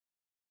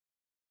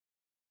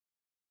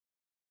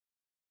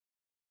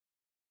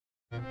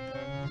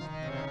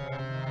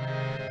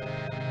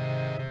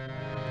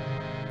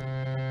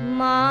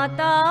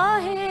माता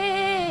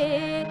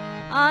है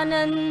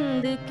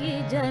आनंद की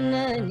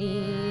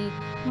जननी,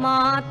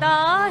 माता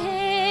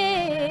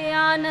है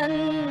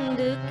आनंद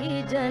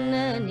की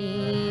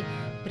जननी,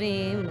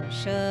 प्रेम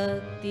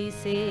शक्ति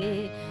से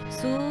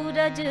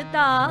सूरज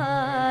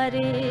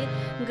तारे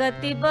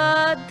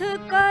गतिबद्ध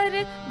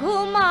कर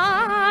घुमा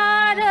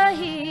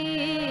रही।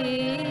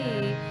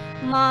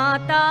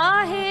 माता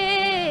है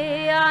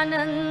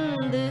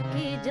आनंद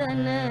की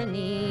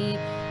जननी,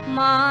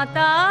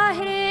 माता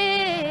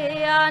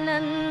है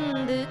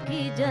आनंद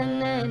की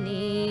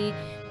जननी,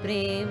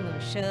 प्रेम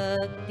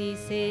शक्ति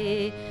से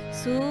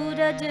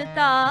सूरज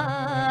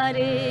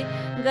तारे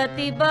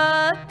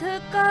गतिबद्ध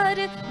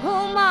कर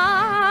घुमा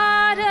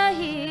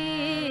रही।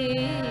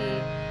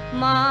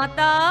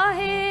 माता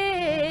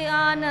है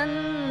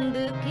आनंद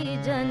की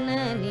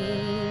जननी।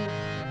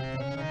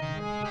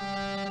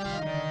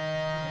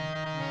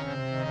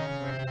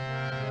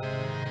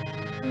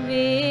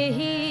 वे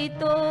ही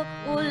तो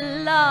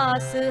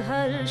उल्लास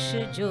हर्ष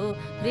जो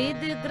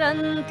हृदय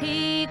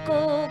ग्रंथि को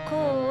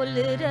खोल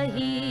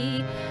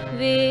रही,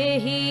 वे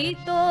ही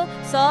तो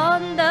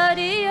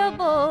सौंदर्य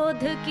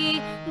बोध की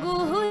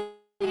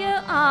गुह्य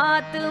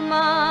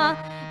आत्मा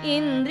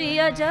इंद्रिय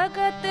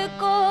जगत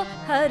को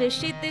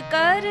हर्षित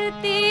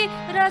करती,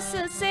 रस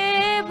से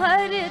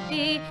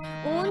भरती,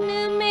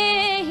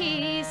 उनमें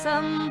ही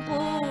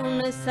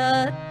संपूर्ण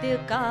सत्य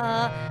का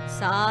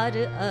सार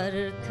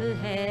अर्थ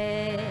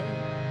है।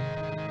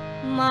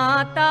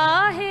 माता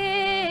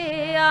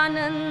है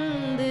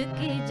आनंद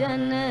की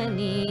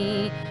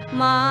जननी,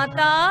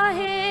 माता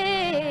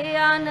है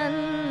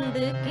आनंद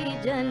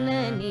की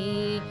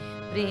जननी,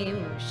 प्रेम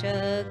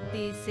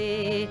शक्ति से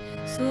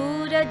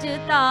सूरज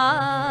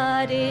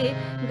तारे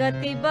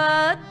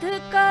गतिबद्ध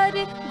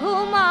कर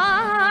घुमा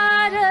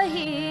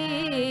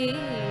रही।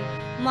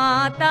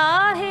 माता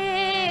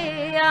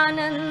है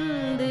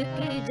आनंद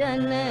की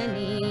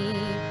जननी।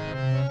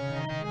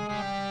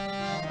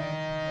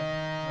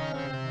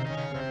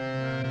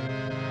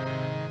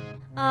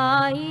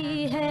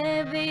 आई है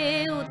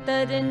वे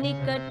उतर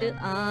निकट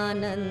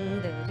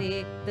आनंद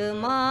रिक्त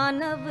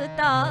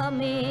मानवता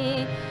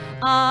में,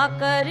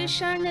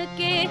 आकर्षण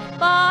के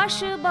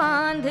पाश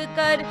बांध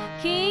कर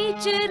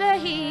खींच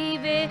रही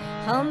वे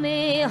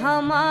हमें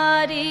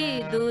हमारी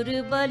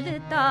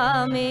दुर्बलता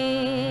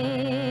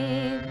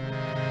में।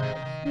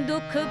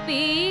 दुख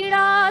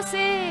पीड़ा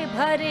से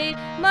भरे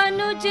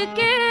मनुज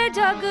के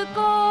जग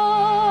को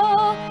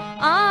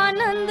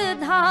आनंद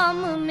धाम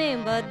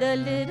में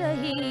बदल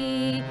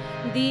रही,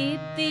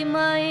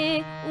 दीप्तिमय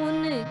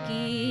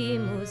उनकी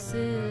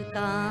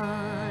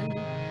मुस्कान।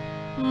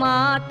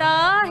 माता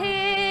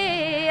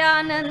है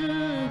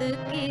आनंद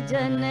की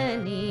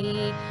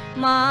जननी,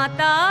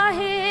 माता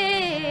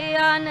है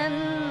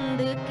आनंद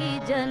की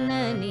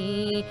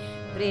जननी,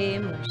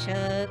 प्रेम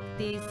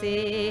शक्ति से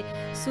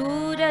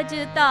सूरज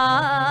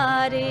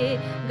तारे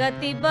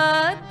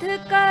गतिबद्ध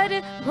कर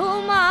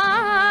घुमा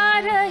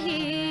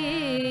रही।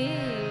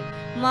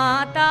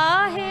 माता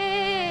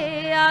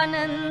है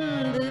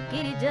आनंद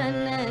की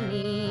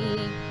जननी।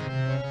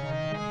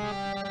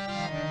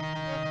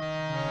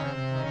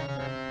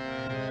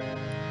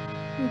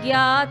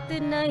 ज्ञात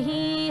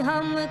नहीं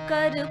हम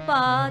कर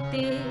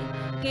पाते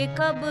कि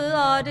कब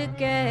और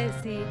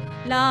कैसे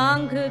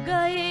लांघ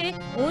गए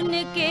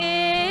उनके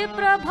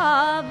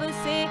प्रभाव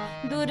से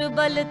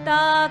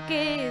दुर्बलता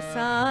के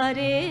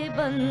सारे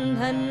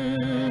बंधन।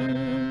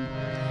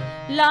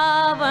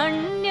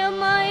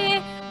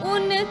 लावण्यमय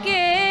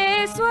उनके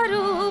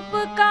स्वरूप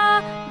का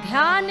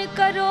ध्यान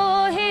करो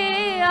हे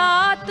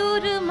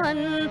आतुर मन,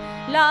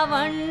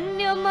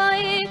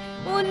 लावण्यमय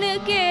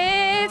उनके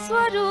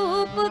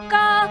स्वरूप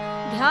का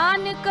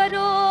ध्यान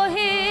करो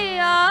हे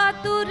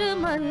आतुर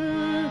मन।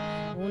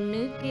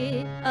 उनके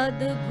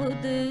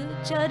अद्भुत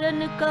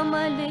चरण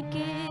कमल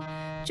के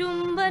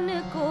चुंबन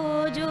को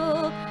जो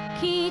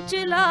खींच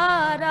ला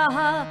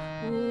रहा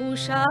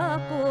उषा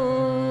को।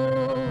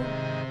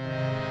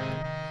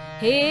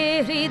 हे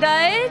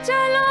हृदय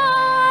चलो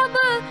अब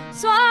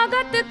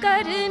स्वागत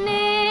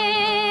करने,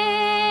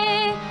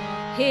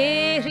 हे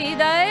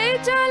हृदय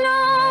चलो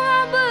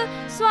अब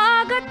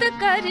स्वागत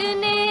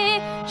करने,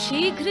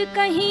 शीघ्र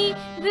कहीं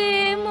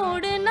वे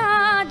मुड़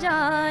ना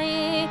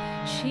जाए,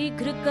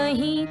 शीघ्र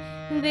कहीं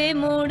वे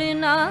मुड़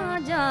ना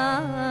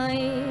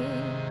जाए।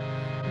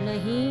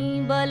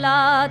 नहीं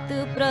बलात्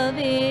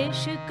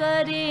प्रवेश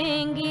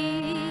करेंगी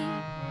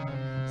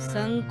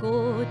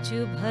संकोच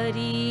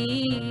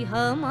भरी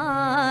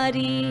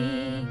हमारी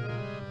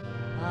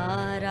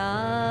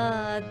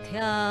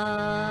आराध्या।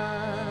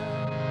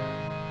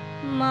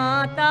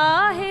 माता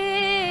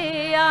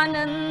है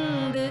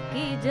आनंद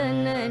की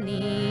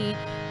जननी,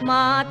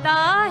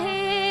 माता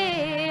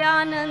है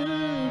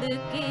आनंद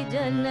की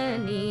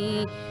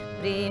जननी,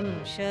 प्रेम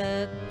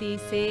शक्ति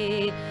से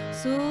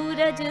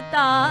सूरज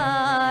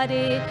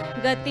तारे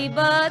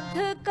गतिबद्ध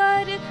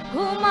कर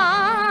घुमा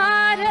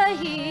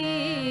रही।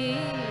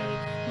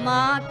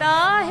 माता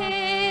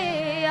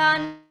है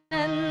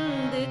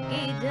आनंद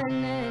की जननी।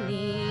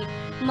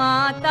 जननी,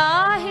 माता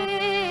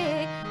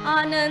है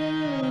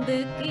आनंद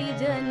की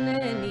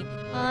जननी,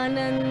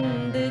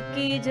 आनंद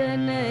की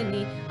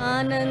जननी,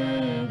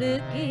 आनंद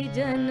की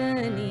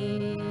जननी।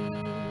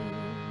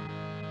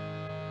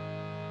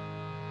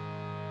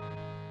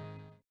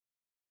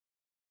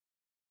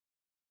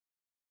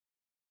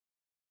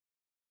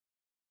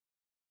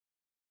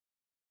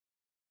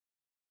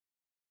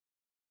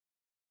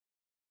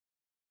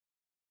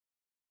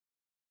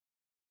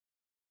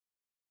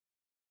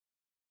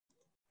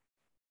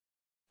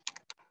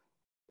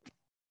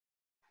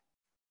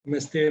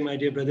 Namaste, my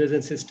dear brothers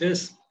and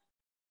sisters.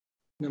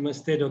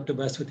 Namaste, Dr.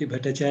 Bhaswati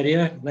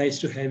Bhattacharya. Nice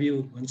to have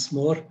you once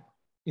more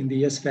in the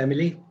YES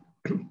family.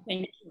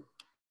 Thank you.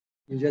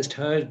 You just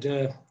heard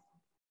an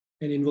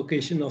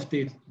invocation of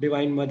the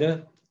Divine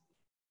Mother,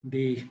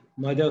 the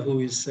Mother who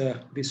is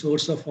the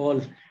source of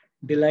all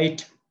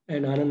delight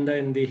and ananda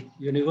in the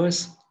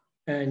universe.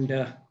 And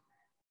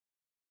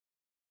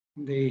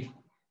the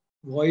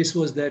voice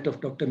was that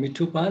of Dr.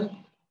 Mithu Pal.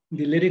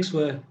 The lyrics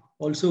were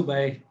also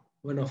by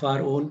one of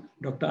our own,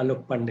 Dr.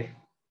 Alok Pandey.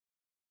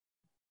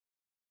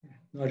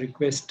 Now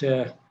request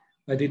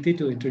Aditi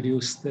to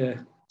introduce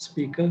the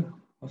speaker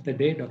of the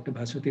day, Dr.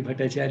 Bhaswati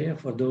Bhattacharya,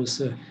 for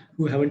those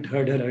who haven't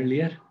heard her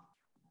earlier.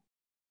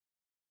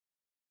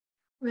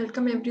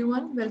 Welcome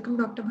everyone. Welcome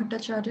Dr.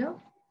 Bhattacharya.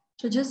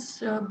 So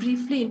just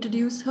briefly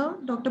introduce her.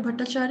 Dr.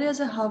 Bhattacharya is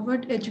a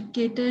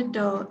Harvard-educated,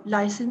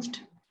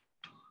 licensed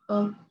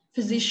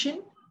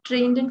physician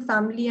trained in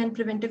family and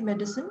preventive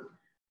medicine.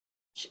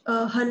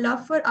 Her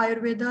love for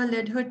Ayurveda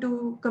led her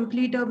to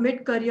complete a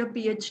mid-career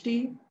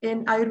PhD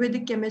in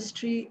Ayurvedic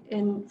chemistry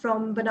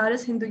from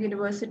Banaras Hindu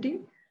University.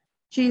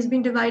 She has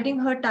been dividing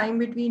her time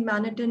between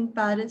Manhattan,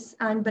 Paris,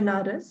 and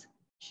Banaras.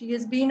 She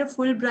has been a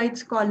Fulbright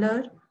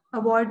scholar,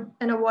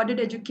 an awarded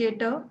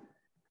educator,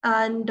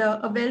 and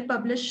a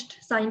well-published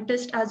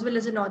scientist as well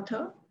as an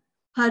author.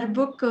 Her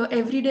book,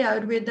 Everyday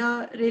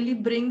Ayurveda, really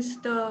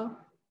brings the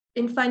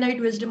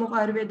infinite wisdom of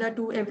Ayurveda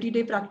to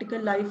everyday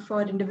practical life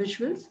for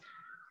individuals.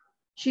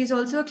 She's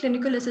also a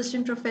clinical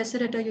assistant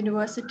professor at a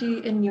university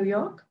in New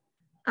York.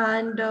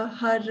 And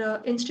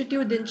her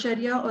institute,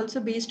 Dincharya, also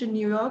based in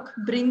New York,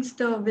 brings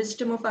the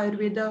wisdom of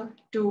Ayurveda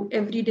to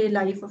everyday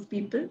life of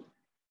people.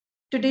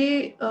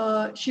 Today,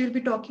 she will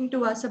be talking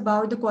to us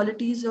about the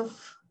qualities of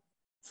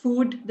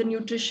food, the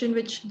nutrition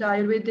which the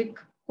Ayurvedic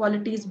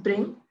qualities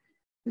bring.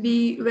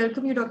 We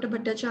welcome you, Dr.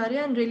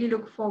 Bhattacharya, and really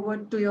look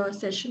forward to your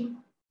session.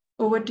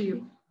 Over to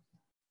you.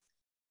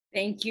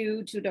 Thank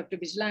you to Dr.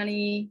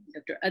 Bijlani,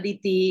 Dr.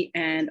 Aditi,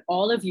 and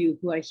all of you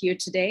who are here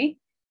today.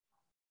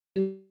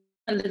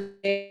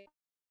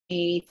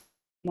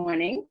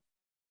 Morning,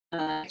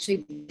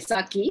 actually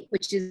Baisakhi,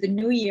 which is the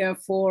new year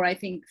for, I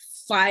think,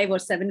 5 or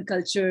 7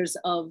 cultures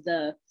of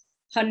the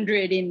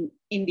 100 in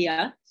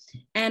India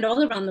and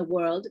all around the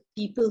world.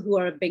 People who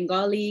are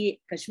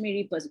Bengali,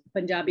 Kashmiri,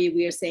 Punjabi,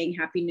 we are saying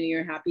Happy New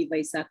Year, Happy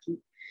Baisakhi.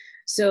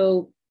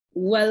 So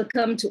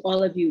welcome to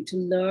all of you to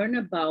learn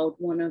about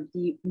one of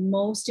the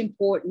most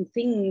important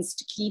things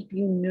to keep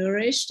you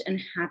nourished and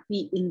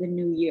happy in the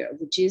new year,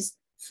 which is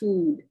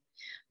food.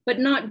 But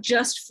not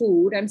just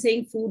food. I'm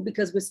saying food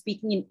because we're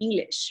speaking in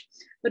English,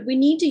 but we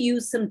need to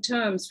use some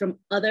terms from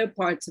other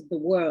parts of the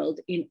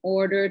world in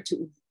order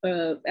to,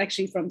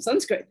 actually from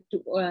Sanskrit,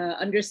 to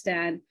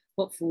understand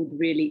what food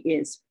really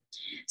is.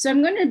 So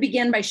I'm going to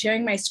begin by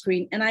sharing my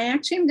screen, and I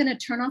actually am going to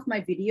turn off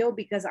my video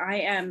because I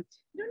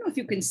don't know if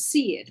you can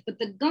see it, but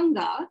the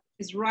Ganga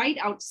is right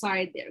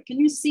outside there. Can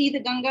you see the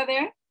Ganga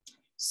there?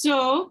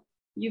 So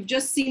you've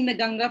just seen the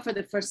Ganga for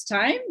the first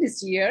time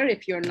this year,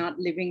 if you're not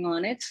living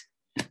on it.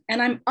 And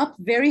I'm up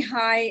very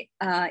high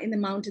in the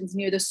mountains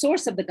near the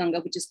source of the Ganga,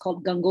 which is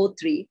called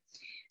Gangotri.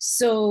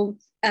 So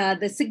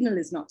the signal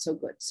is not so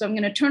good. So I'm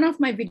going to turn off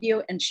my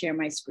video and share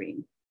my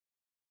screen.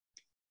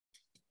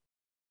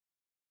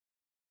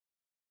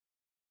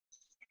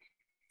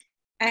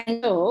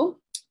 And so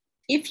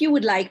if you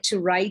would like to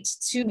write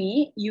to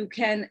me, you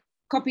can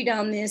copy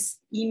down this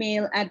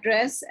email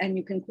address and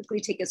you can quickly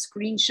take a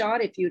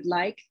screenshot if you'd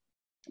like.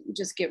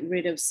 Just get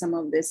rid of some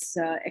of this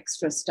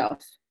extra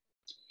stuff.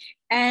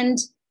 And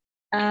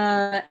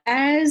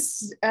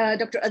as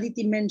Dr.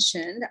 Aditi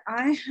mentioned,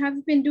 I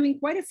have been doing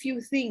quite a few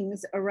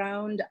things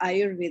around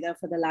Ayurveda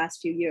for the last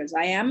few years.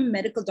 I am a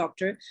medical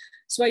doctor,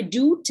 so I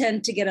do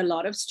tend to get a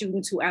lot of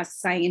students who ask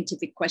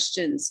scientific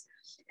questions.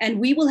 And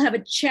we will have a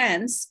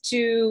chance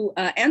to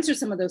answer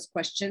some of those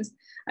questions.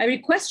 I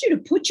request you to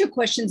put your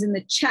questions in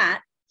the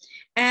chat,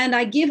 and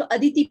I give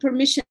Aditi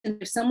permission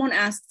if someone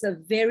asks a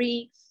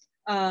very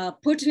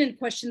pertinent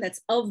question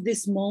that's of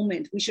this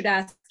moment, we should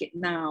ask it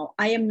now.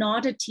 I am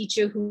not a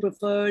teacher who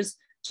prefers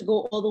to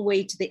go all the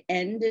way to the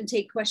end and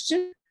take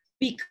questions,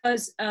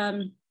 because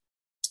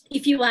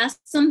if you ask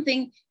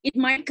something, it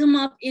might come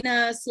up in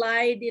a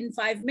slide in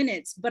 5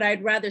 minutes, but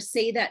I'd rather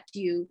say that to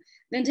you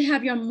than to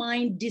have your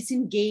mind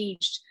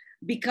disengaged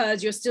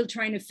because you're still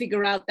trying to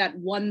figure out that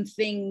one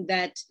thing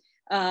that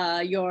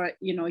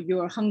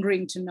you're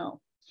hungering to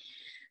know.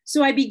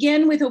 So I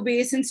began with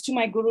obeisance to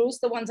my gurus.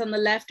 The ones on the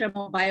left are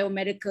more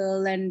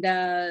biomedical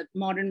and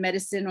modern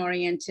medicine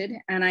oriented.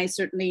 And I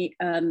certainly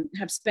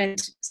have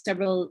spent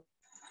several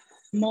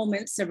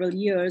moments, several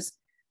years,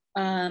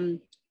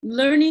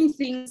 learning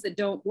things that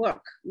don't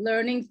work,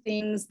 learning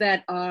things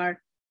that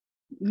are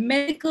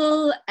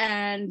medical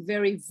and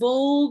very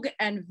vogue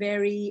and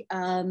very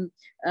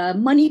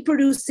money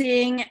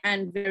producing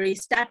and very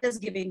status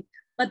giving,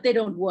 but they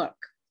don't work.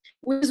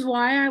 Which is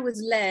why I was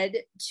led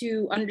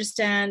to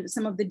understand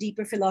some of the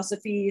deeper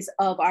philosophies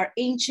of our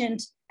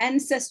ancient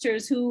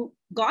ancestors who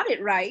got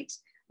it right,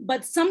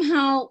 but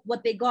somehow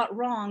what they got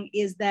wrong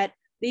is that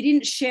they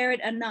didn't share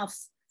it enough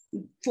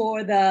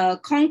for the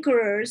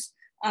conquerors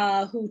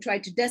who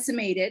tried to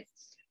decimate it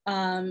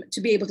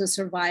to be able to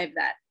survive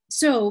that.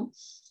 So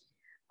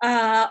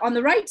on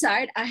the right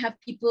side, I have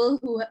people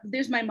who,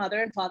 there's my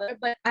mother and father,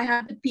 but I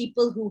have the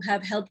people who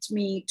have helped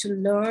me to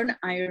learn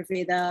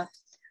Ayurveda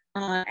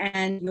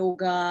and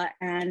yoga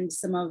and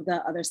some of the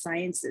other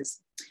sciences.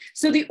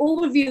 So the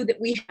overview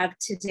that we have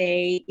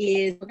today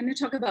is we're going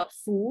to talk about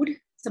food,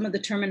 some of the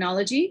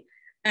terminology,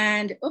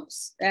 and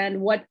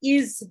what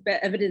is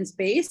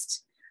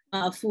evidence-based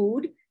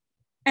food,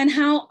 and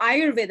how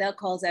Ayurveda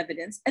calls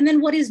evidence, and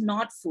then what is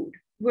not food.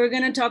 We're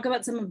going to talk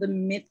about some of the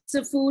myths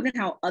of food and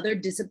how other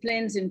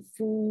disciplines in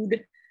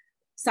food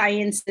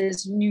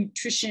sciences,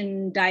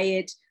 nutrition,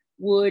 diet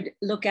would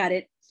look at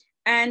it,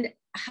 and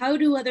how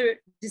do other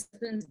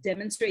disciplines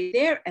demonstrate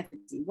their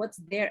efficacy? What's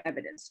their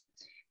evidence?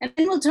 And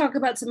then we'll talk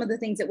about some of the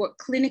things that work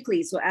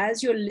clinically. So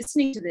as you're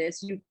listening to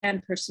this, you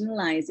can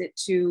personalize it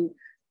to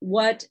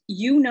what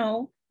you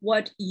know,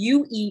 what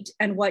you eat,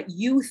 and what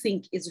you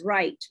think is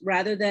right,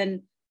 rather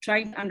than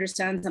trying to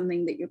understand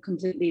something that you're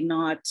completely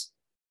not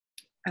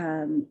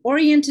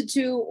oriented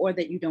to or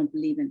that you don't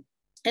believe in.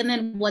 And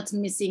then what's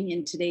missing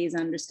in today's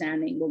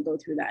understanding, we'll go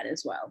through that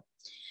as well.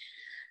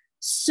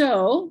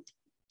 So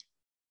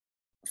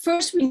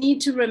first, we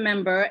need to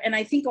remember, and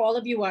I think all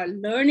of you are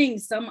learning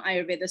some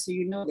Ayurveda, so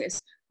you know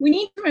this, we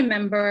need to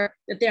remember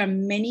that there are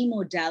many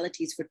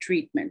modalities for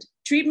treatment.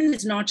 Treatment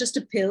is not just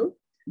a pill,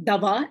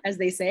 dava, as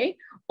they say,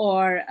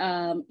 or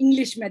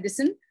English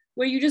medicine,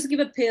 where you just give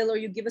a pill or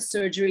you give a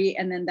surgery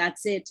and then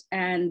that's it,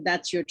 and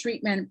that's your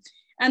treatment.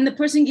 And the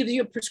person gives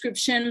you a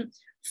prescription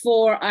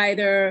for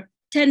either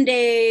 10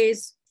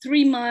 days,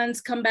 3 months,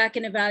 come back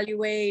and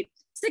evaluate,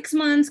 6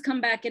 months,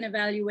 come back and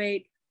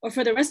evaluate, or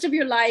for the rest of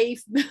your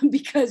life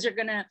because you're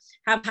gonna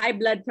have high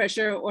blood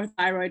pressure or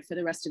thyroid for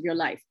the rest of your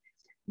life.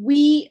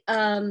 We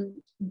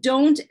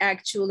don't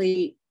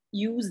actually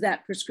use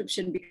that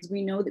prescription because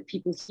we know that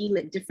people heal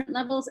at different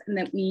levels, and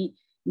that we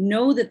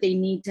know that they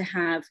need to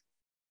have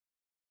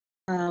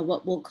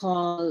what we'll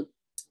call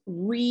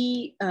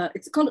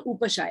it's called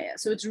upashaya.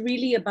 So it's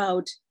really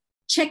about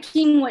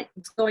checking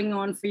what's going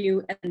on for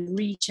you and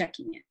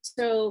rechecking it.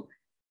 So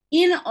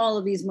in all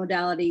of these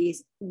modalities,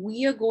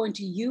 we are going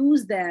to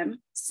use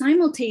them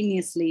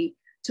simultaneously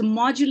to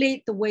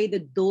modulate the way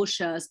the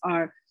doshas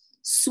are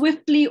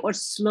swiftly or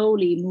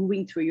slowly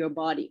moving through your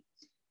body.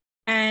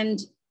 And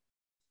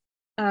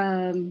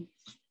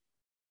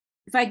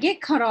if I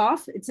get cut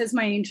off, it says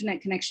my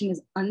internet connection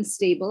is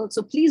unstable.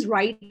 So please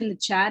write in the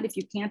chat if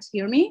you can't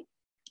hear me.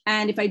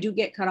 And if I do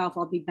get cut off,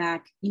 I'll be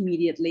back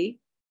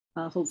immediately,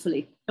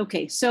 hopefully.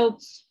 Okay, so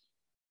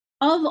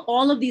of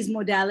all of these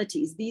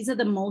modalities, these are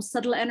the most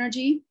subtle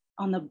energy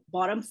on the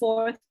bottom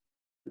fourth.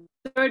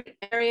 The third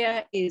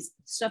area is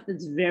stuff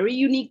that's very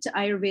unique to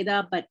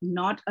Ayurveda, but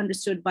not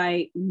understood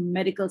by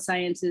medical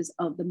sciences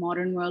of the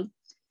modern world.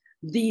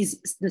 The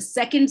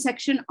second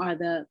section are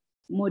the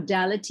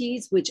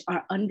modalities which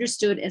are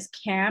understood as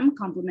CAM,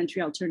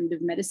 complementary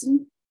alternative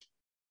medicine.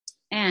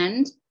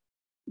 And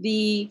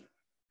the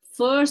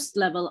first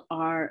level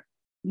are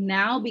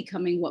now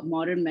becoming what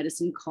modern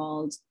medicine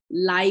calls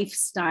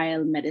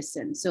lifestyle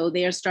medicine. So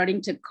they are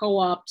starting to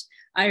co-opt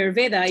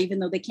Ayurveda, even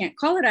though they can't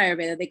call it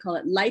Ayurveda, they call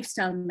it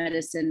lifestyle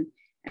medicine.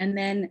 And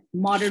then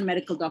modern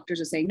medical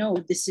doctors are saying, no,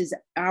 this is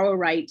our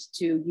right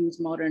to use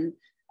modern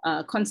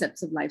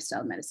concepts of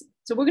lifestyle medicine.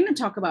 So we're going to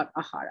talk about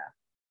ahara.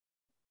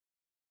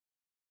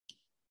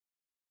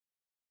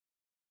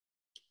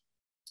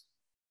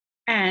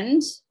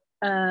 And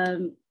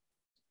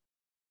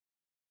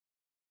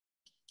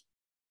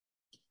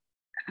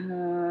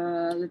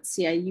let's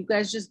see, you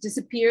guys just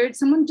disappeared.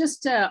 Someone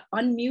just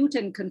unmute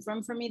and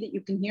confirm for me that you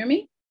can hear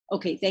me.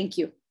 Okay, thank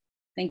you.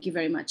 Thank you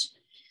very much.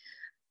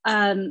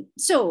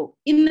 So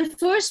in the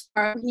first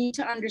part, we need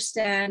to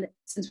understand,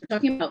 since we're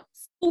talking about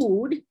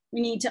food,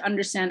 we need to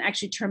understand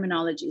actually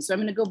terminology. So I'm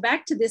going to go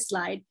back to this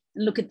slide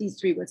and look at these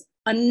three words: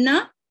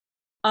 Ānna,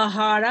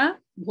 ahara,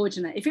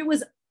 bhojana. If it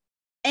was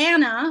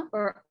Ānna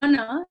or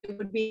Ānna, it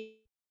would be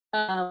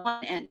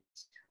one N.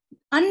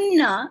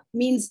 Ānna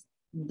means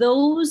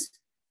those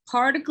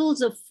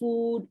particles of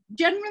food.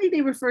 Generally,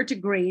 they refer to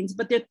grains,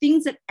 but they're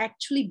things that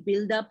actually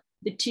build up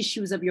the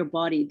tissues of your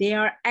body. They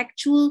are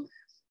actual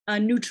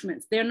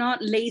nutriments. They're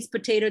not Lay's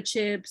potato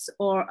chips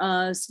or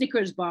a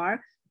Snickers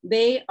bar.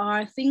 They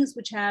are things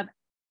which have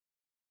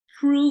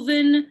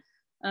proven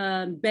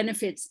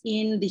benefits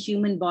in the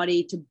human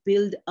body to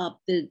build up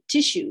the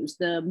tissues,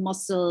 the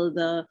muscle,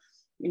 the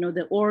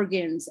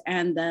organs,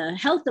 and the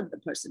health of the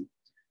person.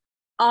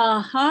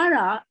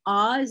 Ahara,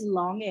 is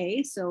long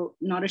A, so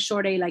not a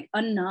short A like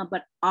Ānna,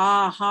 but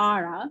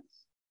ahara.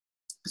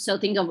 So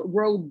think of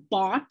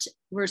robot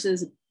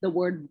versus the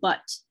word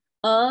but,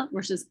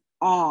 versus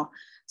ah.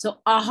 So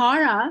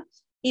ahara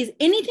is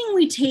anything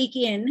we take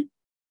in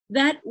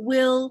that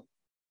will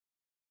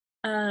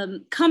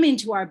come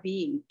into our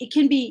being. It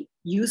can be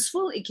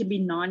useful, it can be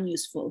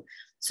non-useful.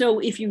 So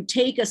if you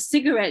take a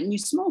cigarette and you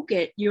smoke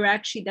it,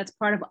 that's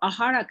part of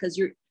ahara because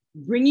you're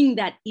bringing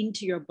that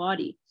into your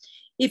body.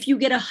 If you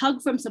get a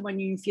hug from someone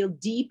and you feel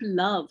deep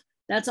love,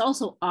 that's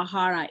also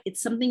ahara.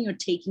 It's something you're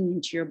taking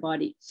into your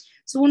body.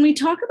 So when we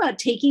talk about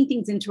taking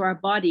things into our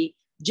body,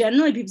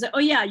 generally people say, oh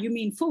yeah, you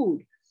mean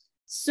food.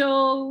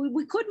 So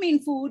we could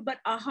mean food, but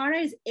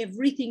ahara is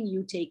everything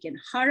you take in.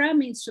 Hara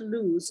means to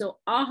lose. So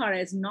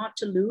ahara is not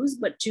to lose,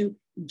 but to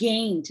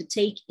gain, to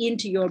take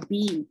into your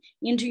being,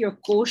 into your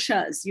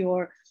koshas,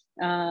 your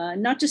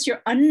not just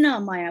your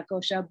Ānna Maya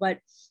kosha, but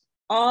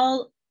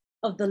all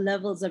of the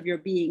levels of your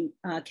being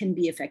can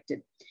be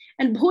affected.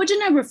 And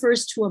bhojana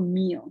refers to a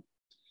meal.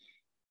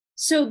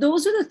 So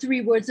those are the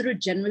three words that are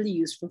generally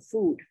used for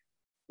food.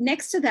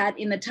 Next to that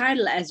in the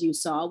title, as you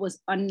saw,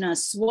 was Ānna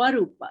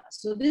svarupa.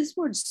 So this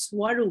word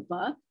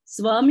svarupa,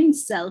 sva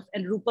means self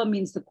and rupa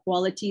means the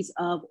qualities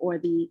of or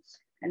the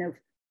kind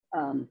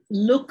of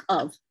look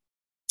of.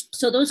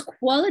 So those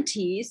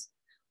qualities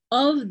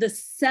of the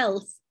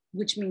self,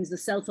 which means the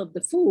self of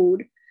the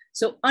food.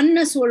 So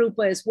Ānna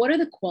svarupa is what are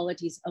the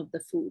qualities of the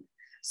food?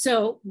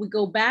 So we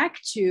go back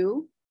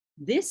to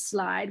this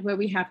slide where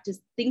we have to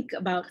think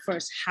about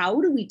first, how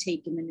do we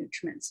take in the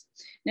nutriments?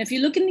 Now, if you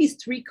look in these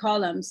three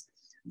columns,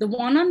 the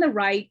one on the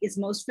right is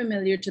most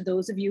familiar to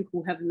those of you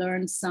who have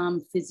learned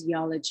some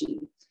physiology,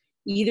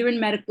 either in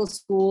medical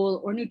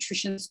school or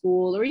nutrition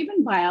school, or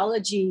even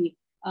biology,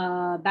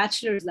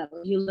 bachelor's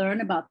level. You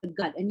learn about the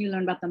gut and you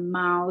learn about the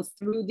mouth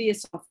through the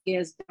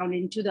esophagus, down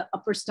into the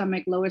upper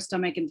stomach, lower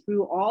stomach, and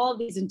through all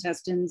these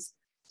intestines,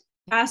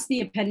 past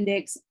the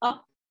appendix,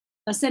 up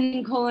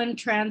ascending colon,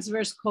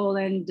 transverse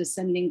colon,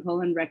 descending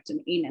colon,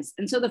 rectum, anus.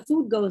 And so the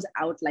food goes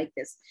out like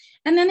this.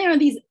 And then there are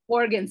these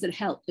organs that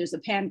help. There's a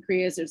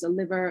pancreas, there's a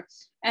liver,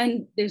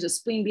 and there's a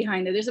spleen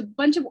behind it. There's a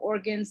bunch of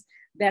organs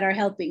that are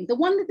helping. The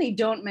one that they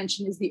don't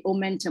mention is the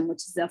omentum,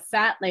 which is a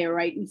fat layer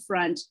right in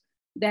front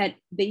that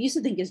they used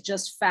to think is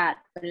just fat,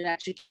 but it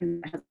actually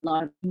has a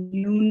lot of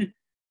immune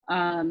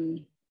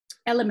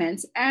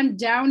elements. And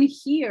down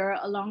here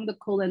along the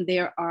colon,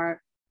 there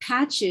are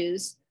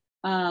patches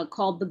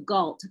called the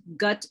GALT,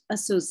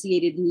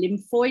 gut-associated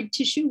lymphoid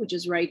tissue, which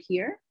is right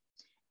here,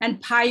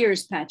 and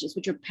Peyer's patches,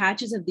 which are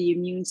patches of the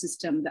immune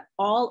system that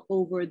all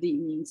over the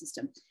immune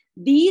system.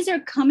 These are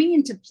coming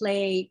into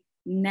play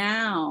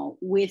now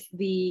with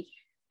the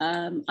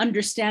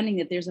understanding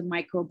that there's a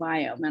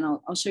microbiome, and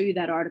I'll show you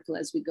that article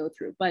as we go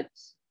through. But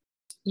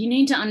you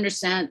need to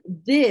understand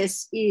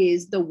this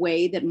is the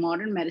way that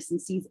modern medicine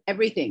sees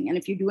everything. And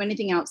if you do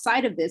anything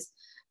outside of this,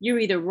 you're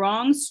either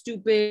wrong,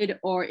 stupid,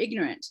 or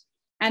ignorant.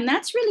 And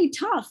that's really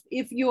tough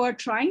if you're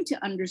trying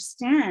to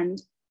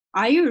understand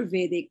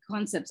Ayurvedic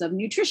concepts of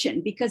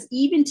nutrition, because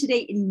even today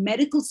in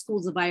medical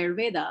schools of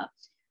Ayurveda,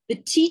 the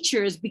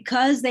teachers,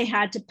 because they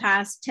had to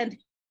pass 10th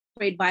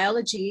grade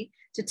biology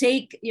to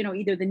take,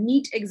 either the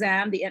NEET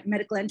exam, the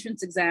medical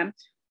entrance exam,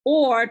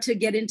 or to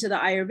get into the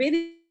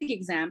Ayurvedic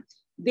exam,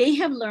 they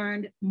have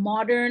learned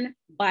modern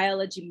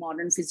biology,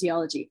 modern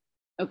physiology.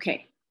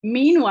 Okay,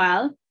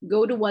 meanwhile,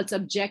 go to what's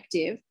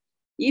objective.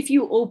 If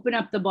you open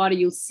up the body,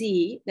 you'll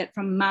see that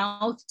from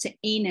mouth to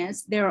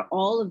anus, there are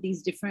all of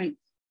these different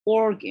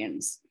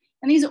organs.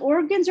 And these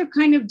organs are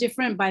kind of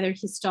different by their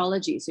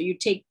histology. So you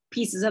take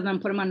pieces of them,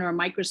 put them under a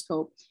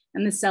microscope,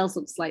 and the cells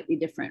look slightly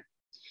different.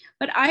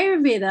 But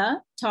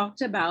Ayurveda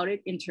talked about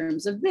it in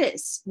terms of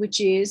this, which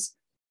is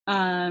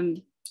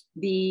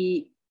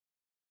the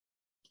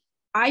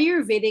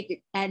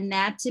Ayurvedic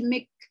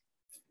anatomic,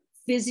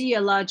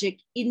 physiologic,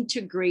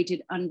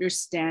 integrated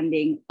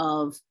understanding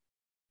of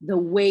the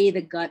way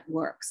the gut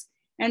works.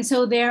 And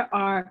so there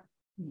are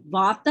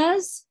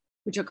vatas,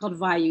 which are called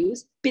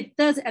vayus,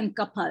 pittas and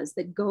kappas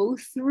that go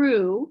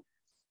through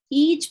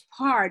each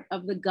part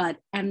of the gut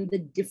and the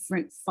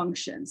different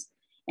functions.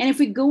 And if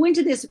we go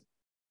into this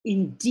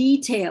in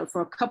detail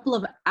for a couple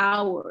of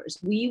hours,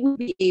 we will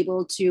be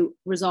able to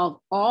resolve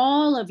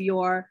all of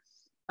your,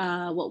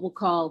 what we'll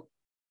call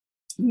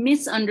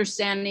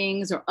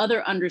misunderstandings or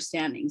other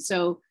understandings.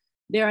 So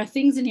there are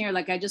things in here,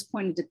 like I just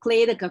pointed to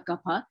Kledaka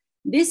kapha.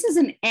 This is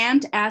an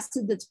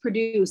antacid that's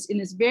produced in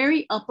this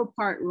very upper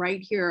part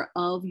right here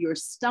of your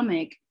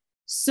stomach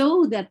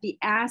so that the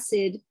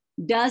acid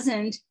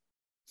doesn't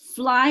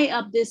fly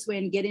up this way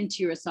and get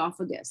into your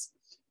esophagus.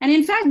 And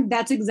in fact,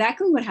 that's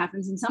exactly what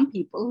happens in some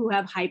people who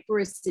have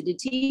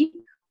hyperacidity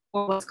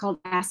or what's called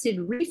acid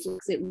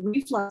reflux. It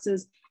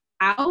refluxes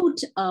out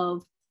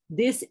of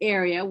this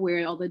area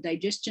where all the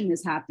digestion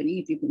is happening,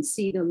 if you can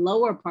see the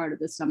lower part of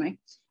the stomach,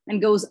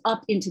 and goes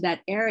up into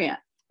that area.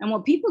 And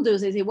what people do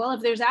is they say, well,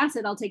 if there's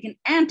acid, I'll take an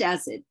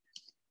antacid.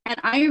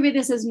 And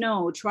Ayurveda says,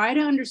 no, try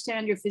to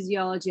understand your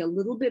physiology a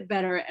little bit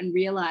better and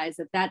realize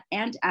that that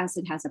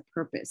antacid has a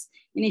purpose.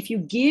 And if you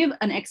give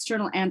an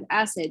external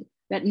antacid,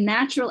 that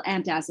natural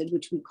antacid,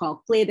 which we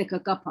call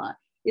Kledaka kapha,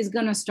 is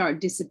going to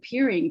start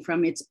disappearing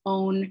from its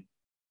own,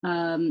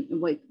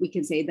 what we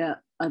can say,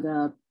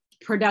 the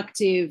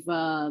productive,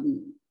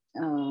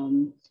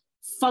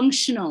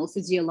 functional,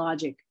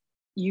 physiologic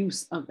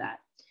use of that.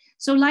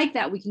 So like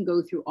that, we can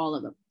go through all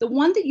of them. The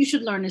one that you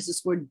should learn is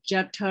this word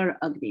Jatar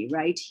Agni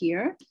right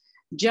here.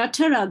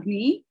 Jatar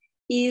Agni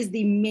is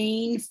the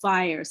main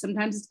fire.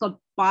 Sometimes it's called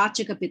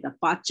Pachaka Pitta.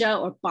 Pacha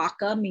or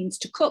Paka means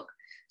to cook.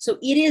 So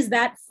it is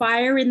that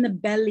fire in the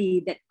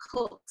belly that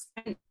cooks.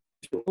 And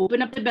if you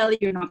open up the belly,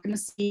 you're not going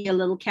to see a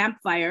little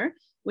campfire.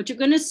 What you're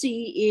going to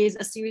see is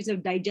a series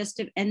of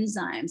digestive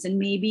enzymes and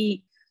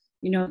maybe,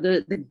 you know,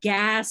 the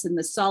gas and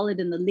the solid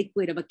and the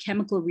liquid of a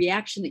chemical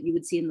reaction that you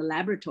would see in the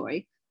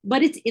laboratory.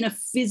 But it's in a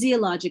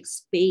physiologic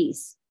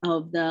space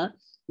of the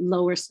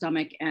lower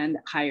stomach and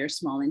higher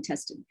small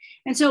intestine.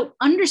 And so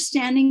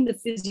understanding the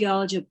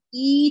physiology of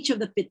each of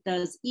the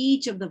pittas,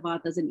 each of the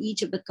vatas, and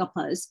each of the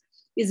kaphas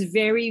is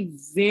very,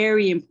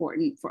 very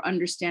important for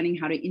understanding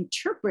how to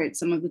interpret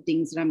some of the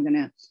things that I'm going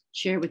to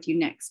share with you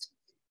next.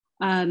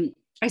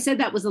 I said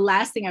that was the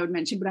last thing I would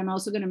mention, but I'm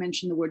also going to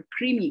mention the word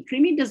krimi.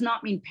 Krimi does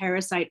not mean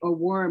parasite or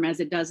worm as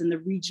it does in the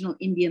regional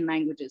Indian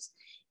languages.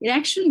 It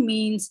actually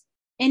means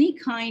any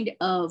kind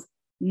of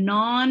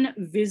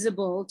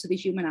non-visible to the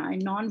human eye,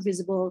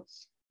 non-visible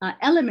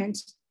element,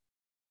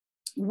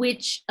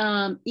 which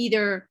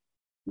either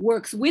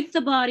works with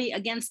the body,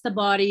 against the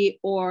body,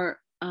 or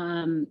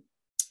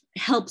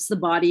helps the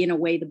body in a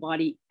way the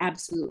body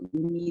absolutely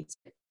needs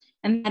it.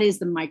 And that is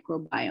the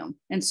microbiome.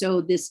 And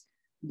so this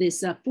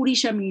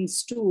purisha means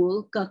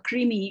stool,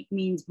 krimi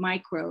means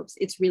microbes.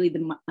 It's really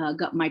the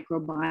gut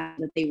microbiome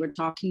that they were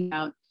talking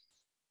about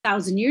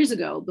 1,000 years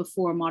ago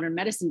before modern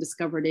medicine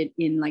discovered it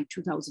in like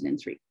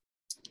 2003.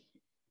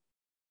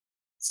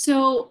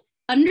 So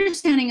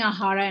understanding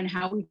ahara and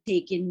how we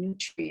take in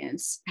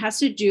nutrients has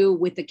to do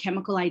with the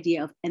chemical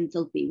idea of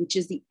enthalpy, which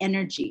is the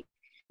energy.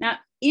 Now,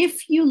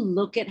 if you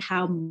look at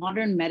how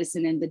modern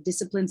medicine and the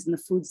disciplines in the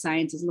food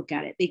sciences look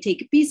at it, they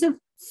take a piece of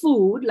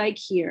food like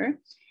here,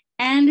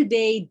 and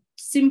they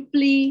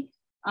simply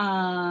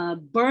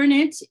burn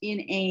it in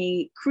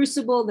a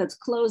crucible that's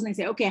closed, and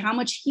they say, okay, how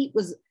much heat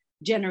was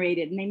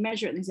generated? And they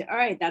measure it and they say, all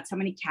right, that's how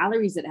many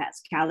calories it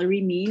has.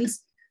 Calorie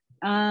means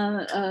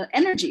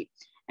energy.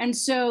 And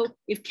so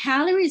if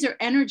calories are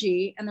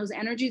energy and those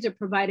energies are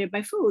provided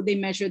by food, they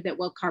measured that,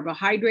 well,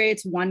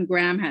 carbohydrates, 1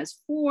 gram has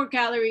 4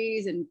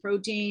 calories, and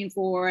protein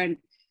 4, and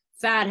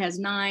fat has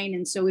 9.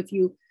 And so if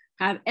you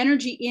have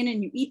energy in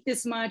and you eat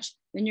this much,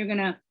 then you're going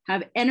to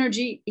have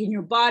energy in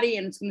your body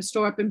and it's going to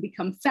store up and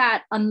become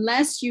fat,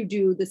 unless you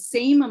do the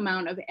same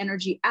amount of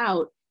energy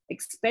out,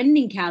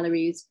 expending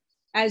calories,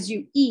 as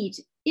you eat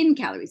in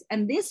calories.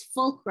 And this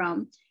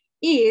fulcrum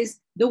is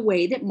the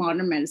way that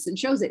modern medicine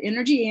shows it.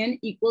 Energy in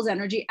equals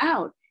energy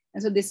out.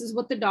 And so this is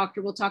what the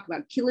doctor will talk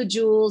about.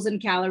 Kilojoules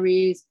and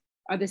calories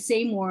are the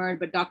same word,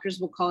 but doctors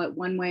will call it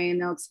one way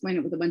and they'll explain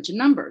it with a bunch of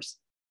numbers.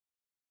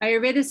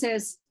 Ayurveda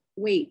says,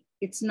 wait,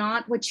 it's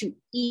not what you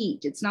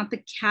eat. It's not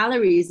the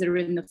calories that are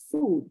in the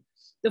food.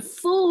 The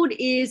food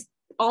is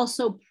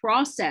also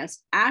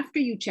processed after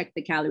you check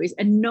the calories,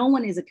 and no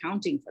one is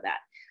accounting for that.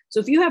 So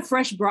if you have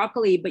fresh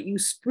broccoli, but you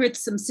spritz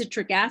some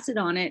citric acid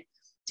on it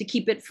to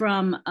keep it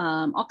from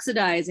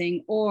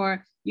oxidizing,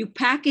 or you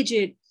package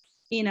it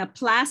in a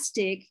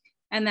plastic,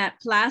 and that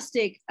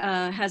plastic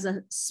has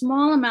a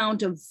small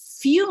amount of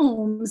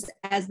fumes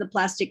as the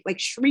plastic like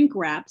shrink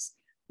wraps,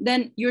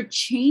 then you're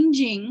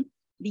changing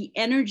the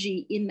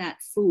energy in that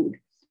food.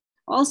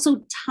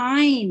 Also,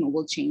 time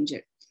will change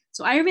it.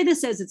 So Ayurveda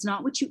says it's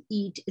not what you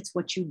eat, it's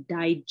what you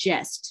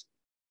digest.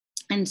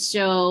 And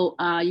so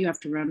you have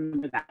to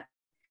remember that.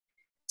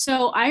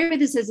 So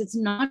Ayurveda says it's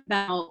not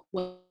about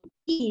what you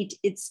eat,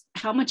 it's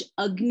how much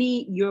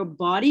Agni your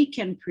body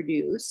can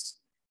produce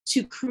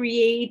to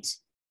create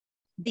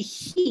the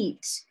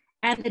heat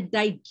and the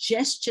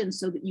digestion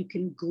so that you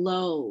can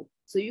glow.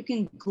 So you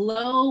can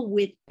glow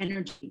with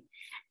energy.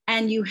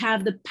 And you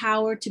have the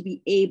power to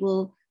be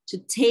able to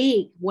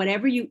take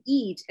whatever you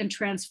eat and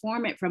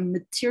transform it from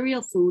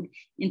material food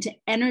into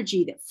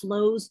energy that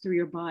flows through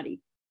your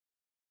body.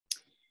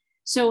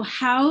 So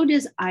how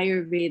does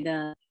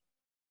Ayurveda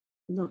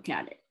look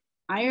at it?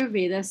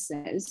 Ayurveda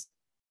says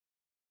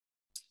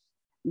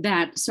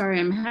that, sorry,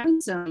 I'm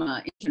having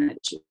some internet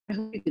issues. I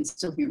hope you can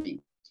still hear me.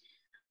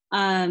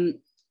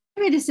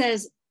 Ayurveda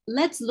says,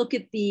 let's look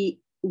at the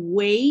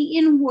way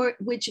in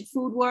which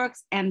food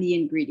works and the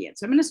ingredients.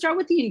 So I'm going to start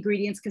with the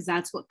ingredients because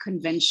that's what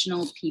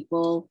conventional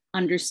people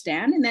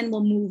understand. And then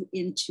we'll move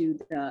into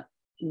the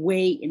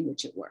way in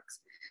which it works.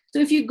 So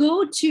if you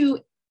go to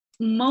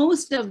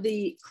most of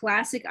the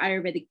classic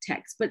Ayurvedic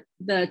texts, but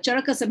the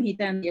Charaka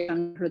Samhita and the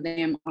Ashtanga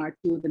Hridayam are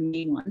two of the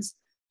main ones.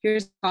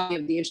 Here's a copy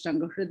of the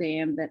Ashtanga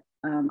Hridayam that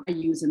I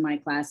use in my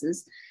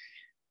classes.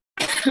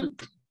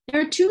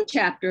 There are 2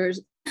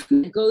 chapters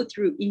go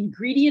through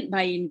ingredient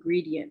by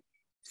ingredient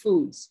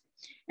foods.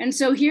 And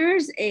so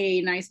here's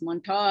a nice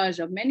montage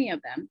of many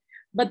of them.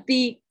 But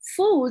the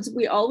foods,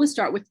 we always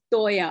start with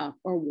toya,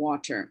 or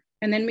water.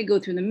 And then we go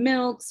through the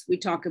milks. We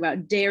talk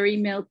about dairy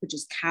milk, which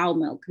is cow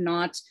milk,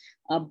 not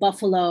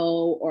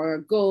buffalo or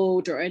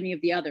goat or any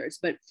of the others,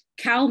 but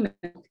cow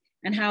milk,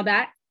 and how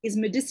that is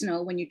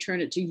medicinal when you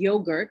turn it to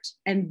yogurt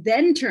and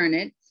then churn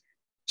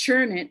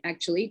it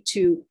actually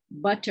to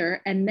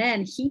butter and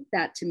then heat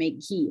that to make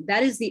ghee.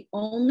 That is the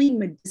only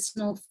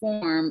medicinal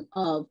form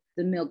of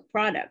the milk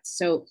products.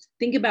 So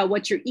think about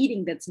what you're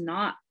eating that's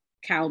not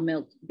cow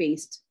milk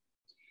based,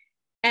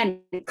 and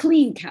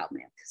clean cow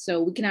milk.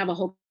 So we can have a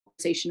whole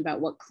conversation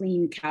about what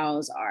clean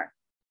cows are.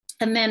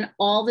 And then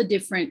all the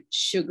different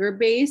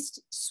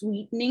sugar-based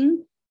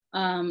sweetening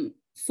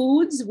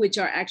foods, which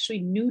are actually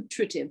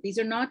nutritive. These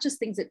are not just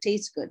things that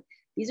taste good.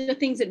 These are the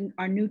things that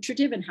are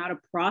nutritive, and how to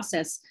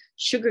process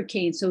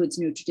sugarcane so it's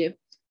nutritive.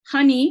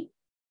 Honey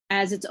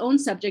as its own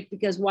subject,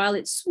 because while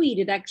it's sweet,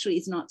 it actually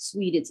is not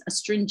sweet. It's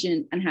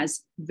astringent and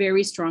has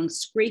very strong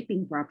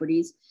scraping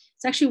properties.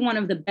 It's actually one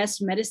of the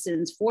best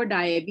medicines for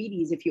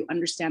diabetes if you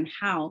understand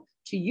how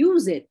to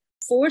use it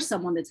for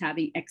someone that's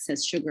having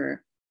excess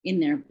sugar in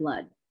their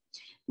blood.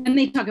 Then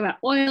they talk about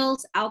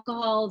oils,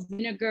 alcohol,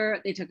 vinegar.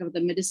 They talk about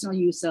the medicinal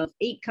use of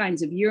 8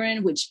 kinds of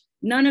urine, which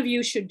none of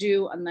you should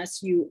do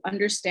unless you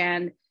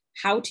understand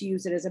how to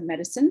use it as a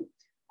medicine.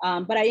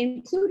 But I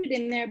included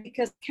in there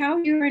because cow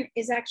urine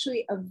is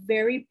actually a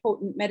very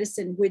potent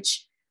medicine,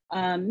 which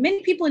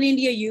many people in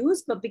India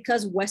use, but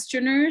because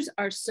Westerners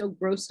are so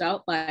grossed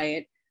out by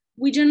it,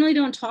 we generally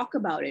don't talk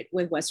about it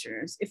with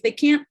Westerners. If they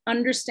can't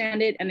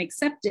understand it and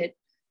accept it,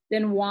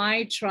 then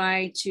why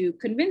try to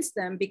convince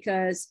them?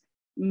 Because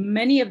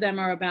many of them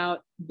are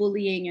about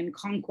bullying and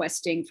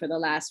conquesting for the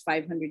last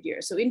 500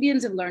 years. So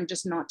Indians have learned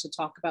just not to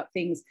talk about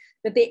things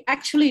that they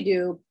actually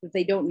do, that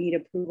they don't need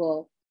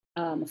approval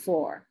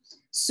for.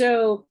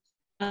 So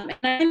and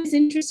it's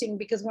interesting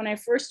because when I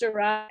first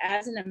arrived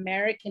as an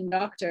American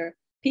doctor,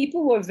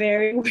 people were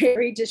very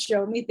wary to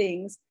show me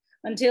things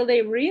until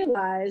they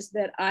realized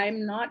that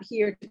I'm not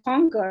here to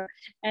conquer.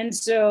 And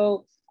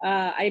so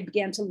I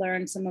began to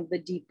learn some of the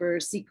deeper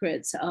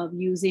secrets of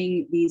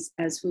using these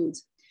as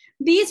foods.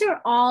 These are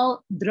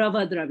all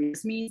drava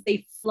dravyas, means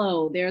they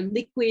flow. They're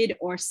liquid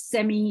or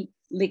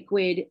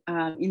semi-liquid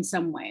in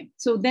some way.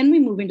 So then we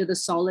move into the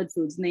solid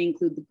foods, and they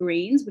include the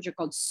grains, which are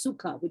called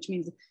sukha, which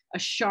means a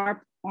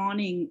sharp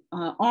on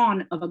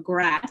of a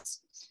grass.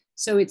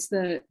 So it's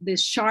the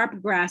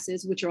sharp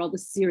grasses, which are all the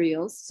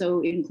cereals. So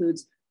it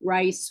includes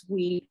rice,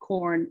 wheat,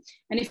 corn.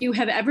 And if you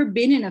have ever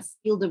been in a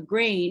field of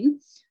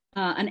grain,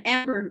 an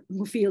amber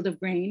field of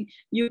grain,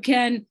 you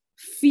can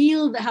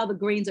feel how the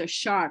grains are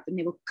sharp and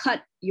they will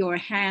cut your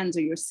hands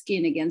or your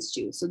skin against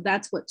you. So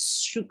that's what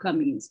shuka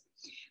means.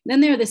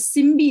 Then there are the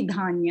simbi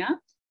dhanya,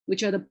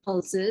 which are the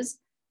pulses,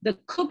 the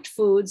cooked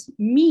foods,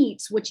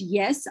 meats, which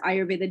yes,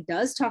 Ayurveda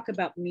does talk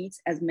about meats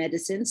as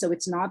medicine. So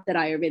it's not that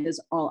Ayurveda is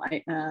all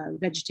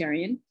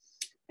vegetarian.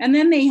 And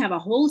then they have a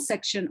whole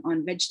section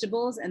on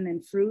vegetables, and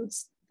then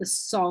fruits, the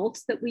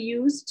salts that we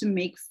use to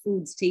make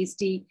foods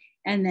tasty,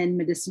 and then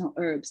medicinal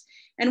herbs.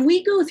 And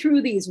we go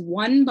through these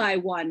one by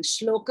one,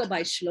 shloka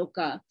by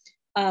shloka,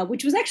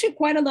 which was actually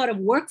quite a lot of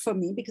work for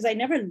me because I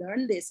never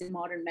learned this in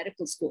modern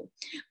medical school.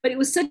 But it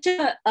was such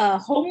a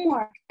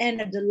homework and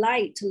a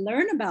delight to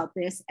learn about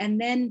this, and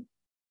then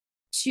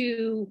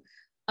to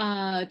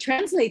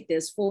translate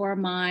this for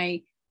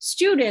my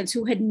students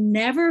who had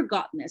never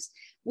gotten this.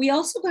 We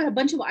also got a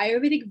bunch of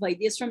Ayurvedic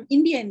Vaidyas from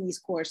India in these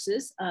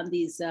courses,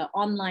 these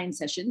online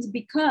sessions,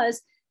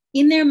 because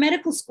in their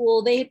medical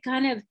school, they had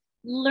kind of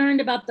learned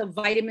about the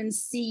vitamin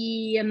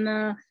C and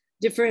the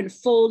different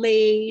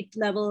folate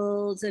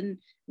levels and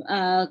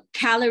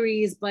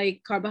calories by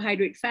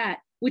carbohydrate fat,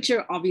 which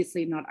are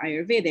obviously not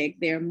Ayurvedic,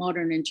 they're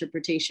modern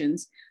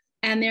interpretations.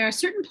 And there are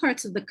certain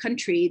parts of the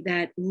country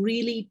that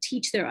really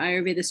teach their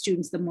Ayurveda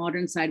students the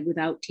modern side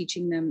without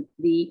teaching them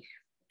the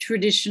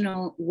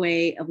traditional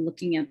way of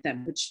looking at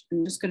them, which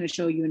I'm just going to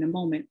show you in a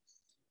moment.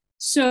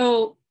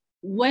 So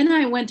when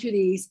I went through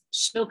these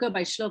shloka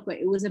by shloka,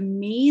 it was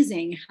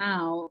amazing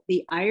how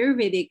the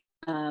Ayurvedic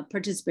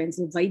participants,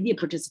 the Vaidya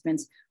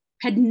participants,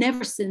 had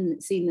never seen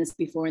this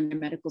before in their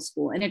medical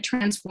school, and it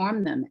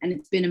transformed them. And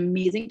it's been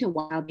amazing to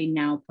watch how they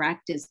now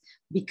practice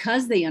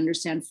because they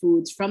understand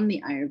foods from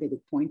the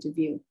Ayurvedic point of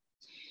view.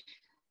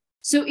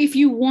 So if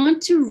you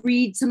want to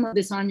read some of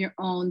this on your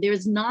own,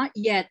 there's not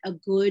yet a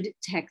good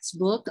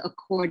textbook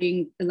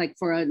according, like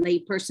for a lay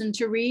person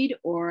to read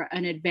or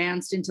an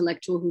advanced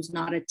intellectual who's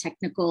not a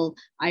technical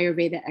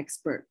Ayurveda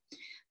expert.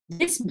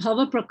 This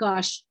Bhava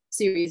Prakash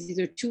series, these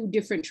are 2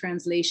 different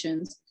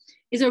translations,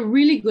 is a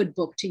really good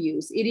book to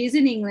use. It is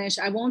in English.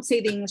 I won't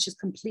say the English is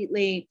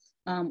completely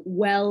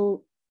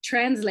well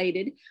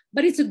translated,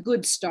 but it's a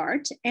good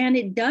start. And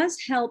it does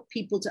help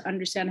people to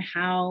understand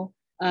how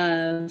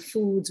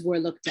foods were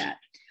looked at.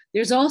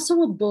 There's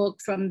also a book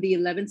from the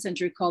 11th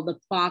century called the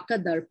Paka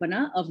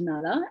Darpana of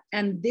Nala.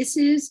 And this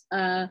is,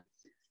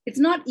 it's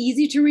not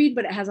easy to read,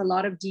 but it has a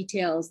lot of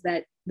details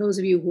that those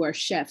of you who are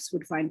chefs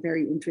would find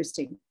very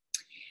interesting.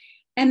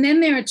 And then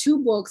there are 2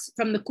 books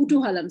from the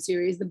Kutuhalam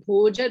series, the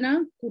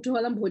Bhojana,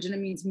 Kutuhalam, Bhojana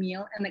means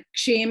meal, and the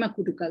Kshema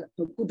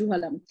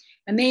Kutuhalam.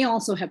 And they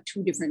also have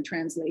 2 different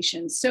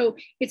translations. So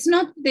it's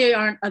not that they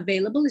aren't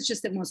available, it's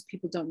just that most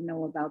people don't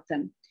know about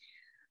them.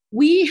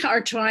 We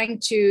are trying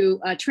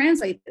to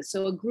translate this.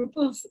 So a group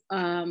of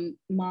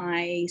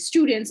my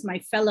students, my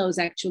fellows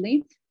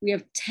actually, we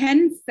have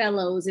 10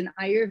 fellows in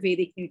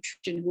Ayurvedic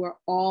nutrition who are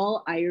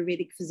all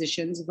Ayurvedic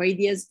physicians,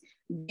 Vaidyas,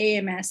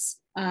 AMS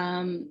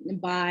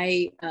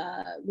by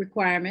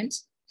requirement.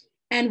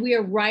 And we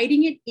are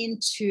writing it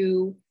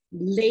into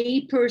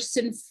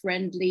layperson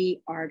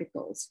friendly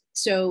articles.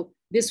 So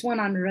this one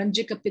on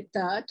Ranjika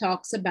Pitta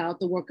talks about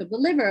the work of the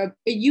liver.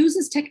 It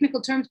uses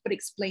technical terms, but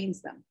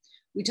explains them.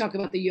 We talk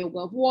about the yoga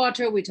of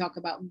water. We talk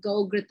about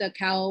Gogrita,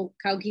 cow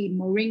ghee,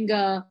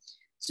 moringa.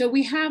 So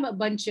we have a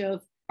bunch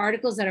of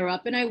articles that are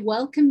up, and I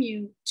welcome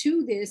you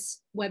to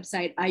this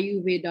website,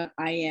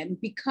 ayurveda.in,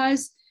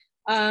 because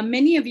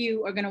many of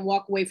you are going to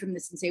walk away from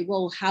this and say,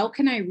 well, how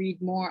can I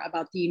read more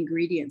about the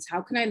ingredients?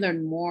 How can I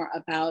learn more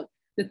about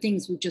the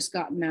things we've just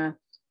gotten a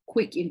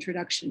quick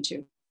introduction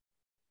to?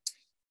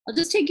 I'll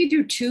just take you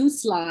through 2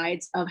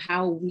 slides of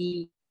how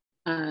we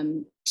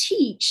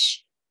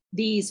teach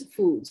these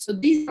foods. So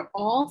these are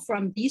all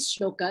from these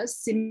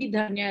shlokas. Simbi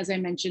Dhanya, as I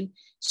mentioned,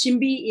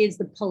 Shimbi is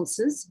the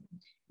pulses.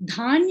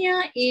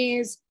 Dhanya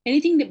is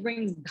anything that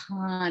brings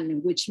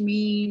dhan, which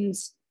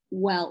means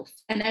wealth.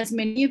 And as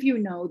many of you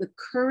know, the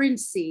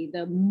currency,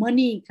 the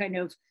money kind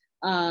of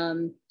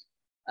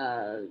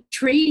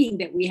trading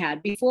that we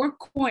had before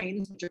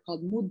coins, which are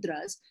called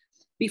mudras,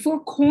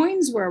 before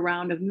coins were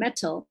around of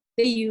metal,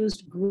 they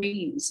used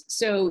grains.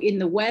 So in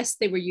the West,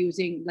 they were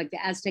using, like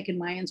the Aztec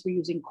and Mayans were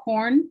using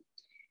corn,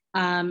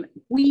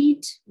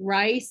 wheat,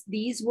 rice.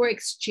 These were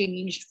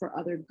exchanged for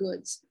other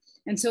goods.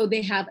 And so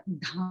they have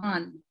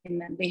dhan in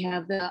them. They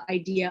have the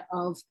idea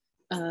of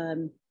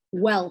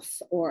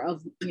wealth or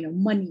of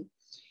money.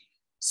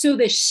 So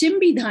the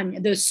shimbi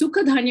dhanya, the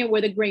sukha dhanya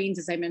were the grains,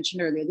 as I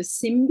mentioned earlier. The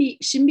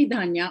shimbi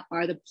dhanya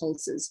are the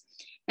pulses.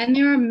 And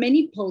there are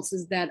many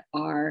pulses that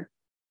are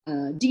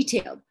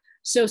detailed.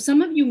 So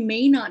some of you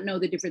may not know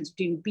the difference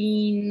between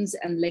beans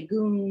and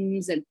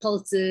legumes and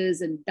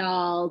pulses and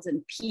dals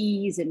and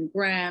peas and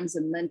grams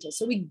and lentils.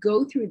 So we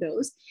go through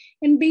those.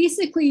 And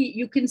basically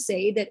you can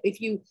say that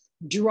if you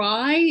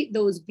dry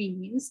those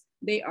beans,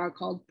 they are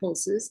called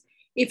pulses.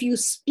 If you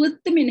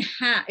split them in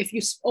half, if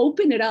you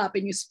open it up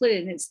and you split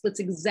it and it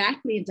splits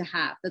exactly into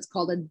half, that's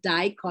called a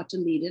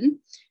dicotyledon,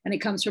 and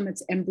it comes from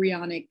its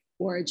embryonic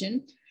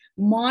origin.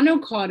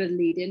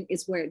 Monocotyledon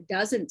is where it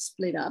doesn't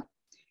split up.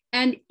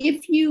 And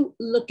if you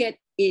look at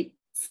it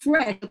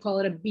fresh, you'll call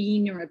it a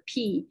bean or a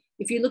pea.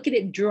 If you look at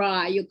it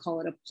dry, you'll call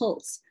it a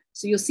pulse.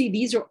 So you'll see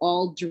these are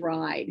all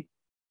dried.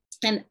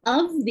 And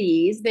of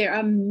these, there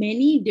are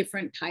many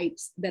different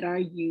types that are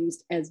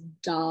used as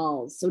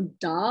dals. So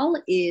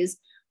dal is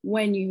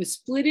when you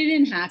split it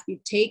in half, you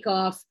take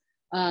off,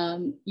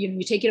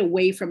 you take it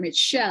away from its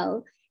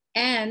shell,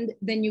 and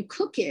then you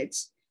cook it.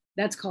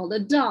 That's called a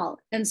dal.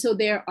 And so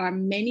there are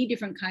many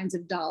different kinds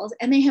of dals,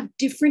 and they have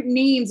different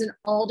names in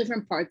all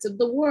different parts of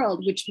the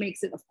world, which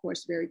makes it, of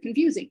course, very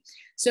confusing.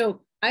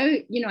 So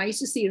I used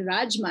to see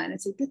rajma and I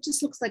said, that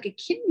just looks like a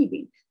kidney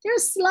bean. There are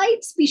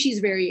slight species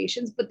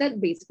variations, but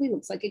that basically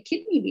looks like a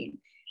kidney bean.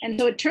 And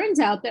so it turns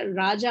out that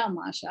Raja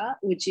Masha,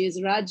 which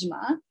is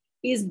rajma,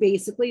 is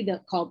basically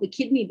called the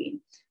kidney bean.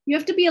 You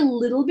have to be a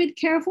little bit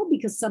careful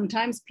because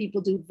sometimes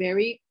people do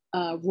very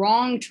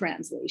wrong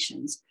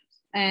translations.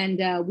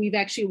 And we've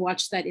actually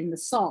watched that in the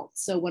salt.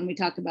 So when we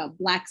talk about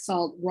black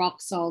salt,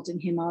 rock salt,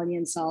 and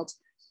Himalayan salt,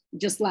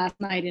 just last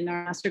night in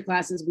our master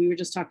classes, we were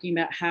just talking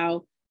about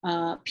how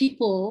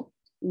people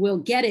will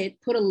get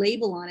it, put a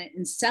label on it,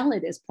 and sell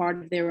it as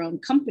part of their own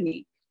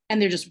company.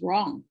 And they're just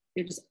wrong.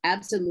 They're just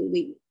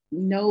absolutely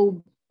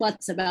no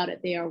buts about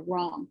it. They are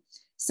wrong.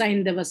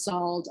 Saindava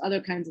salt,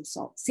 other kinds of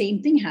salt.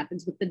 Same thing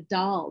happens with the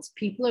dals.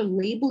 People are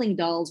labeling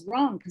dals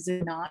wrong because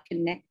they're not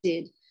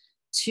connected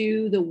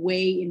to the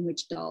way in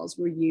which dals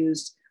were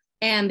used,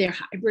 and they're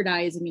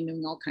hybridizing and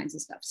doing all kinds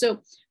of stuff.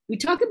 So we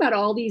talk about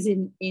all these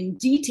in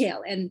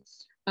detail, and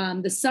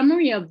the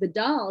summary of the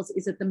dals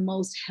is that the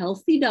most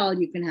healthy dal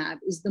you can have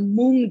is the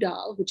moong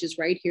dal, which is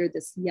right here,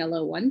 this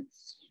yellow one.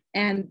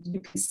 And you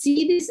can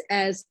see this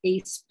as a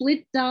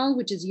split dal,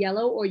 which is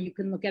yellow, or you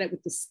can look at it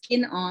with the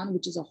skin on,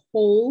 which is a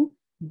whole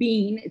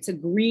bean. It's a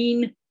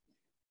green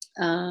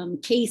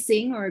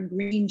casing or a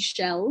green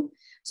shell.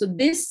 So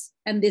this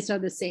and this are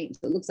the same.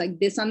 So it looks like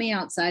this on the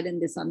outside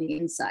and this on the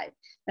inside.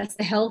 That's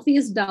the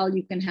healthiest dal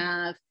you can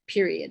have,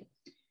 period.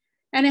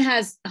 And it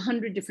has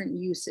 100 different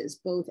uses,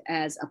 both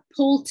as a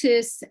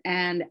poultice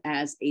and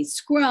as a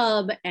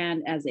scrub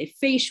and as a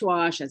face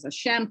wash, as a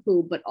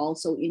shampoo, but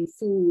also in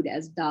food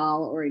as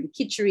dal or in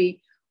khichdi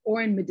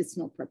or in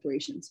medicinal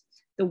preparations.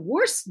 The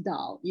worst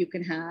dal you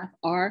can have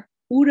are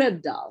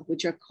urad dal,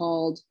 which are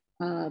called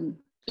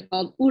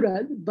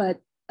urad, but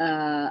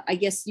I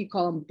guess you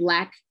call them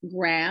black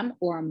gram,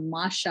 or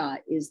masha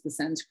is the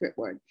Sanskrit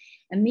word.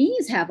 And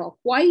these have a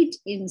white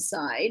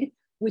inside,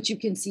 which you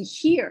can see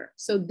here.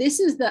 So this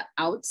is the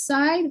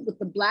outside with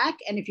the black.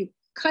 And if you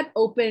cut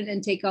open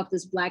and take off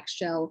this black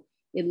shell,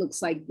 it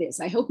looks like this.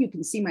 I hope you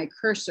can see my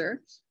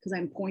cursor because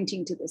I'm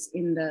pointing to this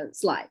in the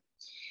slide.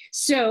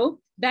 So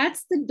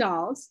that's the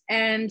dals.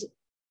 And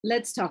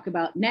let's talk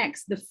about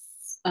next the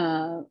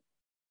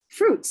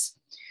fruits.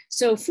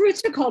 So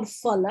fruits are called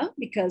phala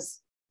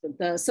because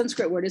the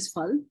Sanskrit word is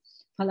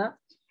phala.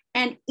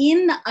 And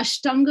in the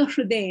Ashtanga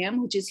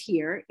Hridayam, which is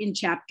here in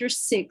chapter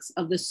 6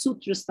 of the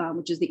Sutrastham,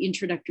 which is the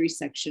introductory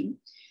section,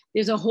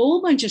 there's a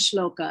whole bunch of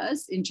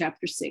shlokas in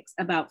chapter 6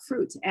 about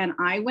fruits. And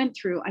I went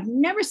through, I've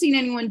never seen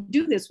anyone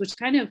do this, which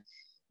kind of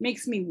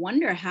makes me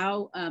wonder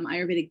how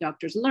Ayurvedic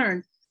doctors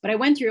learn. But I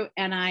went through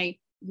and I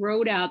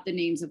wrote out the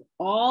names of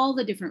all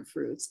the different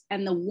fruits,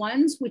 and the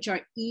ones which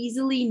are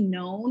easily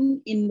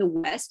known in the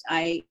West,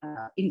 I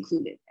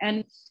included.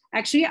 And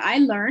actually I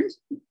learned,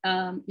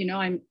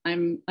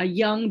 I'm a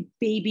young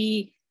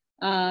baby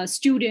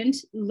student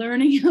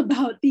learning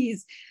about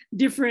these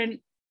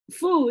different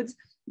foods,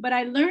 but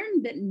I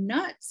learned that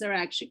nuts are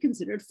actually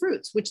considered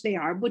fruits, which they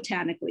are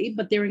botanically,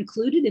 but they're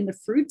included in the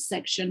fruit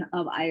section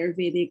of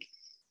Ayurvedic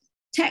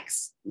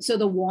texts. So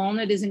the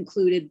walnut is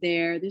included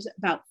there. There's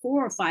about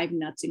 4 or 5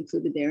 nuts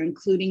included there,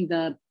 including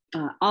the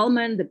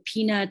almond, the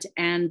peanut,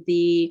 and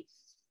the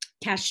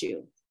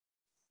cashew,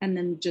 and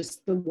then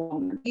just the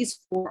walnut.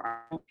 These 4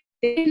 are,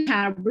 they didn't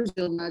have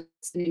Brazil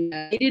nuts, they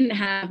didn't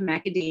have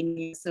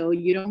macadamia, so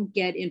you don't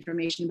get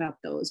information about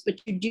those, but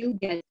you do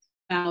get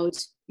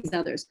about these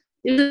others.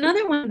 There's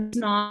another one that's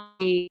not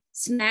a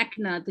snack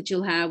nut that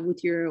you'll have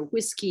with your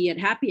whiskey at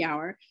happy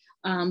hour,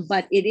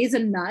 but it is a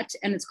nut,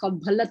 and it's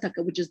called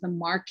Bhattacharya, which is the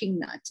marking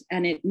nut,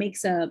 and it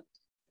makes a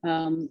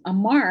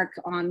mark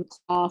on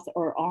cloth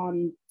or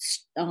on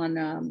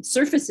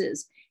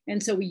surfaces,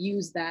 and so we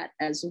use that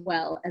as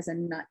well as a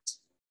nut.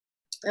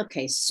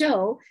 Okay,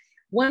 so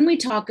when we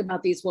talk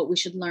about these, what we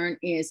should learn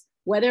is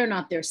whether or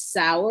not they're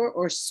sour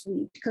or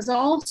sweet, because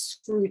all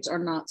fruits are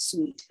not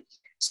sweet.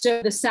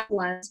 So the sour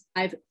ones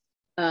I've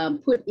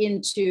put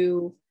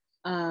into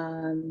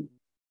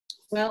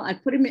well, I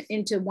put them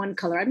into one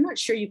color. I'm not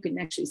sure you can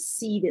actually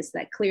see this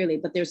that clearly,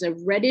 but there's a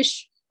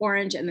reddish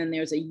orange and then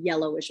there's a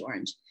yellowish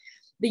orange.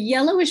 The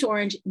yellowish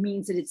orange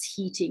means that it's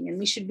heating, and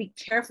we should be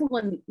careful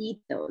when we eat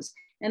those.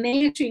 And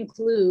they actually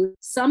include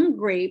some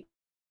grape.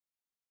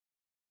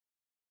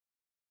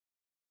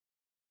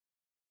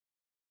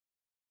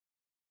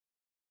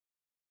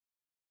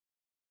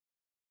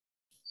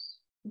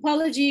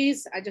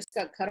 Apologies, I just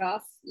got cut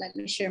off. Let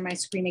me share my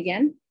screen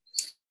again.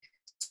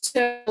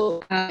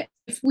 So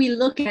if we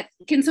look at,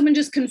 can someone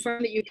just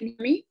confirm that you can hear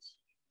me?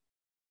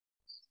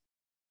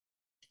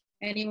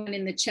 Anyone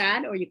in the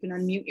chat, or you can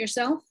unmute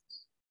yourself?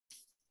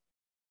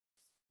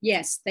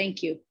 Yes,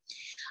 thank you.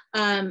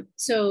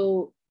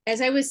 So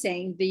as I was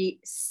saying, the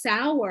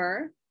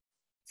sour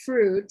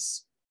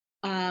fruits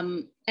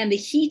and the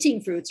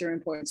heating fruits are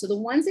important. So the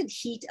ones that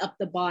heat up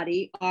the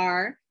body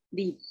are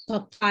the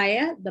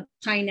papaya, the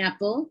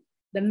pineapple,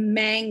 the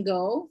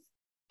mango,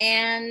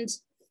 and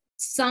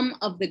some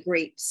of the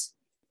grapes,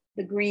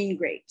 the green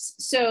grapes.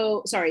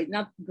 So, sorry,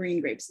 not green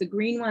grapes. The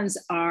green ones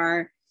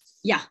are,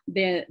 yeah,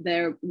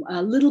 they're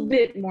a little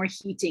bit more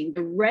heating.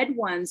 The red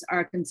ones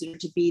are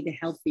considered to be the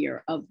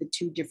healthier of the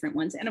 2 different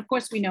ones. And of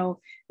course, we know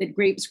that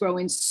grapes grow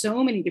in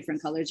so many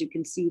different colors. You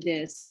can see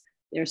this.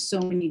 There are so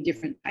many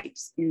different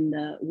types in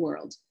the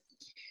world.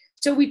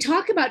 So we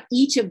talk about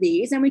each of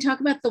these, and we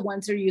talk about the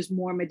ones that are used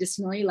more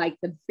medicinally, like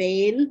the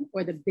Weill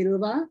or the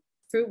bilva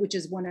fruit, which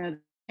is one of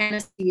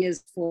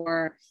panaceas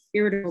for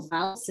irritable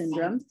bowel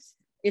syndrome.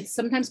 It's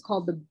sometimes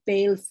called the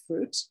Weill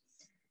fruit.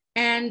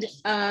 And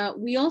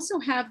we also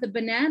have the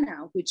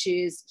banana, which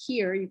is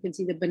here. You can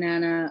see the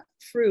banana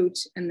fruit,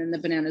 and then the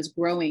banana is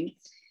growing.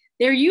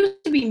 There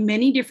used to be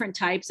many different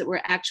types that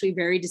were actually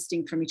very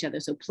distinct from each other.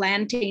 So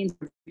plantains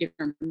are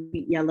different from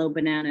yellow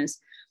bananas.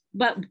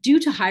 But due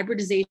to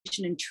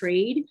hybridization and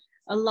trade,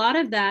 a lot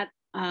of that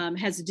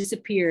has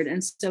disappeared.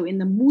 And so in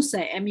the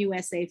Musa,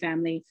 M-U-S-A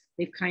family,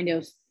 they've kind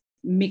of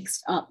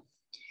mixed up.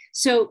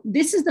 So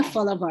this is the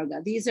phala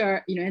varga. These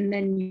are, and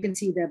then you can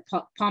see the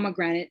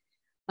pomegranate,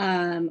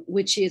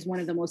 which is one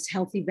of the most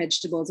healthy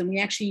vegetables. And we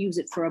actually use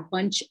it for a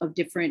bunch of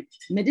different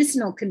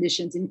medicinal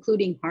conditions,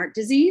 including heart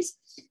disease.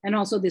 And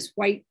also this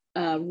white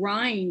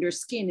rind or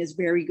skin is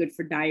very good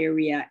for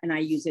diarrhea. And I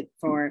use it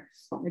for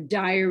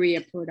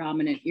diarrhea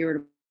predominant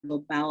irritable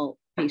bowel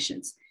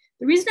patients.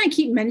 The reason I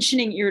keep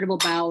mentioning irritable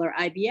bowel or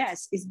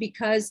IBS is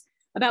because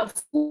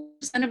about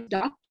 4% of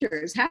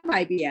doctors have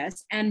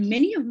IBS, and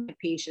many of my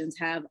patients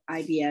have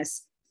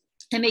IBS,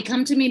 and they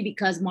come to me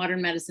because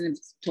modern medicine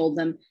has told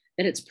them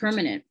that it's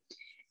permanent.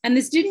 And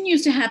this didn't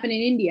used to happen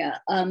in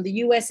India. The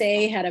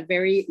USA had a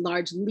very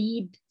large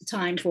lead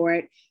time for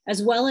it,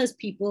 as well as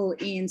people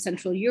in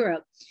Central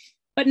Europe.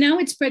 But now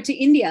it's spread to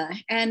India,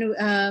 and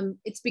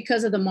it's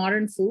because of the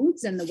modern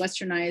foods and the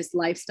westernized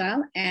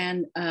lifestyle.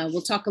 And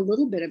we'll talk a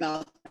little bit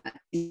about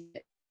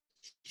that.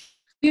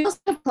 We also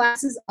have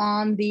classes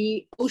on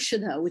the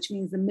Aushadha, which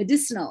means the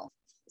medicinal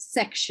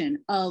section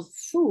of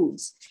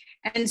foods.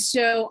 And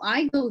so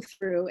I go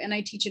through and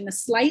I teach in a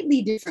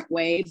slightly different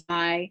way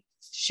by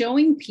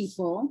showing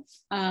people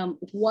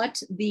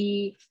what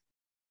the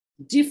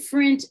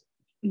different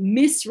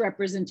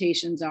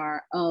misrepresentations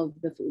are of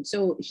the food.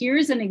 So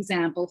here's an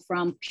example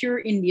from Pure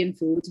Indian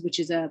Foods, which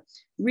is a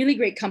really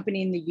great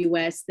company in the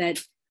US that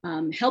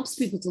helps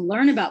people to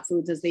learn about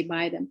foods as they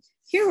buy them.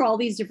 Here are all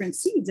these different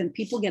seeds and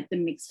people get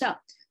them mixed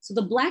up. So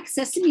the black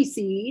sesame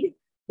seed,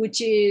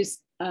 which is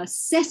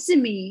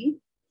sesame,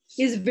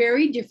 is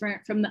very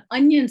different from the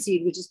onion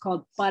seed, which is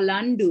called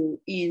palandu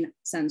in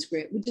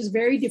Sanskrit, which is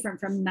very different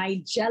from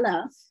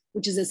nigella,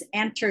 which is this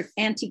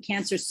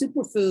anti-cancer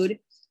superfood,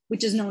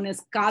 which is known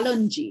as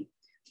kalonji.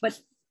 But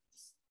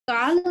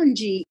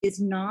kalonji is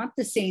not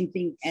the same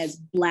thing as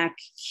black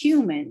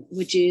cumin,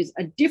 which is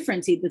a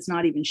different seed that's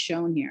not even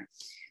shown here.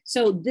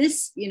 So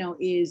this,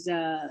 is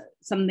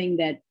something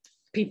that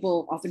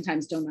people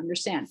oftentimes don't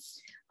understand.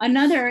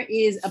 Another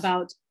is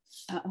about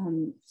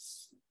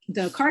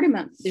the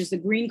cardamom. There's the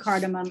green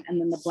cardamom and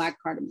then the black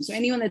cardamom. So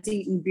anyone that's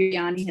eaten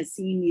biryani has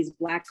seen these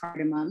black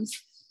cardamoms,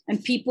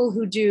 and people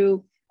who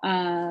do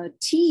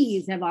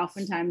teas have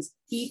oftentimes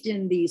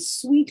eaten these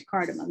sweet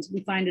cardamoms.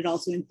 We find it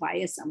also in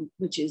payasam,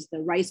 which is the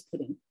rice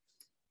pudding.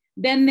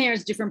 Then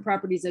there's different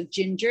properties of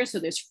ginger. So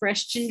there's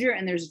fresh ginger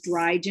and there's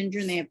dry ginger,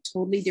 and they have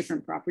totally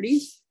different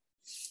properties.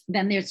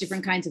 Then there's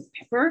different kinds of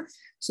pepper.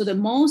 So the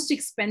most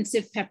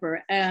expensive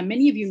pepper,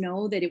 many of you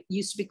know that it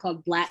used to be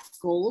called black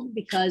gold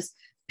because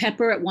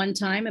pepper at one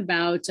time,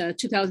 about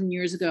 2,000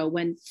 years ago,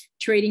 when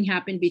trading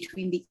happened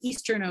between the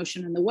Eastern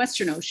Ocean and the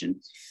Western Ocean.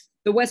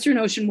 The Western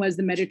Ocean was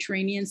the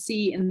Mediterranean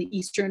Sea and the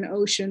Eastern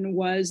Ocean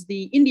was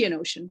the Indian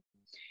Ocean.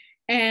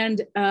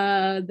 And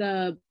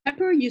the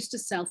pepper used to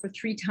sell for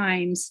 3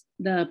 times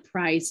the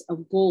price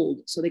of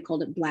gold. So they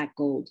called it black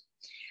gold.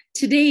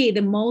 Today,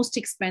 the most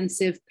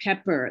expensive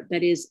pepper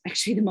that is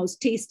actually the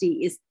most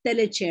tasty is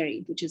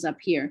telecheri, which is up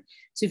here.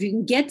 So if you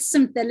can get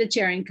some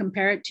telecheri and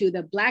compare it to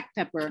the black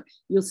pepper,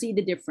 you'll see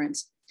the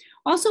difference.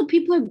 Also,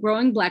 people are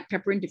growing black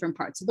pepper in different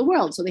parts of the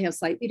world. So they have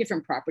slightly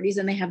different properties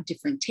and they have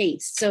different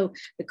tastes. So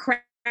the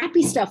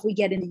crappy stuff we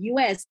get in the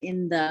US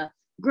in the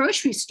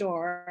grocery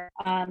store,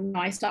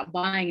 I stopped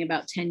buying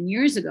about 10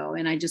 years ago,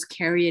 and I just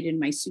carry it in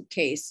my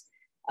suitcase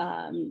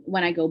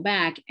when I go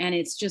back. And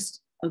it's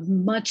just of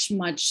much,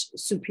 much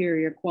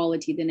superior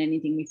quality than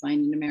anything we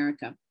find in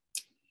America.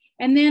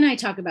 And then I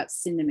talk about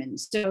cinnamon.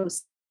 So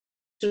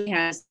it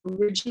has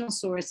original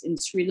source in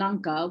Sri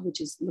Lanka,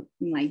 which is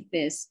looking like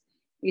this.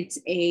 It's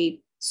a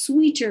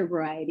sweeter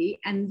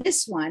variety. And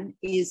this one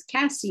is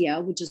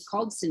cassia, which is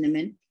called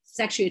cinnamon. It's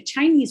actually a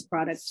Chinese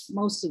product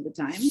most of the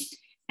time.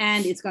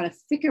 And it's got a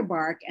thicker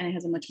bark and it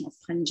has a much more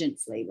pungent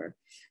flavor.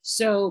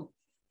 So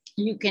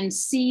you can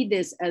see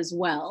this as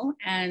well.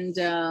 And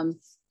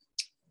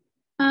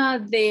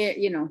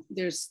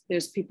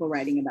there's people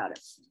writing about it.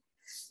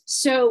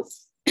 So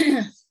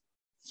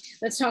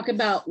let's talk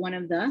about one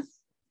of the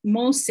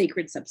most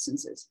sacred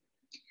substances.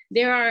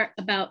 There are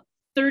about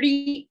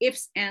 30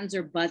 ifs, ands,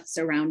 or buts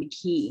around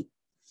ghee.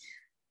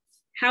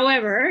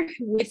 However,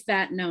 with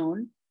that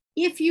known,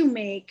 if you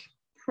make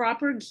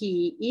proper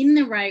ghee in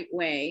the right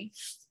way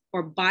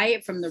or buy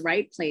it from the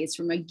right place,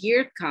 from a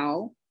geared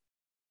cow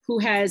who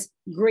has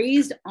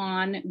grazed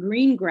on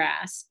green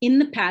grass in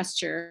the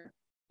pasture,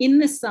 in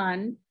the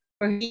sun,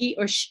 or he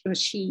or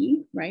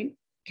she, right,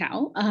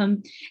 cow,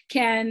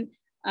 can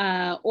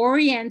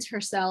orient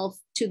herself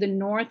to the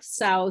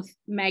north-south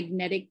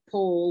magnetic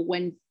pole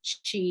when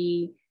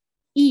she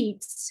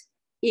eats,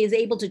 is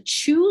able to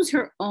choose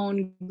her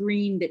own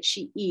green that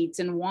she eats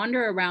and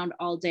wander around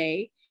all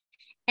day.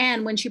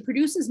 And when she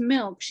produces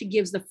milk, she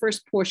gives the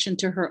first portion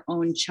to her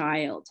own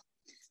child.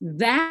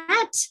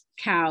 That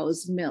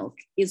cow's milk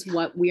is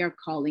what we are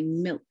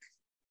calling milk,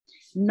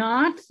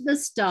 not the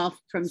stuff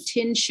from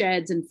tin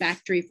sheds and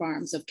factory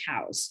farms of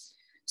cows.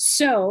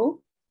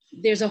 So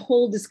there's a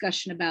whole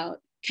discussion about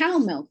cow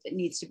milk that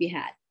needs to be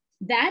had.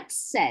 That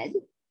said,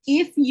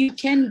 if you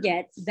can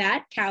get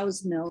that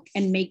cow's milk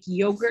and make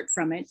yogurt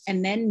from it,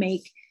 and then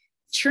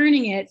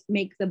churning it,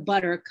 make the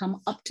butter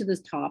come up to the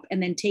top,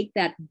 and then take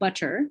that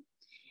butter,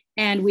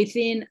 and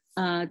within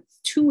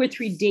 2 or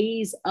 3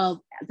 days of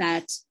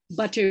that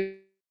butter,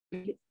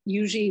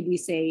 usually we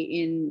say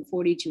in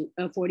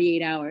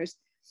 48 hours,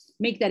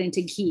 make that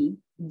into ghee.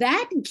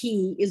 That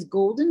ghee is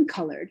golden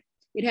colored.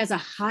 It has a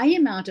high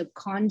amount of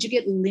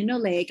conjugate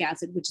linoleic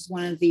acid, which is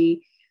one of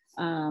the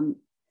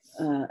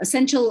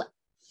essential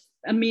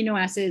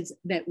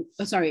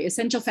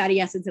essential fatty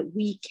acids that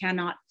we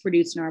cannot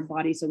produce in our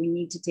body. So we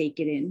need to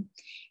take it in.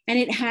 And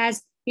it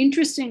has,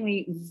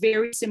 interestingly,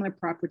 very similar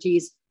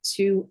properties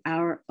to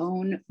our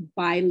own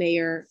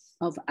bilayer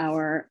of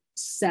our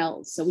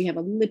cells. So we have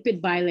a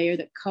lipid bilayer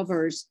that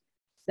covers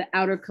the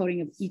outer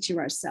coating of each of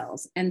our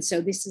cells. And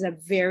so this is a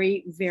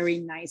very, very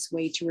nice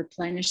way to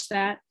replenish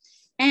that.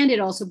 And it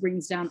also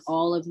brings down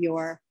all of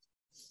your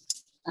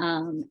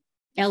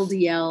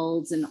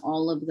LDLs and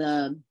all of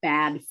the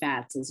bad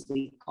fats, as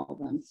we call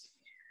them.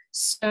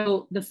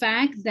 So the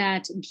fact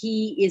that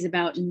ghee is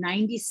about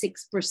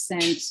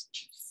 96%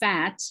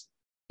 fat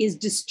is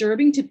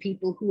disturbing to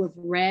people who have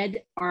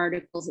read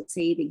articles that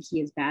say that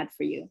ghee is bad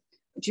for you.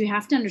 But you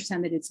have to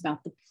understand that it's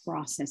about the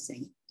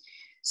processing.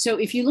 So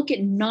if you look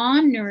at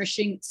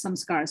non-nourishing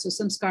samskara, so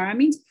samskara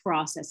means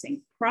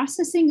processing.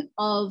 Processing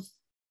of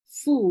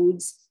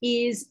foods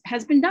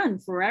has been done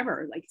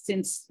forever, like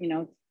since,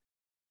 the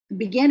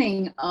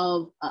beginning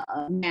of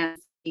man.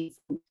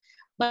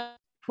 But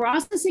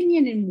processing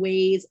it in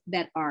ways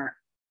that are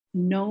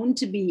known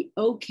to be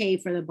okay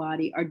for the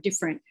body are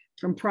different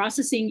from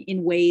processing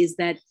in ways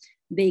that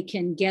they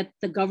can get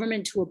the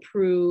government to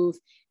approve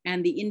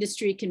and the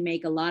industry can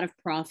make a lot of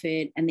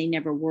profit and they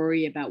never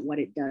worry about what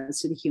it does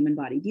to the human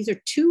body. These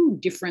are two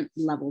different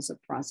levels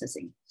of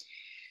processing.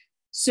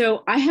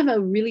 So I have a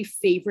really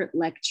favorite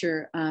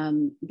lecture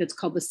that's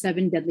called The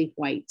 7 Deadly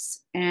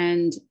Whites.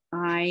 And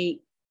I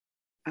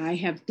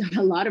have done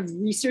a lot of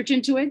research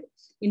into it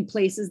in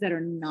places that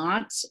are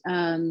not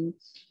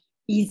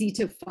easy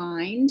to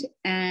find,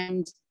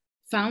 and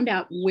found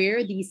out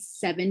where these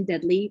 7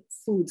 deadly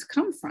foods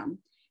come from.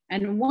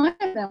 And one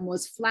of them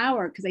was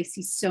flour, because I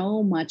see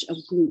so much of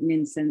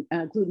gluten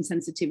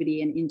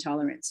sensitivity and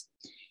intolerance.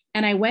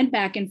 And I went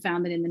back and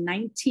found that in the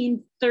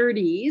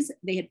 1930s,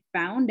 they had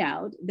found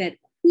out that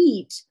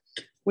wheat,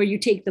 where you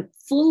take the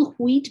full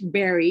wheat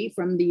berry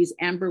from these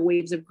amber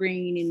waves of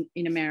grain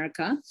in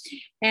America,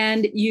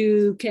 and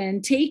you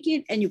can take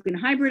it and you can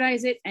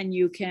hybridize it and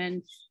you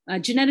can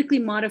genetically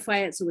modify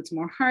it so it's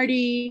more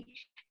hardy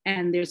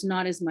and there's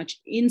not as much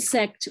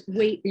insect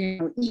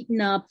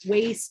eaten up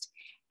waste.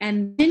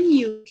 And then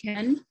you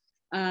can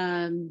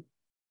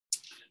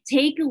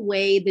take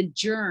away the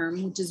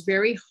germ, which is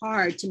very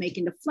hard to make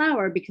into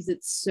flour because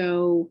it's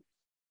so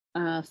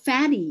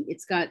fatty.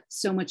 It's got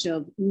so much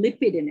of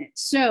lipid in it.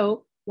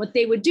 So what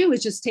they would do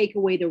is just take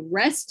away the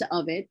rest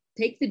of it,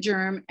 take the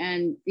germ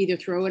and either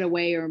throw it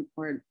away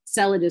or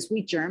sell it as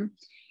wheat germ.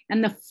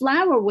 And the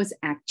flour was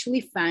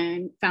actually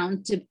found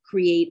to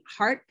create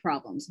heart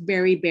problems,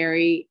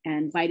 beriberi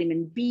and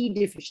vitamin B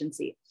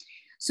deficiency.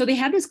 So they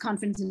had this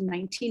conference in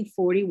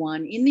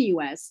 1941 in the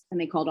US, and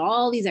they called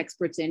all these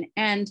experts in,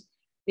 and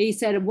they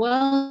said,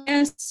 well,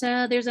 yes,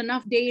 there's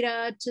enough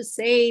data to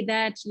say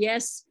that,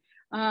 yes,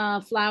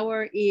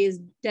 flour is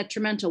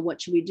detrimental.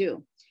 What should we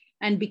do?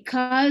 And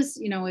because,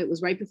 it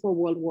was right before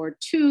World War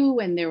II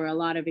and there were a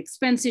lot of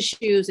expense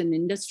issues and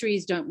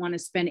industries don't want to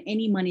spend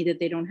any money that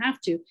they don't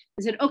have to,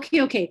 they said,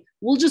 okay,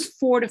 we'll just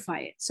fortify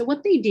it. So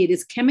what they did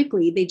is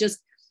chemically, they just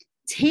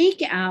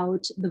take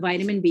out the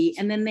vitamin B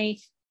and then they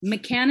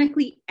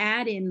mechanically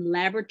add in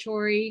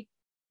laboratory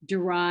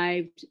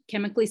derived,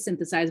 chemically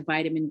synthesized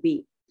vitamin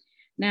B.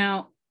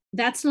 Now,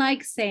 that's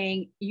like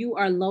saying you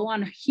are low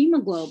on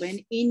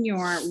hemoglobin in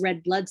your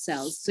red blood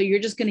cells. So you're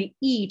just going to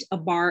eat a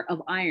bar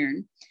of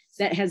iron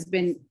that has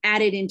been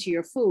added into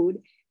your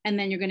food. And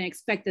then you're going to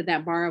expect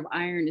that bar of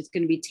iron is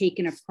going to be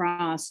taken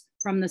across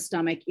from the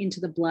stomach into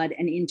the blood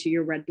and into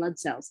your red blood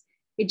cells.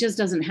 It just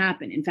doesn't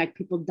happen. In fact,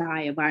 people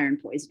die of iron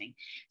poisoning.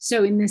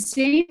 So in the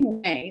same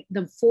way,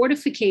 the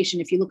fortification,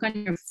 if you look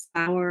on your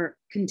flour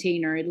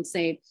container, it'll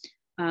say,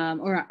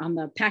 or on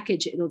the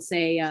package, it'll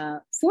say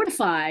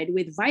fortified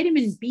with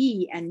vitamin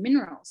B and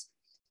minerals.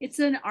 It's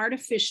an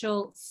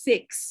artificial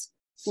fix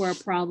for a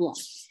problem.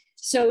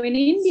 So in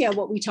India,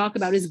 what we talk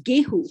about is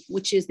gehu,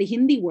 which is the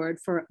Hindi word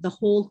for the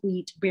whole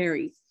wheat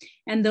berry.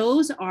 And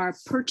those are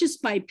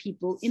purchased by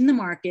people in the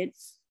market.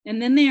 And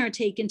then they are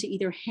taken to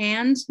either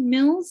hand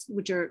mills,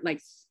 which are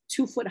like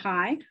 2 foot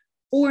high,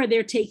 or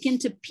they're taken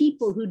to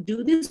people who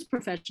do this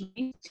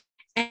professionally.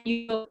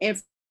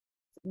 And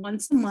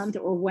once a month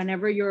or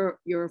whenever your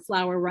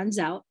flour runs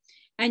out,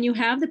 and you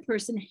have the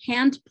person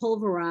hand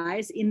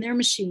pulverize in their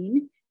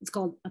machine. It's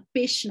called a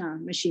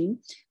peshna machine.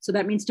 So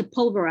that means to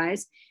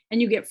pulverize,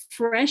 and you get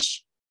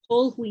fresh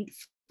whole wheat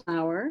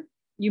flour.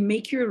 You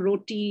make your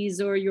rotis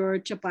or your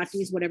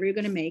chapatis, whatever you're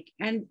going to make,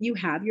 and you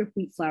have your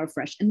wheat flour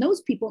fresh. And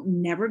those people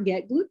never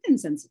get gluten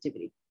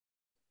sensitivity.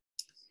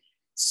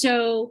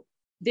 So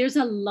there's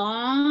a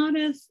lot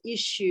of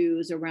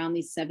issues around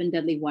these 7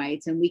 deadly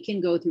whites, and we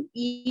can go through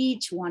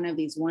each one of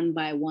these one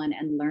by one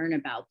and learn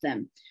about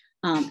them.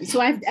 So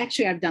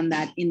I've done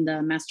that in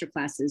the master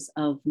classes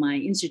of my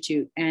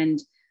institute, and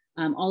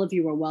all of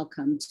you are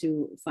welcome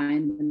to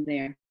find them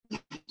there.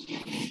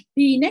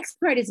 The next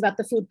part is about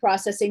the food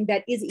processing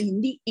that is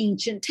in the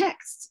ancient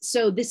texts.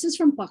 So this is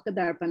from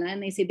Pakadarpana,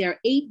 and they say there are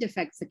 8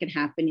 defects that can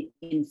happen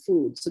in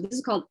food. So this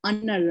is called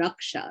Anna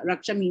Raksha.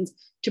 Raksha means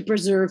to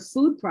preserve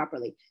food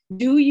properly.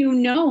 Do you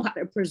know how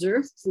to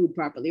preserve food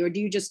properly? Or do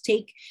you just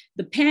take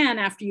the pan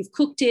after you've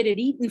cooked it and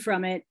eaten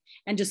from it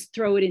and just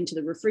throw it into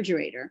the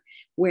refrigerator,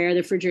 where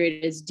the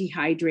refrigerator is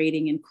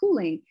dehydrating and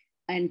cooling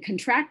and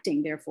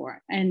contracting,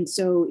 therefore? And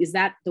so is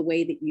that the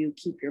way that you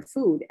keep your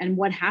food? And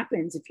what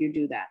happens if you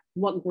do that?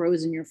 What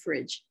grows in your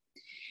fridge?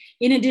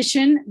 In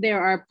addition, there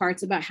are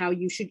parts about how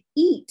you should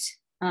eat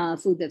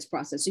food that's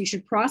processed. So you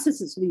should process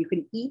it so that you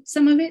can eat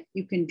some of it,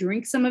 you can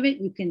drink some of it,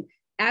 you can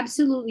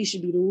absolutely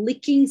should be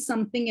licking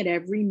something at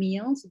every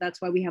meal. So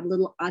that's why we have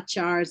little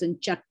achars and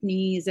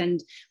chutneys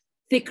and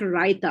thick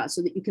raita,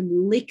 so that you can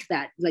lick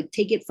that, like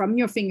take it from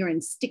your finger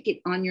and stick it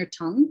on your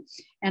tongue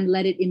and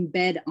let it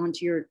embed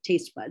onto your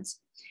taste buds.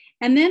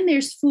 And then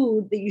there's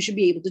food that you should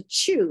be able to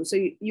chew. So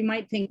you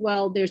might think,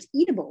 well, there's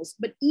eatables,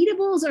 but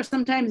eatables are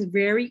sometimes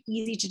very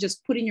easy to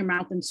just put in your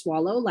mouth and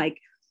swallow, like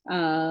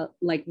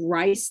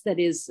rice that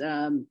is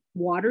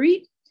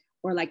watery,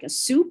 or like a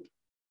soup.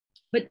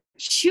 But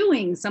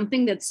chewing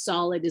something that's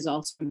solid is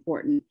also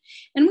important.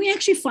 And we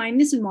actually find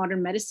this in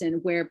modern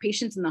medicine, where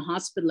patients in the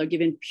hospital are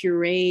given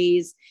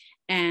purees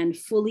and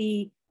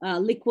fully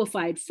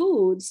liquefied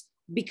foods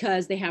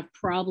because they have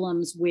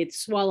problems with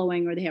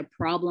swallowing or they have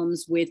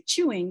problems with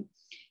chewing.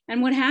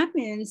 And what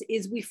happens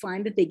is we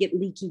find that they get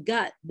leaky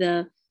gut.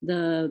 The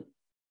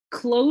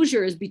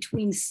closures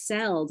between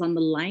cells on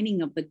the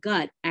lining of the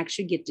gut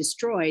actually get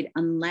destroyed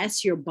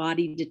unless your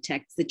body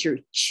detects that you're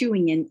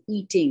chewing and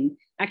eating,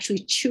 actually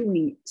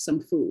chewing some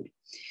food.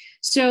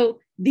 So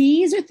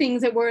these are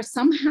things that were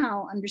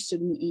somehow understood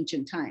in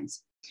ancient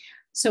times.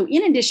 So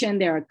in addition,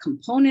 there are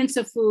components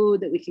of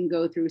food that we can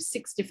go through,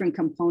 6 different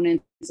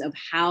components of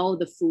how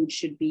the food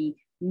should be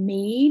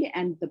made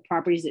and the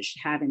properties it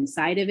should have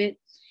inside of it.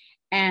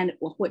 And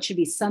what should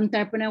be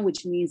santarpana,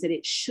 which means that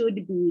it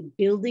should be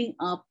building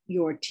up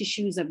your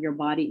tissues of your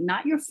body,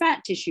 not your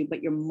fat tissue,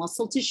 but your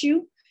muscle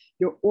tissue,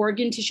 your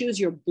organ tissues,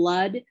 your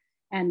blood,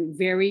 and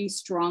very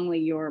strongly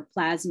your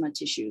plasma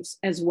tissues,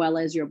 as well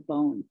as your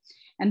bone.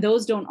 And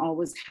those don't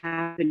always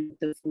happen with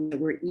the food that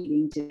we're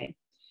eating today.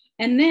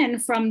 And then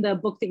from the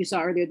book that you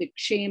saw earlier, the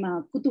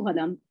Kshema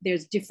Kutuhalam,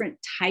 there's different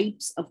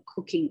types of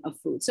cooking of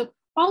food. So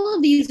all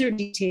of these are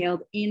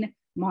detailed in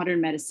modern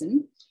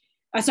medicine,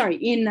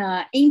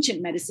 in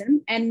ancient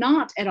medicine, and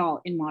not at all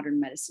in modern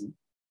medicine.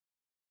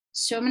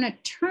 So I'm going to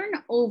turn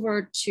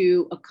over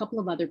to a couple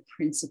of other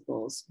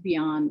principles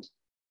beyond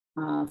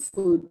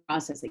food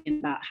processing and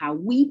about how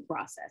we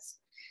process.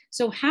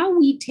 So how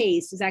we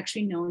taste is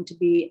actually known to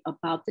be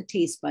about the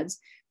taste buds.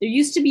 There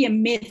used to be a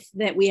myth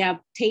that we have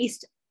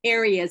taste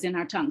areas in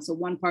our tongue. So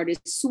one part is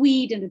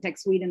sweet and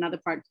detects sweet, another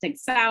part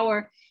detects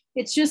sour.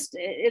 It's just,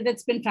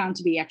 that's been found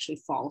to be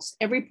actually false.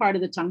 Every part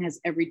of the tongue has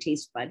every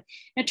taste bud.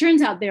 And it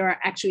turns out there are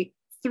actually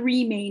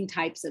 3 main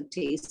types of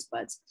taste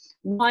buds.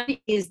 One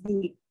is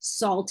the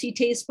salty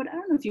taste bud. I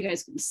don't know if you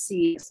guys can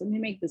see this. Let me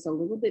make this a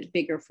little bit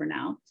bigger for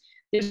now.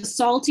 There's a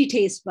salty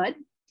taste bud.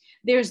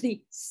 There's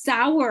the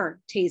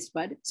sour taste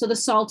bud. So the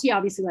salty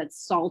obviously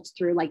lets salt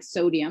through, like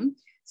sodium.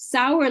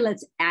 Sour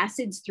lets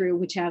acids through,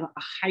 which have a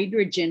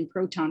hydrogen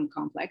proton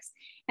complex.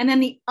 And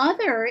then the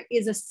other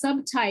is a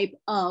subtype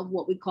of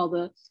what we call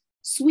the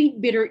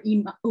sweet, bitter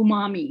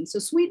umami. So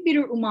sweet,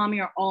 bitter,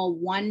 umami are all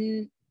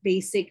one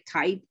basic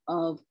type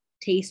of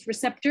taste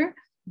receptor,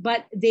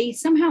 but they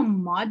somehow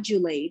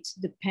modulate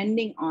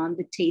depending on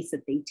the taste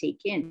that they take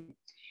in.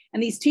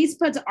 And these taste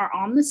buds are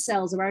on the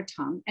cells of our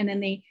tongue, and then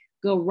they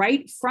go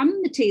right from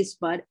the taste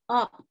bud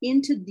up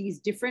into these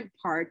different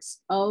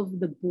parts of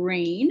the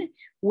brain,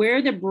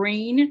 where the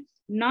brain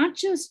not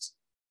just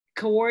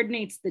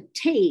coordinates the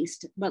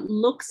taste, but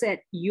looks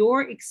at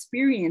your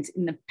experience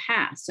in the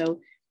past.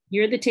 So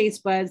here are the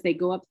taste buds. They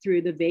go up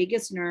through the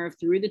vagus nerve,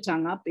 through the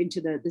tongue, up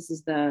into this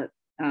is the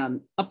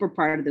upper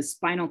part of the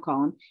spinal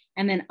column,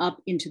 and then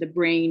up into the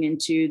brain,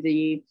 into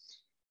the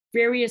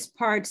various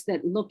parts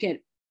that look at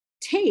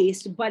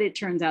taste, but it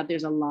turns out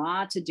there's a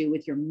lot to do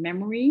with your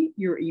memory,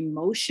 your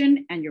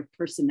emotion, and your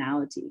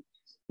personality.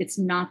 It's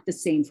not the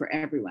same for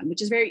everyone,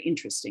 which is very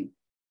interesting.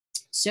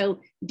 So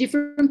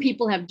different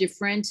people have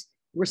different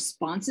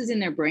responses in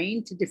their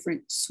brain to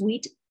different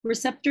sweet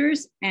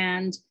receptors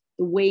and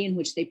the way in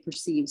which they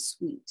perceive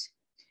sweet.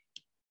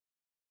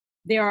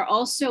 There are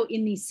also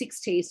in these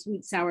 6 tastes,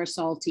 sweet, sour,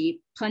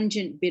 salty,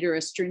 pungent, bitter,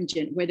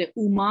 astringent, where the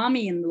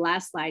umami in the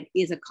last slide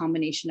is a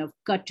combination of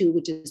katu,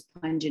 which is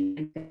pungent,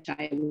 and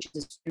kachaya, which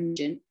is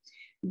astringent.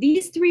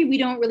 These 3 we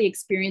don't really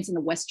experience in the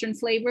Western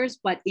flavors,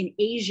 but in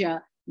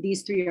Asia,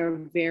 these 3 are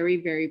very,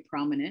 very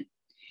prominent.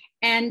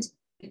 And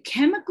the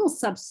chemical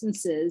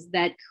substances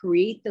that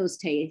create those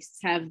tastes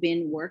have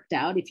been worked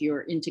out if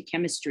you're into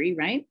chemistry,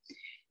 right?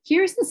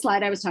 Here's the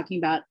slide I was talking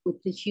about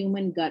with the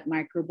human gut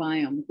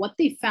microbiome. What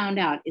they found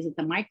out is that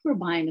the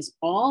microbiome is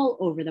all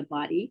over the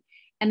body,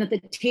 and that the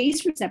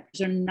taste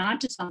receptors are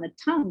not just on the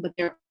tongue, but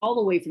they're all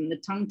the way from the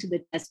tongue to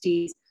the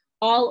testes,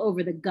 all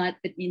over the gut,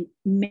 but in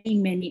many,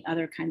 many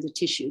other kinds of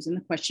tissues. And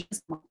the question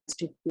is as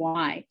to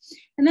why.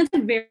 And that's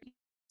a very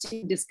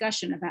interesting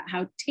discussion about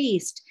how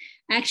taste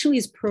actually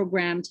is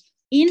programmed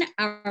in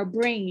our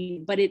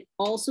brain, but it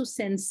also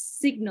sends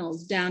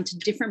signals down to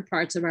different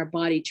parts of our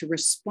body to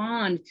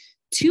respond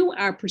to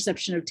our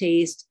perception of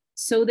taste,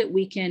 so that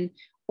we can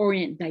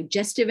orient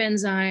digestive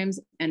enzymes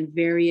and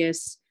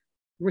various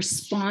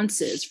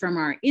responses from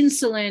our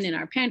insulin in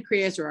our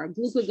pancreas, or our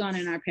glucagon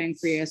in our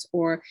pancreas,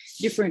 or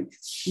different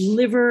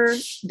liver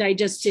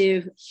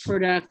digestive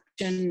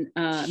production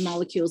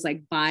molecules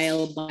like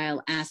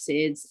bile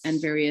acids,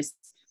 and various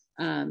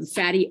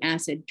fatty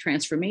acid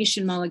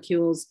transformation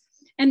molecules.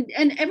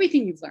 and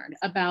everything you've learned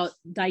about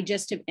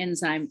digestive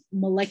enzyme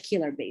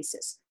molecular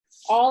basis.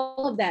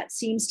 All of that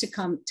seems to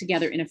come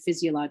together in a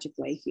physiologic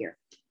way here.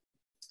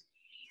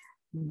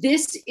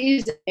 This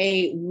is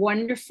a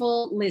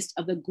wonderful list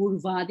of the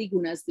Gurvadi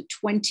gunas, the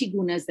 20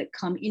 gunas that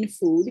come in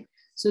food.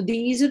 So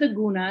these are the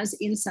gunas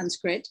in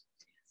Sanskrit.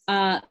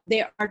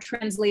 There are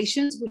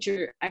translations which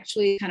are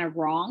actually kind of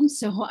wrong.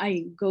 So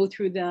I go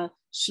through the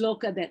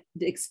shloka that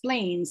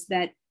explains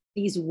that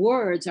these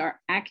words are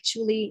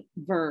actually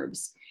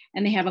verbs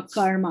and they have a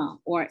karma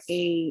or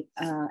a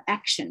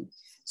action.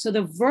 So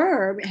the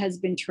verb has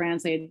been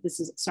translated. This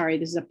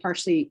is a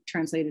partially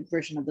translated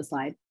version of the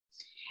slide.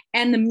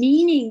 And the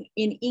meaning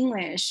in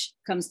English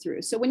comes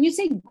through. So when you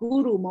say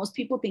guru, most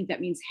people think that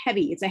means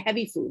heavy. It's a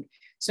heavy food.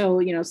 So,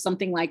 you know,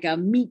 something like a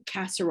meat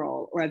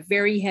casserole or a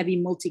very heavy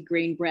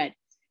multi-grain bread.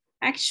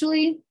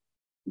 Actually,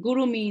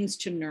 guru means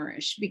to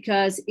nourish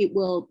because it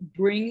will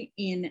bring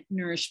in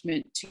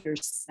nourishment to your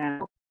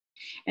cell.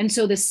 And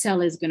so the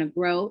cell is going to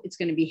grow. It's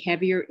going to be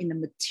heavier in the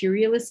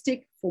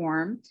materialistic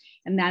form,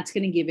 and that's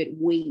going to give it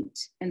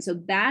weight. And so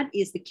that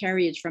is the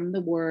carriage from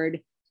the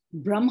word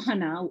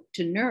brahmana,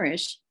 to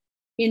nourish,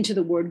 into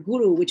the word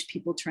guru, which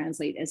people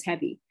translate as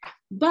heavy.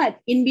 But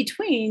in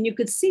between, you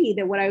could see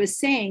that what I was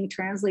saying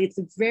translates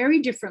very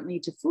differently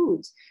to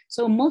foods.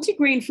 So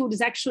multigrain food is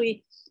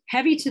actually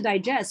heavy to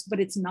digest, but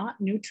it's not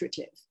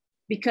nutritive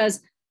because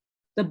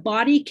the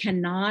body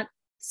cannot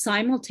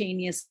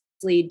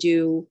simultaneously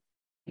do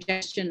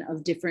digestion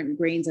of different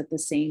grains at the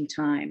same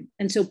time.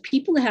 And so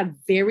people that have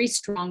very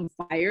strong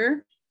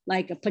fire,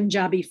 like a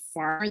Punjabi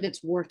farmer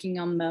that's working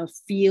on the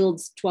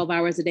fields 12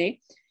 hours a day,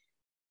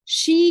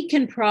 she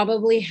can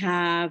probably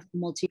have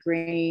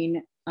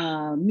multigrain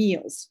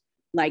meals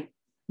like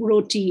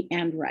roti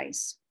and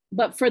rice.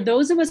 But for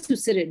those of us who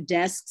sit at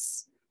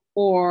desks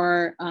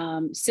or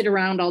sit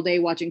around all day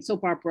watching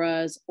soap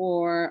operas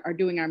or are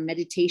doing our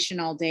meditation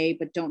all day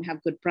but don't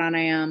have good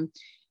pranayam,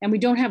 and we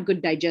don't have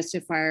good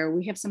digestive fire,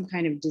 we have some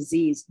kind of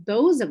disease.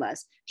 Those of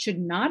us should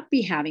not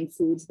be having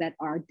foods that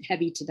are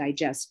heavy to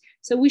digest.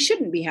 So we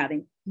shouldn't be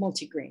having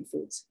multigrain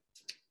foods.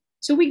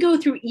 So we go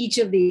through each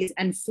of these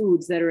and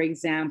foods that are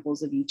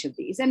examples of each of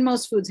these. And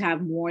most foods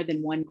have more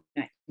than one.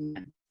 But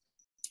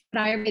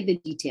I read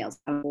the details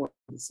of what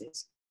this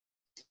is.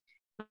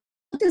 I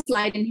put this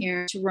slide in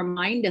here to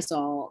remind us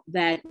all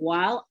that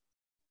while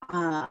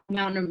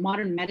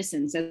modern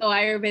medicine says, oh,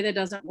 Ayurveda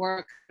doesn't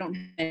work, I don't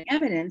have any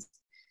evidence,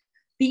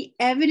 the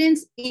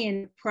evidence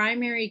in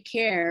primary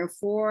care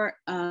for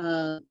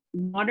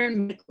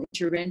modern medical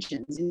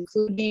interventions,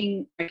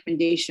 including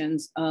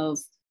recommendations of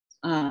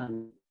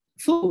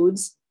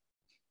foods,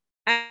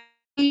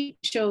 actually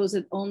shows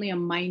that only a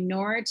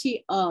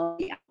minority of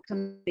the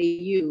outcomes they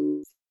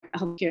use for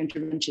healthcare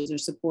interventions are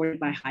supported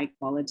by high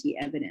quality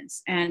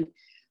evidence. And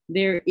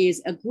there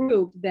is a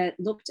group that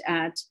looked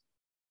at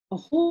a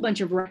whole bunch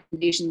of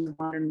recommendations of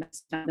modern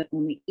medicine that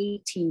only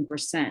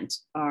 18%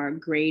 are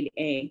grade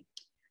A.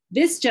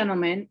 This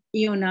gentleman,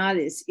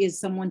 Ioannidis, is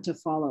someone to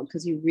follow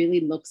because he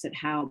really looks at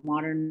how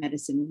modern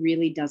medicine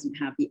really doesn't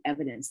have the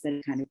evidence that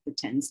it kind of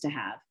pretends to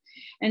have.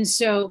 And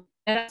so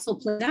that also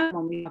plays out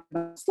when we talk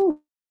about food,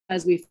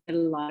 as we find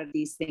a lot of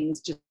these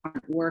things just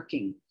aren't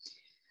working.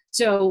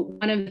 So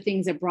one of the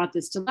things that brought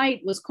this to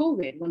light was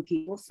COVID, when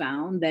people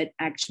found that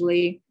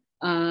actually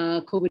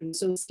COVID was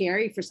so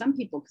scary for some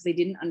people because they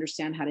didn't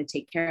understand how to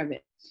take care of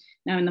it.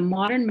 Now, in the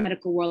modern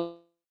medical world,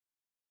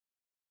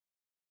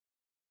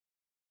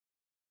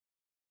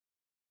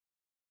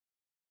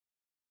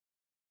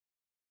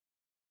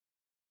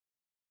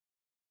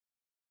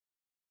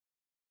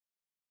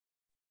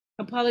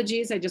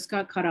 apologies, I just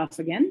got cut off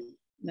again.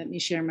 Let me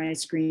share my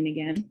screen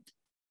again.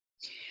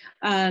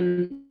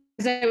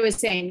 As I was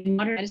saying, in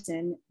modern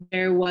medicine,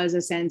 there was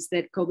a sense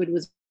that COVID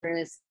was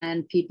virus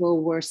and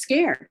people were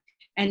scared.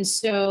 And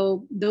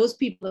so those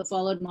people that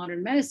followed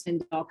modern medicine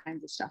did all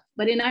kinds of stuff.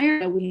 But in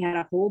Ayurveda, we had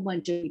a whole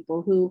bunch of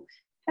people who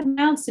had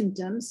mild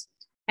symptoms,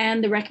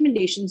 and the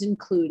recommendations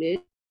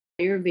included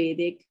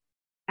Ayurvedic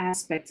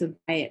aspects of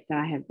diet that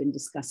I have been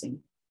discussing.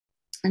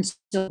 And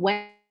so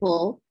when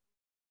people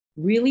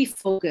really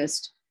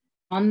focused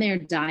on their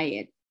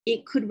diet,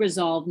 it could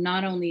resolve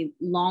not only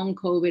long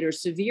COVID or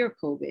severe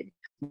COVID,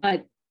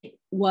 but it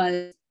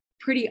was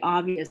pretty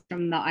obvious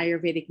from the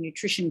Ayurvedic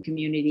nutrition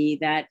community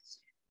that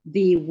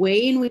the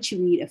way in which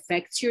you eat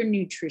affects your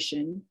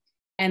nutrition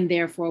and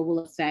therefore will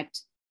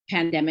affect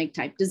pandemic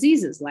type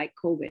diseases like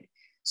COVID.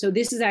 So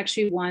this is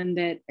actually one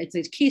that it's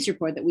a case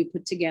report that we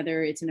put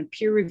together. It's in a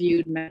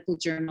peer-reviewed medical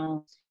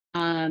journal.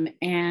 And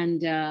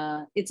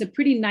it's a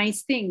pretty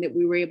nice thing that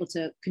we were able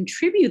to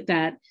contribute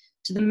that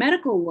to the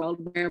medical world,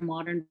 where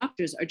modern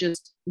doctors are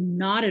just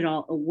not at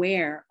all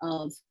aware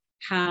of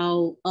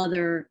how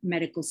other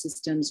medical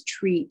systems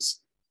treat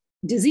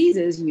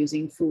diseases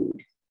using food.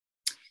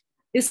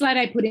 This slide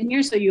I put in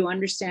here so you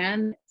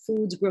understand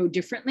foods grow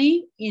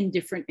differently in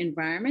different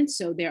environments.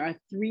 So there are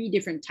 3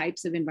 different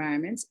types of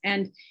environments.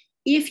 And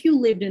if you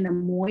lived in a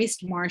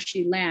moist,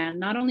 marshy land,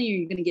 not only are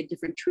you going to get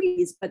different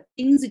trees, but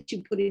things that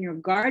you put in your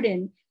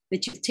garden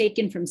that you've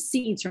taken from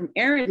seeds from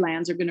arid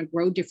lands are going to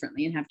grow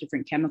differently and have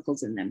different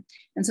chemicals in them.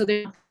 And so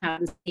they don't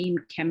have the same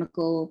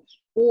chemical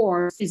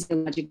or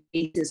physiologic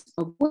basis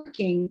of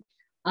working,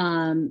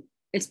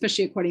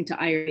 especially according to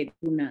Ayurvedic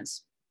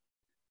gunas.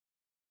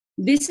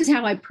 This is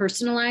how I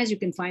personalize. You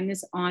can find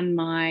this on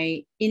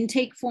my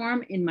intake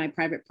form in my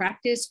private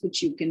practice,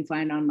 which you can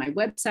find on my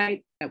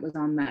website. That was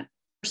on that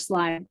first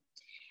slide.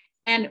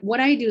 And what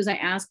I do is I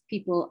ask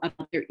people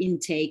about their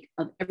intake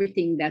of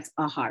everything that's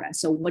ahara.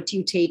 So what do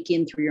you take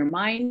in through your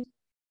mind?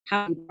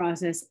 How do you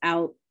process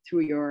out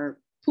through your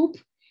poop?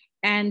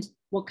 And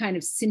what kind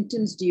of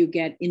symptoms do you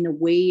get in the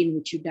way in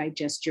which you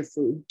digest your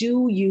food?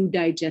 Do you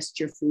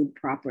digest your food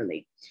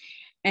properly?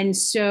 And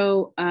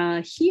so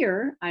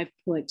here I've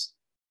put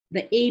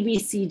the A, B,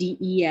 C, D,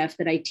 E, F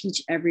that I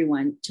teach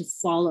everyone to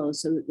follow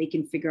so that they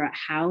can figure out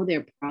how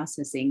they're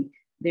processing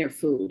their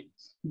food.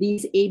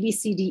 These A, B,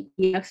 C, D,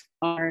 E, F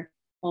are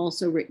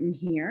also written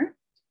here.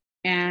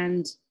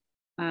 And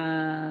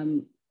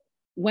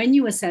when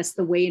you assess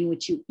the way in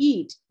which you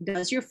eat,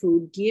 does your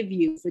food give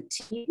you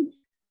fatigue?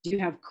 Do you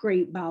have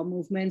bowel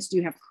movements? Do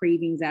you have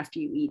cravings after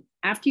you eat?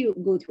 After you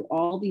go through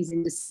all these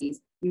indices,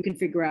 you can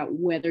figure out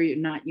whether or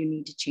not you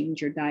need to change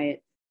your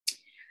diet.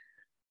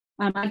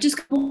 I've just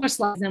got a couple more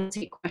slides and then we'll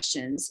take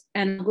questions.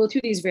 And I'll go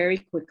through these very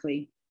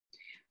quickly.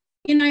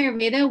 In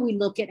Ayurveda, we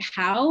look at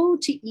how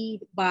to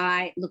eat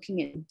by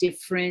looking at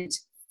different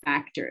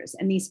factors.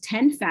 And these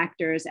 10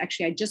 factors,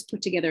 actually, I just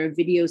put together a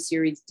video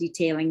series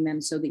detailing them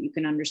so that you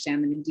can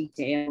understand them in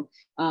detail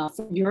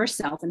for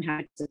yourself and how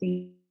to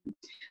think.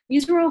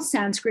 These are all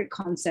Sanskrit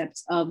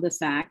concepts of the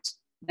fact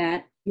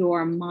that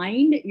your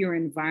mind, your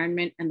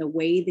environment, and the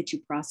way that you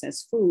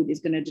process food is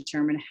going to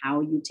determine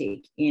how you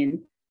take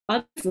in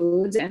other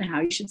foods and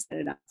how you should set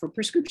it up for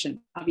prescription,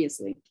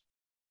 obviously.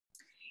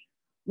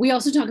 We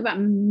also talk about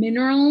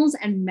minerals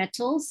and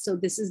metals. So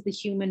this is the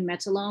human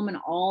metallome and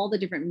all the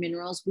different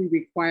minerals we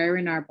require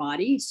in our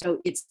body. So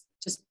it's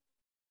just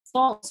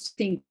false to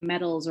think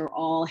metals are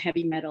all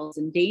heavy metals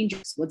and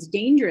dangerous. What's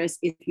dangerous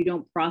is if you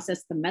don't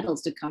process the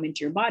metals to come into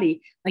your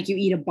body, like you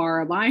eat a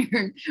bar of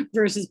iron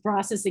versus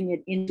processing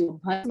it into a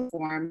putty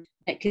form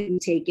that can be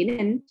taken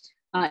in.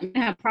 You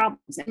have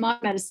problems. And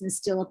modern medicine is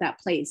still at that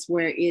place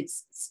where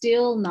it's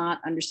still not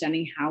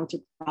understanding how to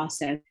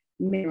process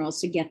minerals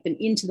to get them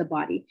into the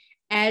body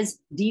as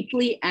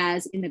deeply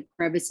as in the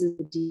crevices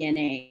of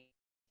DNA.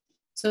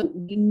 So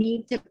you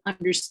need to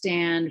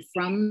understand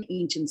from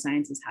ancient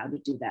sciences how to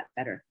do that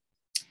better.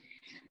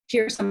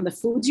 Here are some of the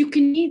foods you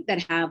can eat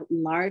that have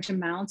large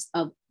amounts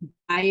of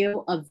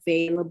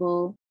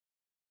bioavailable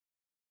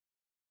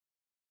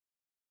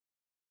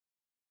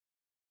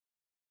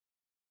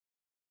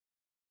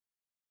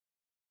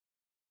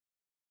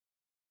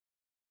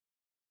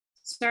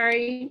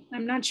Sorry,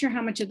 I'm not sure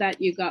how much of that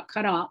you got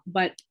cut off,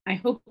 but I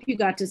hope you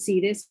got to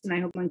see this, and I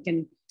hope one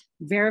can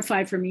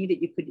verify for me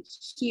that you could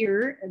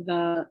hear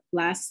the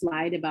last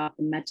slide about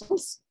the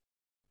metals.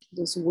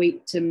 Just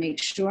wait to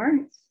make sure.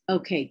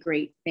 Okay,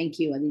 great. Thank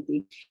you,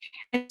 Aditi.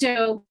 And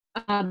so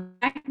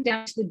back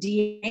down to the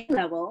DNA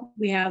level,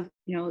 we have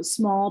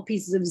small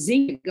pieces of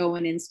zinc go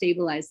in and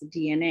stabilize the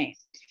DNA.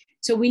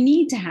 So we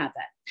need to have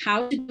that.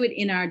 How to do it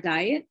in our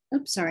diet?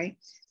 Oops, sorry.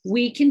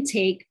 We can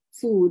take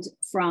foods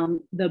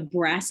from the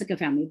brassica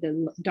family,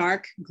 the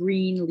dark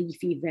green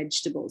leafy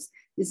vegetables.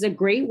 This is a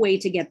great way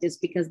to get this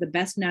because the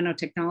best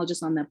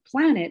nanotechnologists on the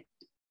planet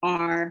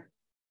are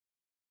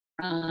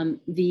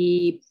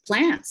the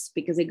plants,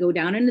 because they go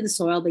down into the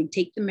soil, they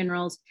take the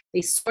minerals,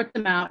 they sort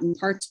them out in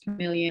parts per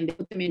million, they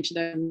put them into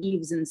their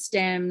leaves and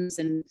stems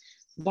and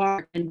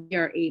bark, and we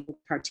are able to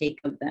partake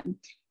of them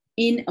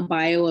in a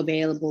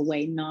bioavailable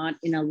way, not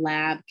in a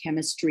lab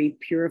chemistry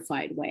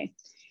purified way.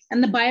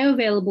 And the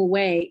bioavailable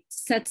way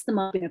sets them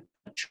up in a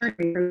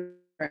quaternary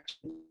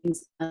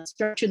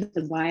structure that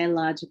the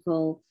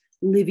biological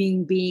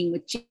living being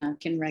with Gina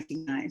can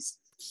recognize.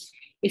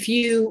 If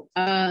you,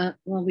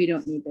 well, we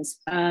don't need this.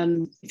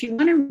 If you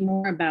want to read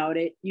more about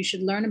it, you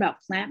should learn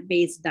about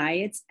plant-based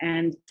diets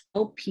and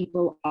how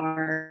people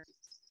are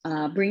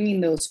bringing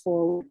those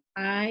forward.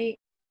 I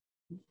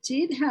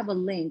did have a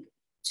link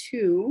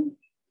to,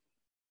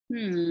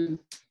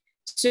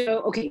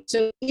 so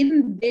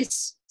in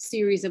this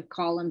series of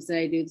columns that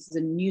I do, this is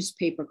a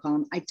newspaper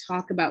column, I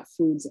talk about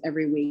foods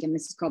every week, and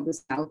this is called the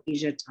South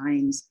Asia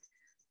Times.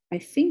 I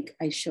think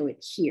I show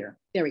it here.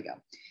 There we go.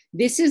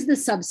 This is the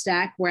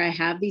Substack where I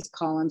have these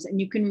columns, and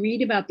you can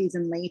read about these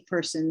in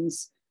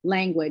layperson's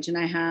language. And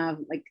I have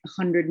like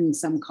 100 and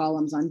some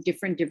columns on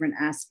different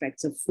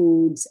aspects of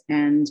foods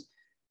and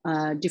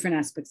different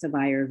aspects of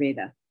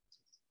Ayurveda.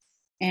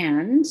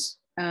 And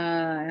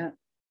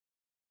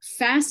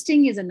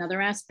fasting is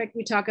another aspect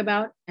we talk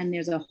about, and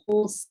there's a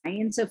whole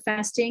science of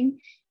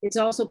fasting. It's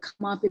also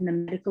come up in the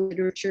medical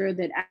literature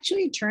that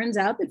actually it turns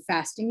out that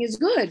fasting is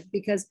good,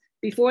 because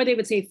before they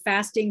would say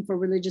fasting for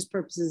religious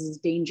purposes is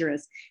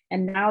dangerous.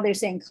 And now they're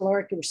saying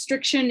caloric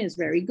restriction is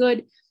very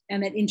good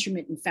and that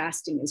intermittent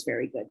fasting is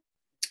very good.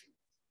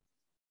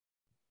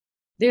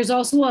 There's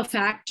also a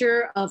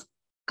factor of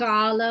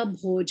Kala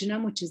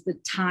Bhojanam, which is the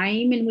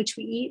time in which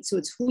we eat. So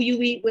it's who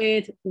you eat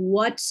with,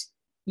 what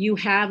you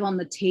have on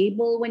the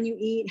table when you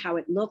eat, how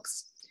it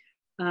looks,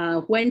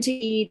 when to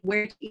eat,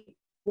 where to eat,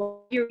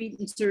 while you're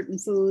eating certain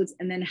foods,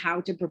 and then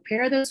how to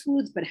prepare those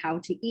foods, but how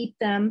to eat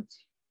them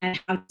and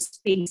how to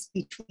space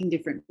between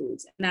different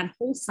foods. And that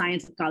whole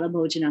science of Kala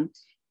Bhojanam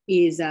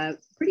is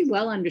pretty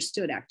well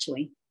understood,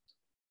 actually.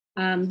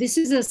 This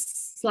is a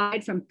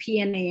slide from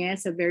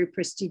PNAS, a very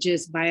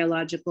prestigious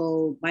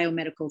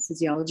biomedical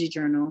physiology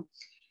journal,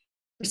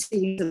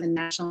 proceedings of the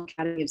National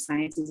Academy of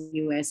Sciences in the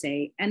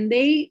USA. And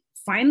they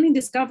finally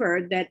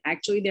discovered that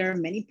actually there are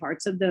many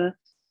parts of the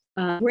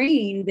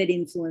brain that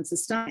influence the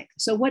stomach.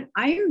 So what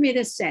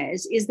Ayurveda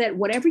says is that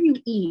whatever you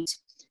eat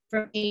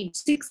from age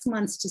 6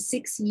 months to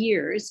 6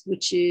 years,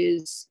 which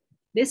is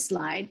this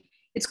slide,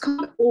 it's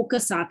called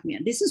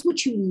Okasatmya. This is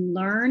what you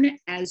learn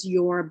as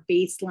your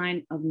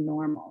baseline of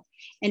normal.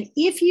 And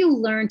if you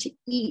learn to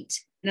eat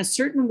in a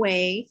certain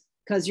way,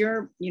 because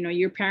your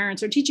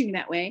parents are teaching you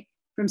that way,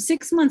 from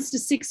 6 months to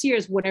 6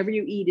 years, whatever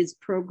you eat is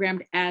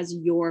programmed as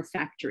your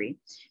factory.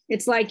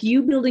 It's like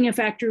you building a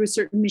factory with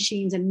certain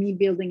machines and me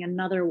building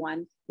another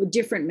one with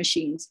different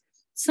machines.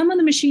 Some of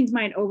the machines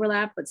might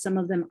overlap, but some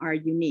of them are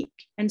unique.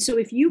 And so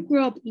if you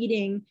grow up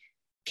eating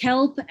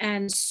kelp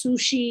and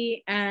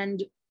sushi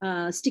and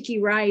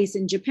sticky rice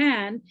in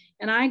Japan,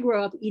 and I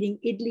grow up eating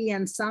idli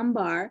and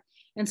sambar,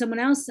 and someone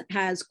else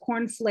has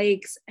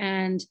cornflakes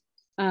and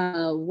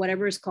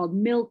whatever is called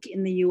milk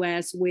in the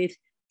US with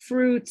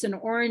fruits and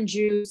orange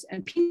juice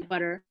and peanut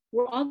butter,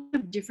 we're all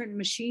have different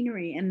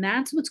machinery, and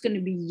that's what's going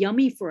to be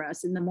yummy for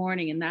us in the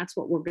morning, and that's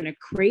what we're going to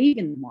crave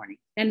in the morning,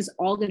 and it's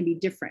all going to be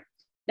different.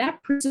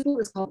 That principle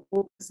is called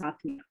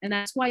Okasatmya, and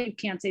that's why you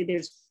can't say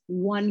there's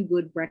one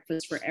good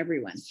breakfast for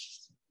everyone.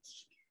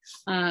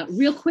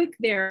 Real quick,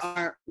 there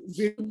are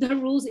the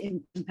rules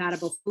in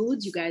compatible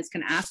foods. You guys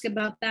can ask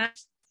about that.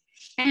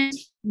 And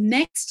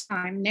next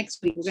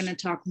week, we're going to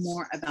talk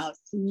more about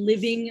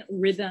living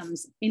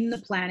rhythms in the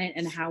planet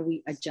and how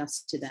we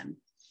adjust to them.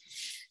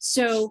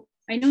 So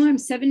I know I'm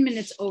 7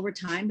 minutes over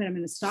time, but I'm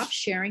going to stop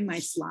sharing my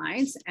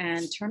slides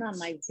and turn on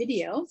my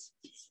video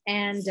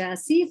and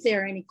see if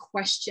there are any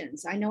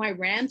questions. I know I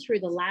ran through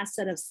the last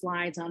set of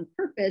slides on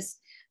purpose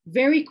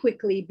very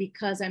quickly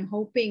because I'm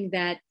hoping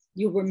that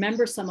you'll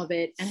remember some of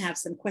it and have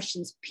some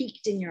questions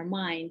peaked in your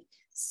mind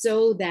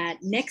so that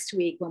next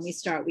week when we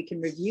start, we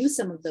can review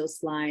some of those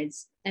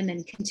slides and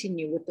then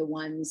continue with the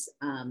ones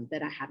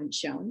that I haven't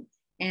shown.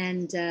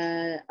 And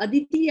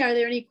Aditi, are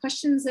there any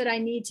questions that I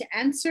need to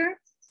answer?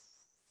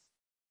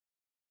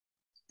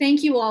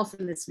 Thank you all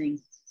for listening.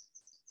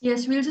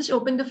 Yes, we'll just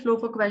open the floor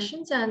for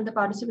questions and the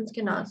participants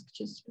can ask.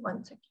 Just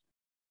 1 second.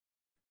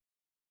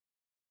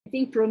 I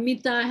think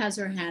Promita has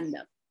her hand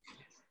up.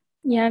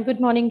 Yeah, good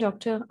morning,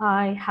 doctor.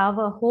 I have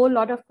a whole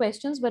lot of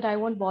questions, but I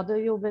won't bother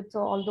you with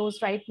all those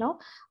right now.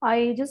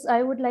 I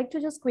would like to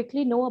just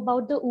quickly know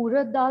about the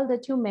urad dal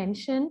that you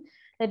mentioned.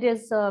 That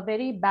is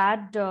very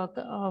bad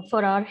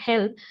for our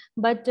health.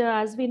 But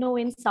as we know,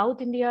 in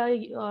South India,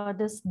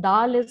 this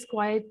dal is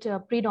quite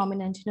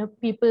predominant. You know,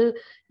 people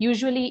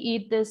usually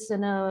eat this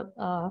in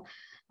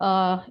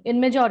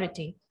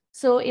majority.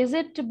 So is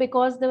it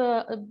because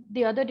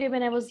the other day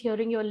when I was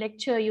hearing your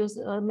lecture, you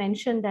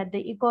mentioned that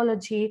the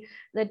ecology,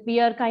 that we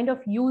are kind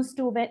of used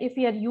to, if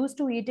we are used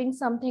to eating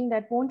something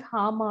that won't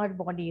harm our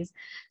bodies.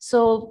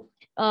 So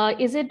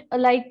is it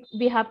like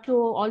we have to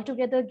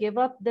altogether give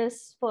up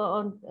this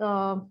for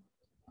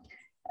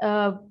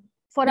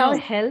our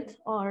health?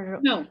 Or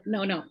no,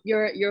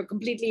 you're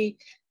completely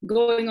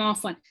going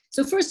off on.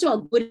 So first of all,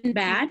 good and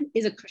bad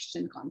is a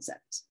Christian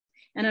concept.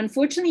 And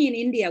unfortunately in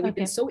India, we've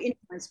been so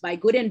influenced by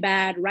good and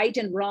bad, right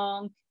and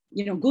wrong,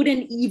 you know, good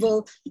and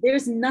evil.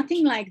 There's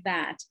nothing like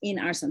that in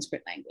our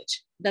Sanskrit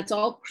language. That's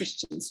all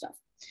Christian stuff.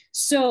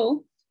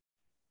 So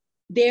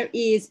there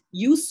is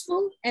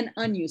useful and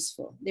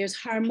unuseful. There's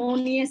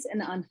harmonious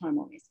and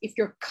unharmonious. If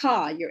your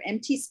ka, your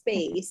empty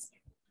space,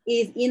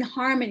 is in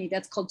harmony,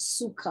 that's called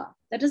sukha.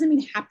 That doesn't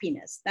mean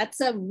happiness. That's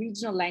a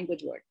regional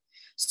language word.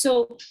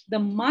 So the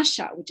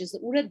masha, which is the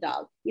urad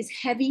dal, is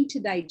heavy to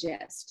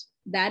digest.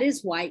 That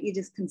is why it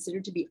is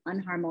considered to be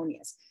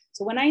unharmonious.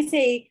 So when I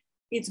say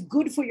it's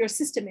good for your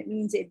system, it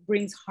means it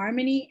brings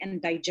harmony and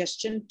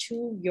digestion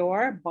to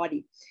your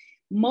body.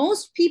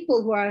 Most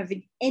people who are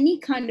having any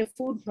kind of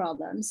food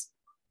problems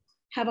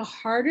have a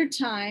harder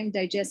time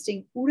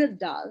digesting urad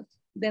dal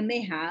than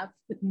they have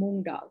with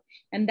moong dal.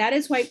 And that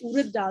is why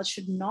urad dal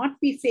should not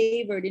be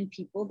favored in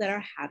people that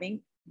are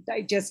having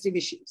digestive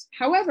issues.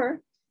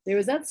 However, there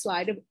is that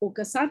slide of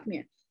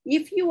Okasatmya.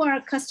 If you are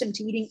accustomed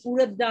to eating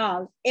urad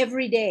dal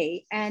every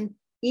day and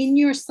in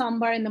your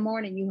sambar in the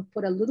morning, you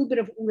put a little bit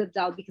of urad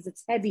dal because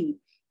it's heavy,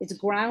 it's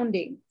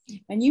grounding,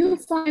 and you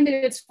find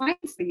that it's fine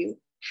for you,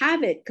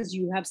 have it because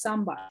you have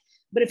sambar.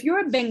 But if you're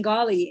a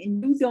Bengali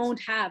and you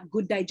don't have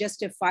good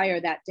digestive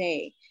fire that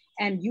day,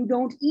 and you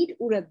don't eat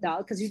urad dal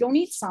because you don't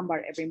eat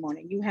sambar every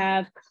morning, you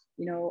have,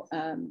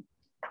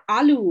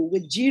 aloo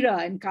with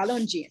jeera and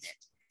kalonji in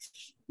it.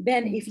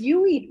 Then if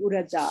you eat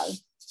urad dal,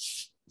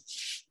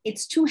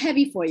 it's too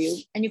heavy for you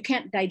and you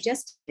can't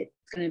digest it,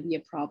 it's going to be a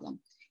problem.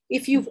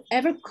 If you've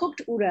ever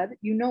cooked urad,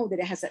 you know that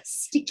it has that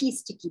sticky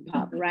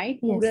bhav, right?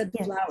 Yes,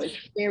 Urad flour is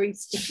very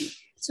sticky.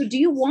 So do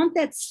you want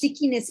that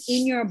stickiness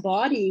in your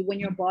body when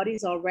your body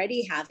is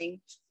already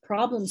having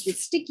problems with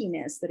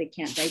stickiness that it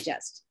can't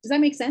digest? Does that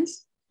make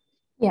sense?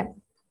 Yeah.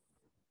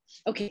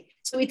 Okay,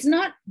 so it's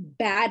not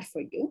bad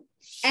for you,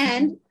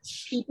 and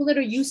people that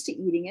are used to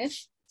eating it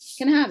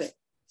can have it.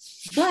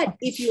 But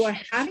if you are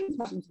having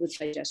problems with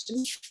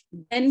digestion,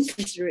 then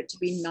consider it to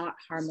be not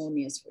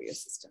harmonious for your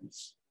system.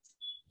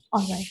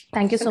 All right.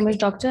 Thank you so much,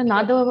 doctor.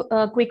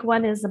 Another quick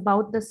one is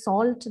about the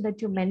salt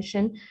that you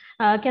mentioned.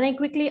 Can I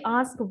quickly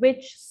ask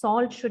which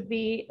salt should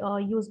we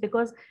use?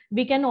 Because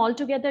we can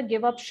altogether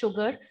give up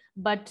sugar,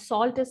 but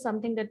salt is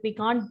something that we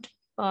can't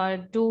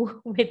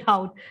do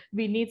without.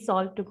 We need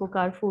salt to cook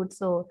our food.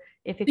 So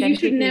if you can, you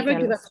should never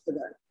give up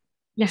sugar.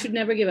 You should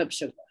never give up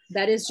sugar.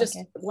 That is just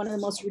one of the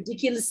most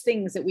ridiculous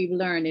things that we've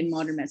learned in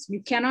modern medicine.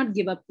 You cannot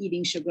give up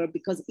eating sugar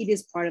because it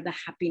is part of the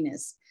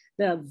happiness.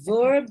 The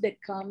verb that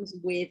comes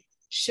with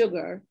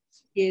sugar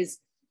it's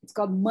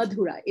called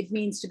madhura. It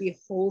means to be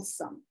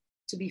wholesome,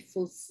 to be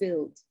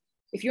fulfilled.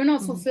 If you're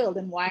not fulfilled,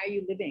 then why are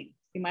you living?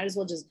 You might as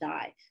well just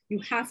die. You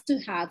have to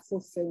have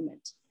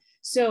fulfillment.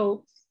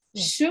 So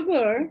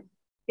sugar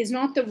is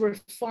not the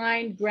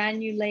refined,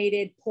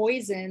 granulated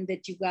poison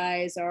that you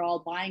guys are all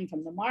buying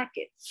from the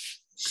market.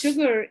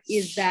 Sugar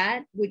is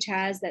that which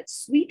has that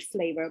sweet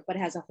flavor, but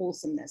has a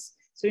wholesomeness.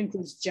 So it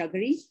includes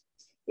jaggery.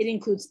 It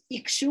includes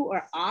ikshu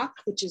or ak,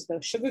 which is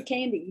the sugar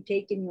cane that you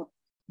take in your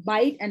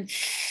bite and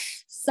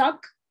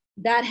suck.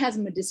 That has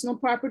medicinal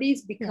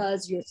properties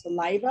because your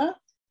saliva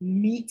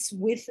meets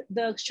with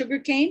the sugar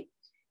cane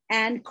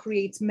and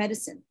creates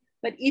medicine.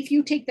 But if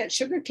you take that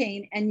sugar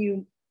cane and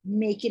you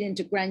make it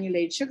into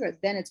granulated sugar,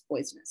 then it's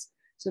poisonous.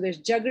 So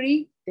there's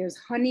jaggery, there's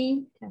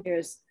honey,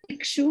 there's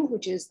ikshu,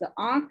 which is the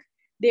ak,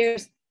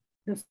 there's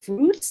the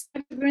fruits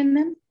that are in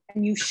them,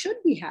 and you should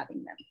be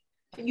having them.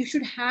 But you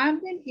should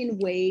have them in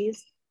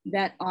ways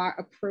that are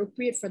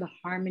appropriate for the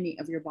harmony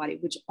of your body,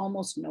 which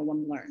almost no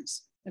one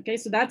learns. Okay,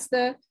 so that's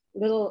the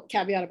little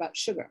caveat about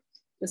sugar.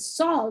 The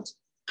salt,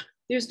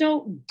 there's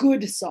no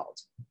good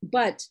salt,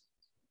 but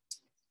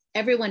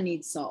everyone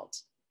needs salt.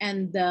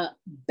 And the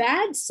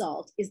bad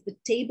salt is the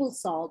table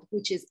salt,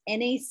 which is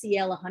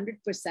NaCl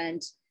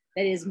 100%,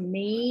 that is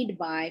made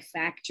by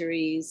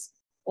factories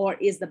or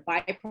is the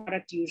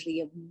byproduct usually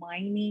of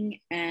mining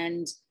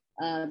and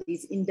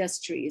these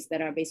industries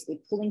that are basically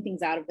pulling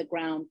things out of the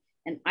ground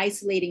and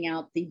isolating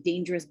out the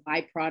dangerous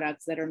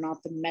byproducts that are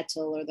not the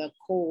metal or the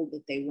coal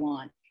that they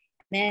want.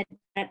 And then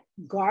that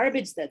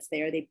garbage that's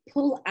there, they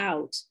pull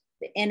out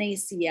the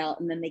NaCl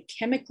and then they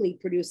chemically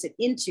produce it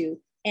into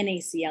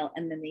NaCl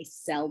and then they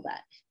sell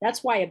that.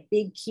 That's why a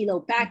big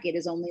kilo packet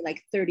is only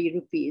like 30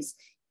 rupees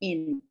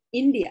in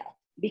India,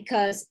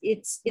 because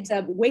it's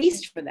a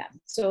waste for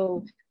them.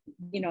 So,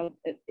 you know,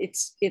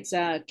 it's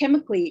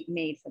chemically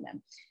made for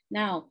them.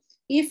 Now,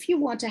 if you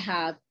want to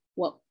have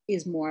what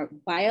is more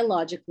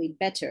biologically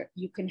better,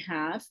 you can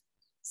have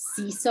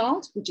sea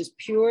salt, which is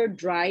pure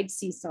dried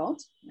sea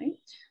salt, right?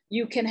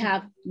 You can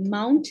have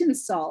mountain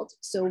salt,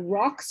 so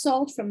rock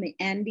salt from the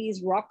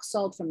Andes, rock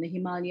salt from the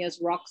Himalayas,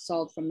 rock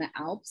salt from the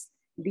Alps.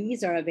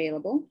 These are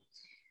available.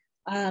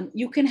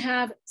 You can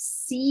have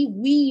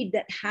seaweed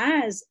that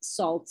has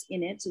salts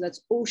in it. So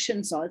that's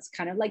ocean salt. It's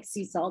kind of like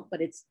sea salt,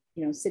 but it's,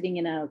 you know, sitting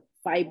in a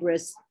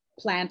fibrous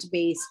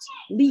plant-based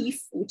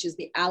leaf, which is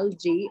the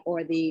algae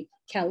or the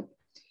kelp.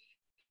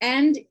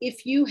 And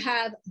if you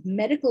have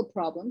medical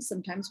problems,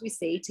 sometimes we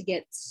say to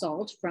get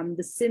salt from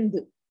the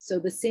Sindh. So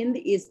the Sindh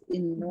is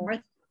in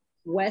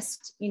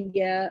northwest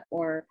India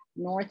or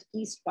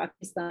northeast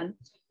Pakistan,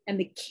 and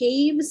the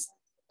caves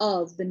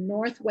of the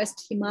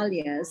northwest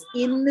Himalayas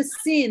in the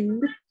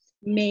Sindh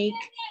make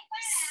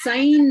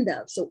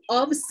Saindav. So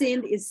of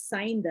Sindh is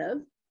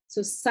Saindav.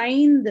 So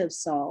Saindav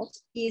salt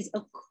is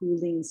a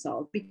cooling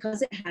salt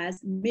because it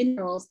has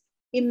minerals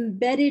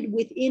embedded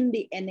within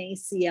the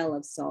NaCl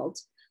of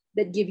salt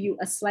that give you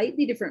a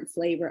slightly different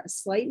flavor, a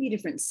slightly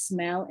different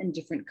smell and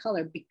different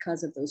color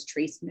because of those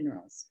trace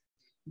minerals.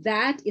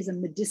 That is a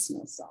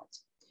medicinal salt.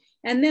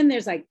 And then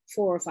there's like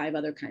 4 or 5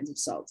 other kinds of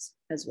salts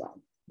as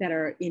well that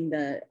are in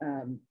the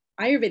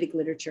Ayurvedic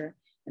literature.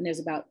 And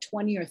there's about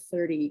 20 or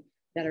 30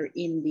 that are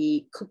in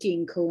the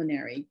cooking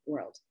culinary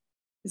world.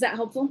 Is that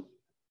helpful?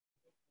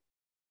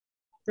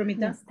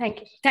 Ramita? Yes, thank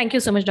you. Thank you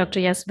so much, Doctor.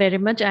 Yes, very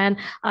much. And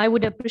I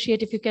would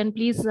appreciate if you can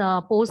please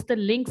post the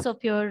links of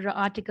your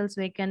articles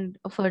so we can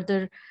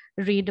further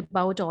read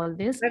about all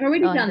this. I've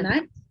already done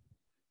that.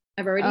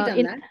 I've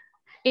already done that.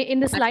 In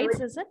the slides,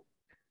 is it?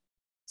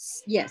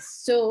 Yes.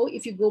 So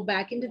if you go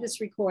back into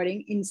this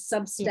recording in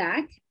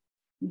Substack,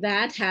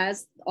 that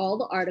has all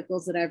the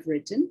articles that I've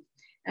written.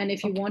 And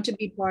if you want to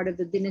be part of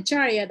the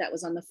Dinacharya, that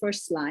was on the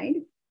first slide.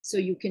 So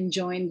you can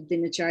join the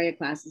Dinacharya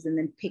classes and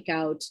then pick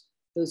out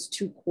those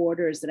 2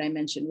 quarters that I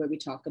mentioned where we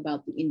talk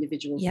about the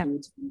individual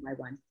foods one by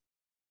one.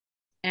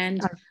 And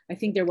I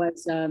think there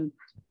was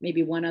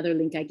maybe one other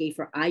link I gave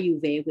for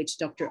Ayurveda, which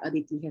Dr.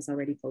 Aditi has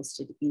already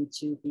posted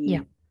into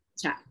the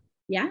chat.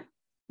 Yeah?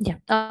 Yeah.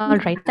 All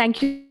right.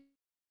 Thank you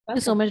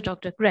so much,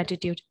 Doctor.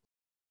 Gratitude.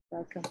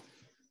 Welcome.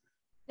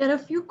 There are a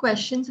few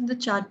questions in the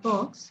chat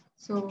box.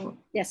 So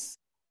yes,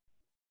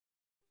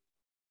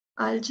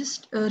 I'll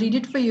just read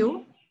it for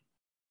you.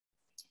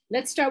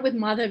 Let's start with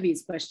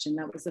Madhavi's question.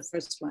 That was the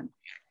first one.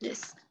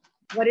 Yes.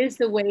 What is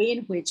the way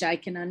in which I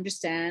can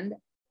understand?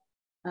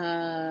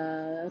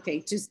 Okay,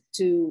 just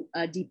to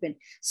deepen.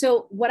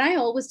 So what I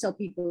always tell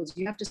people is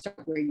you have to start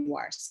where you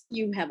are.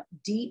 You have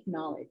deep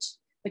knowledge,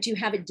 but you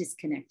have it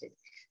disconnected.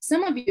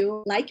 Some of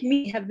you, like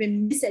me, have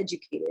been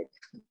miseducated.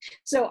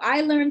 So I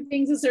learned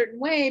things a certain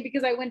way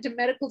because I went to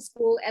medical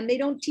school and they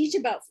don't teach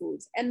about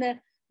foods. And the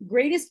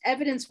greatest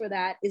evidence for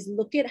that is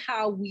look at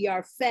how we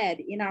are fed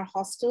in our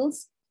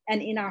hostels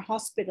and in our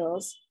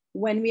hospitals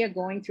when we are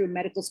going through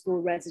medical school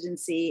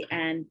residency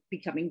and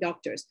becoming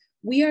doctors.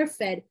 We are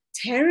fed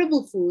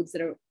terrible foods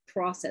that are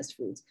processed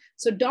foods.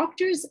 So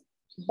doctors,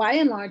 by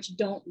and large,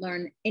 don't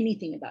learn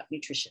anything about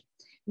nutrition.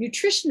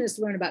 Nutritionists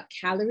learn about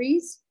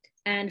calories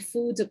and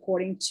foods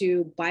according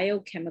to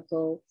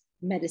biochemical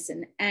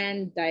medicine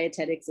and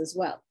dietetics as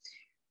well.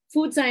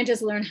 Food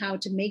scientists learn how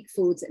to make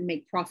foods and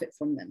make profit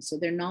from them. So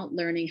they're not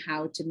learning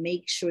how to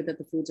make sure that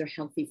the foods are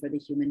healthy for the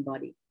human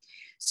body.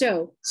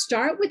 So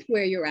start with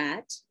where you're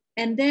at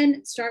and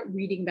then start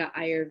reading about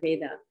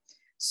Ayurveda.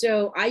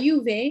 So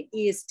Ayurveda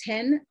is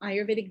 10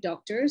 Ayurvedic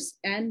doctors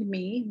and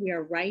me. We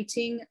are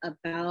writing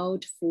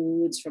about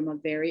foods from a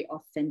very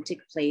authentic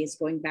place,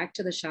 going back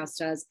to the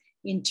Shastras,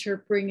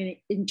 interpreting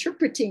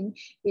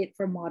it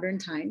for modern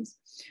times.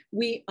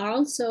 We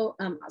also,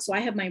 so I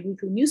have my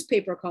weekly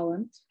newspaper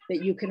column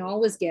that you can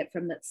always get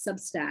from that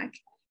Substack,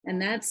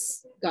 and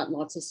that's got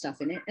lots of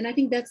stuff in it. And I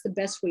think that's the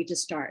best way to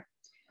start.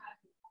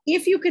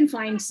 If you can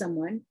find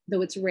someone,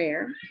 though it's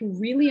rare, who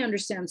really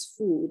understands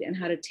food and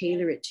how to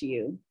tailor it to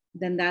you,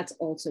 then that's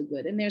also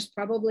good. And there's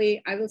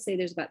probably, I will say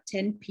there's about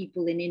 10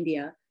 people in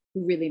India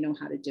who really know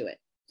how to do it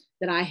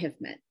that I have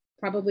met.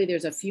 Probably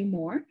there's a few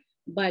more,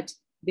 but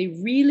they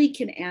really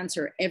can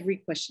answer every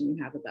question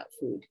you have about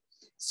food.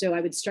 So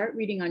I would start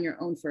reading on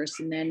your own first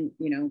and then,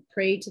 you know,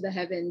 pray to the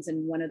heavens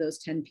and one of those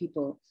 10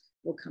 people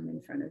will come in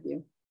front of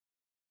you.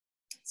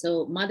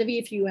 So Madhavi,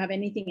 if you have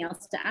anything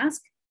else to ask,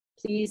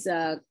 please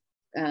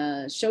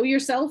show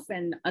yourself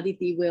and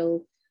Aditi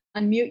will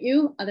unmute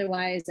you.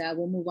 Otherwise,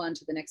 we'll move on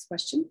to the next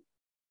question.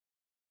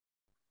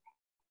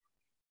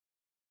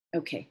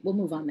 Okay, we'll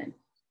move on then.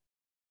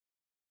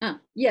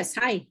 Yes,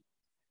 hi.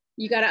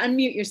 You got to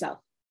unmute yourself.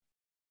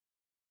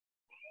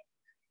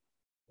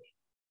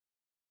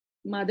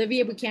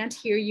 Madhavi, we can't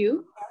hear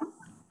you.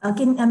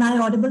 Am I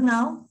audible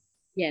now?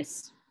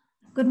 Yes.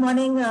 Good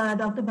morning,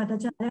 Dr.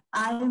 Bhattacharya.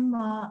 I am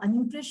a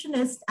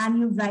nutritionist, and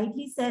you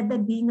rightly said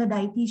that being a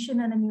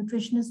dietitian and a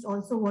nutritionist,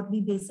 also what we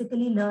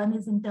basically learn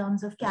is in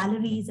terms of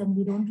calories, and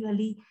we don't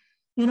really,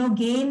 you know,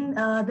 gain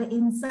the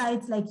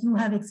insights like you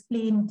have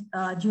explained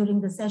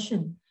during the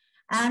session.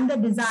 And the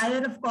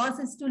desire, of course,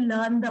 is to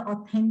learn the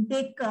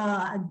authentic,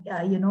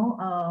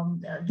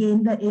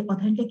 gain the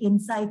authentic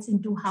insights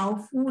into how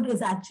food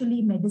is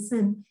actually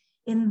medicine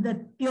in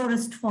the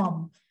purest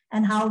form,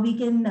 and how we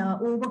can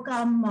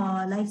overcome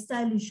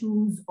lifestyle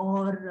issues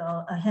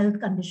or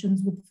health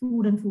conditions with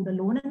food and food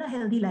alone, and a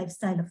healthy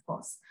lifestyle, of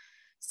course.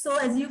 So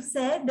as you've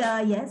said,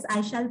 yes,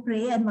 I shall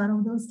pray, and one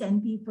of those 10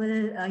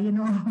 people,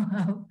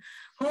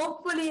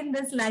 hopefully in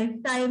this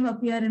lifetime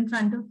appear in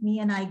front of me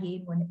and I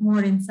gain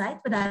more insight,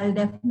 but I'll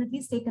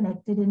definitely stay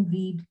connected and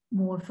read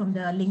more from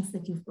the links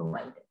that you've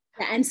provided.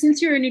 And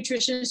since you're a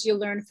nutritionist, you'll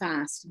learn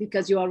fast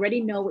because you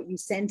already know what you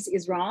sense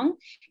is wrong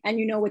and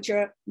you know what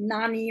your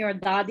nani or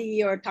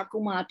dadi or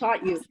takuma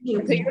taught you.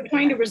 And so you're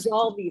trying to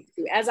resolve these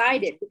two, as I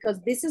did, because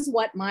this is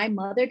what my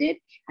mother did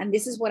and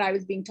this is what I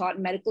was being taught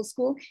in medical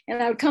school.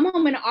 And I would come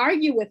home and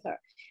argue with her.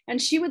 And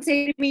she would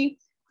say to me,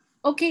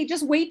 okay,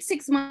 just wait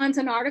 6 months,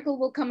 an article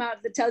will come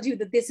out that tells you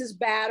that this is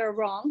bad or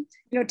wrong.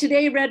 You know,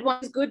 today red wine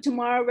is good,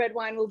 tomorrow red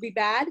wine will be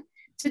bad.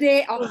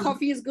 Today,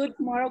 coffee is good,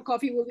 tomorrow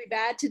coffee will be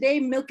bad. Today,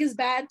 milk is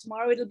bad,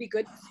 tomorrow it'll be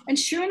good. And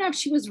sure enough,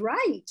 she was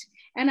right.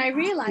 And I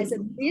realized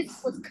that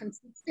this was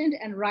consistent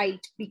and right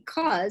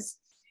because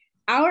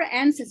our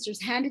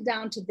ancestors handed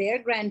down to their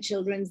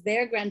grandchildren, to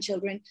their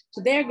grandchildren,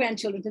 to their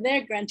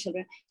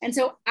grandchildren. And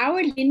so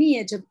our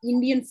lineage of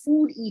Indian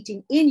food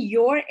eating in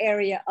your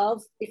area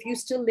of, if you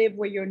still live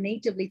where you're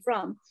natively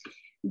from,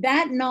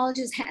 that knowledge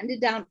is handed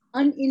down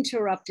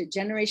uninterrupted,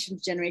 generation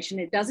to generation.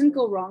 It doesn't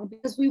go wrong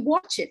because we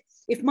watch it.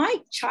 If my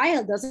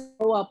child doesn't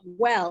grow up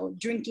well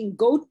drinking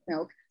goat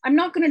milk, I'm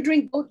not going to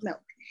drink goat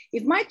milk.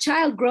 If my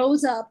child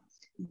grows up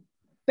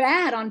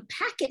bad on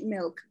packet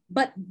milk,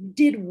 but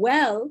did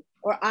well,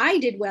 or I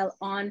did well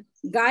on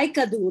gai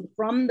ka doodh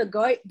from the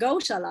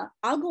gaushala,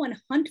 I'll go and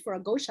hunt for a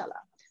gaushala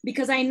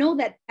because I know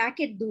that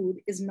packet doodh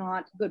is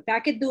not good.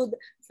 Packet doodh,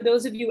 for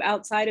those of you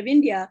outside of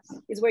India,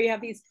 is where you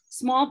have these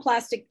small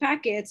plastic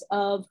packets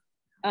of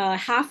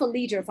half a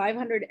liter,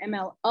 500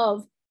 ml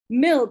of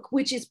milk,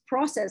 which is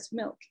processed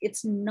milk.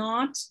 It's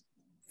not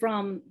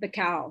from the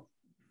cow.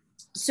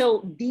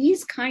 So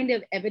these kind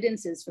of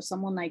evidences for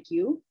someone like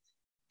you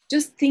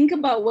Just think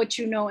about what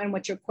you know and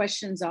what your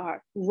questions are.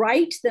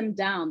 Write them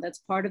down. That's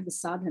part of the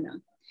sadhana.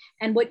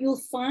 And what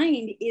you'll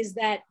find is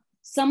that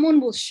someone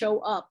will show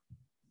up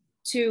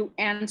to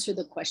answer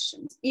the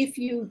questions if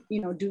you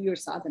do your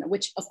sadhana,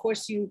 which of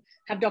course you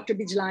have Dr.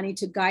 Bijlani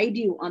to guide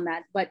you on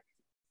that, but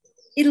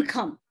it'll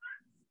come.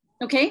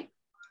 Okay,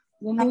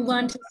 we'll move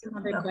on to some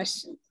other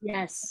questions.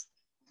 Yes.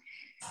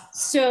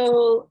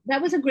 So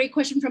that was a great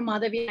question from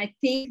Madhavi. I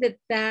think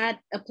that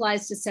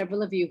applies to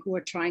several of you who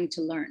are trying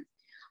to learn.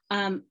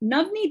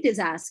 Navneet is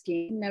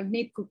asking,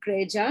 Navneet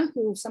Kukreja,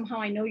 who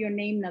somehow I know your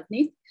name,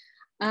 Navneet.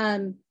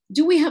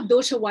 Do we have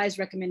dosha-wise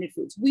recommended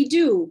foods? We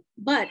do,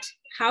 but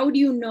how do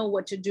you know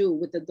what to do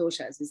with the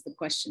doshas is the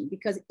question.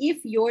 Because if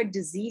your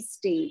disease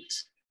state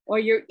or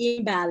your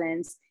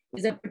imbalance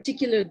is a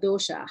particular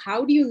dosha,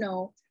 how do you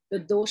know the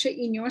dosha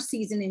in your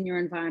season, in your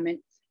environment,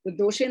 the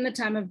dosha in the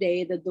time of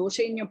day, the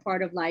dosha in your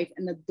part of life,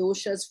 and the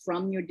doshas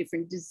from your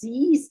different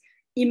disease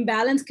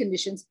imbalance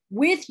conditions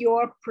with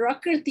your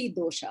prakriti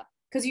dosha?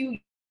 Because you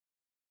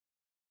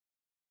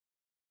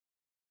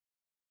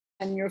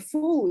and your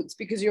foods,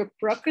 because your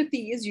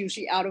prakriti is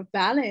usually out of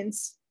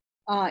balance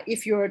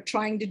if you're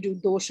trying to do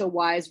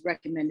dosha-wise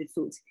recommended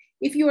foods.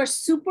 If you are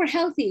super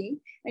healthy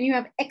and you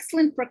have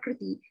excellent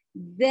prakriti,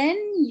 then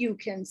you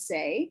can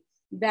say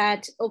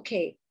that,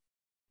 okay,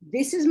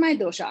 this is my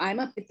dosha. I'm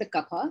a pitta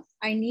kapha.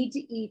 I need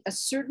to eat a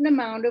certain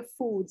amount of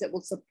foods that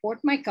will support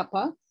my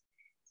kapha,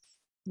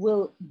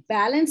 will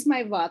balance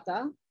my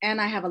vata,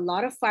 and I have a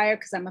lot of fire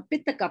because I'm a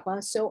pitta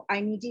kapha. So I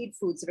need to eat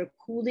foods that are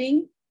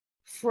cooling,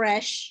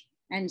 fresh,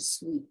 and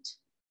sweet.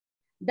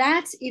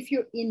 That's if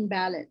you're in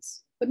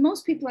balance. But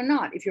most people are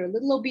not. If you're a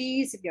little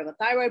obese, if you have a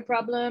thyroid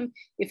problem,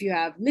 if you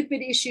have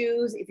lipid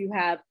issues, if you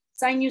have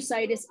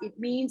sinusitis, it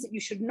means that you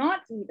should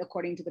not eat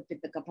according to the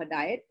Pitta Kapha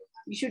diet.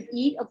 You should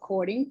eat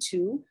according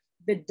to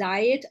the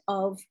diet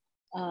of,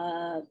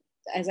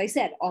 as I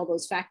said, all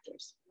those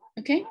factors.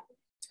 Okay?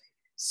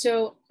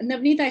 So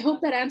Navneet, I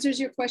hope that answers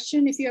your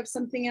question. If you have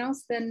something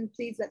else, then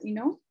please let me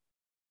know.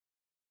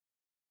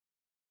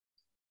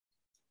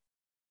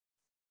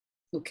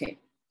 Okay,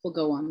 we'll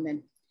go on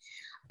then.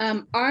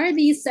 Are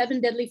these 7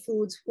 deadly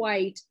foods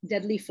white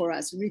deadly for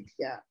us?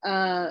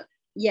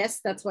 Yes,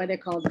 that's why they're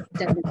called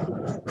deadly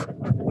foods.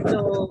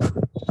 So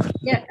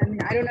yeah, I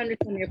mean, I don't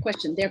understand your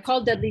question. They're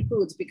called deadly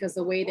foods because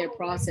the way they're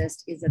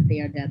processed is that they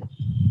are deadly.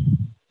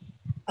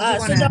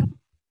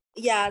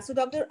 So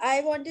doctor,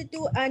 I wanted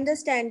to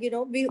understand,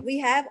 we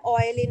have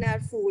oil in our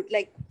food,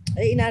 like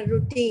in our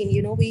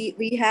routine,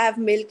 we have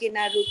milk in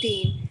our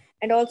routine.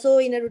 And also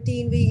in a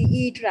routine, we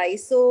eat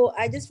rice. So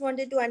I just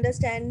wanted to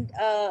understand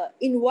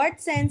in what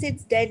sense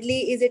it's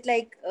deadly. Is it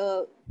like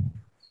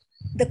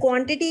the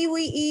quantity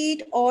we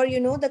eat or,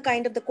 the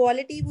kind of the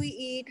quality we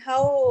eat,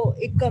 how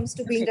it comes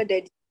to being a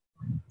deadly?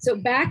 So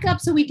back up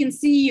so we can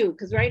see you,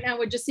 because right now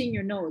we're just seeing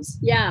your nose.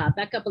 Yeah,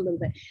 back up a little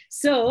bit.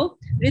 So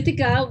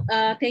Ritika,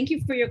 thank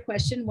you for your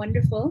question.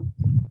 Wonderful.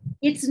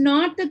 It's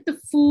not that the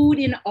food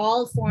in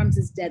all forms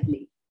is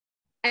deadly.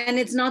 And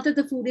it's not that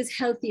the food is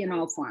healthy in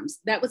all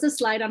forms. That was a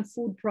slide on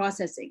food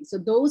processing. So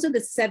those are the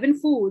 7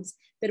 foods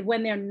that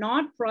when they're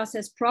not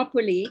processed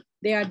properly,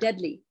 they are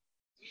deadly.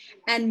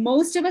 And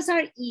most of us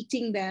are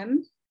eating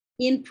them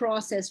in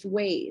processed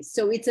ways.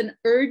 So it's an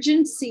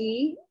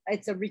urgency,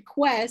 it's a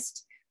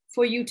request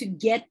for you to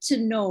get to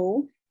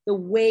know the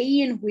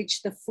way in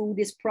which the food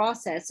is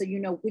processed so you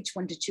know which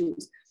one to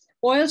choose.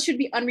 Oil should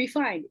be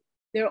unrefined.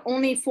 There are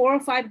only 4 or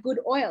 5 good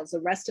oils.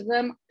 The rest of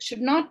them should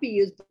not be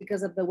used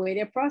because of the way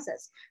they're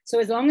processed. So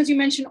as long as you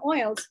mention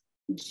oils,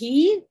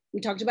 ghee,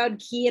 we talked about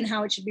ghee and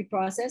how it should be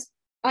processed,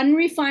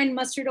 unrefined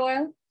mustard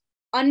oil,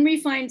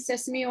 unrefined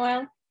sesame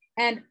oil,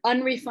 and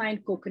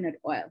unrefined coconut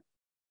oil.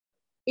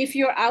 If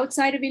you're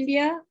outside of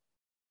India,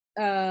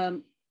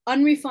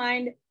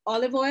 unrefined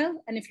olive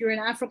oil, and if you're in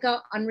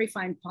Africa,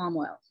 unrefined palm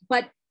oil.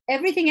 But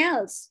everything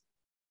else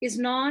is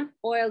not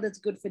oil that's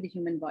good for the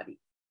human body.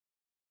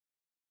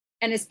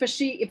 And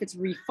especially if it's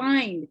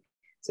refined.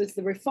 So it's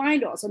the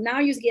refined oil. So now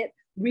you get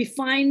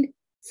refined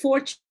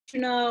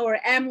Fortuna or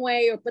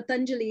Amway or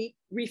Patanjali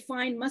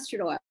refined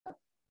mustard oil.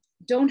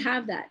 Don't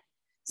have that.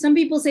 Some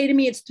people say to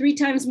me, it's 3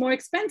 times more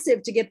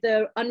expensive to get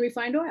the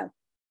unrefined oil.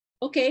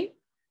 Okay,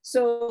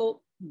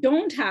 so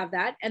don't have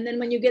that. And then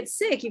when you get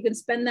sick, you can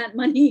spend that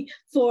money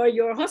for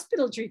your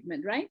hospital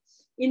treatment, right?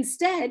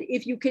 Instead,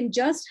 if you can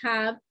just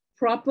have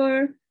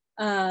proper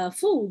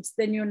foods,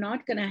 then you're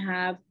not gonna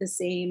have the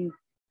same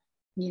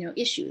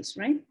issues,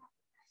 right?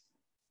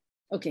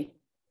 Okay,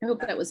 I hope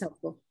that was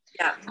helpful.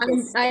 Yeah.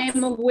 I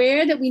am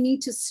aware that we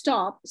need to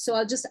stop. So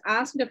I'll just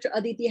ask Dr.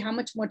 Aditi how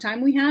much more time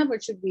we have, or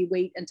should we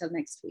wait until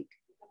next week?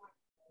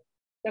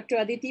 Dr.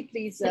 Aditi,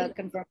 please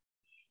confirm.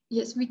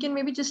 Yes, we can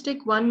maybe just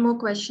take one more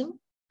question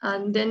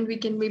and then we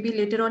can maybe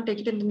later on take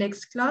it in the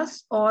next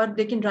class, or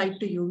they can write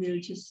to you. We'll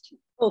just.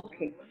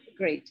 Okay,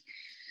 great.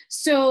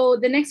 So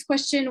the next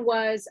question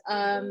was,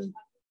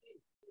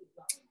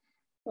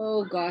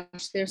 oh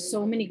gosh, there's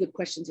so many good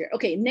questions here.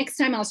 Okay, next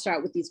time I'll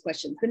start with these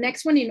questions. The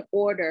next one in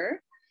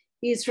order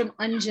is from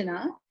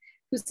Anjana.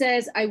 who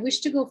says, I wish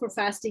to go for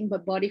fasting,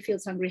 but body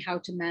feels hungry, how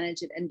to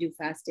manage it and do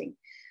fasting.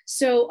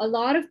 So a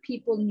lot of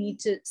people need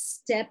to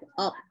step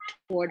up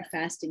toward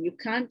fasting. You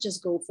can't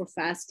just go for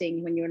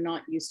fasting when you're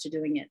not used to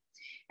doing it.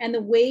 And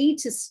the way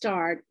to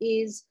start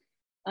is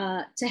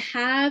to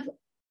have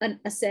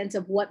a sense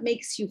of what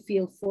makes you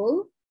feel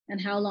full and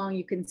how long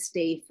you can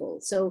stay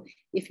full. So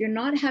if you're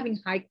not having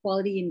high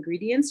quality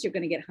ingredients, you're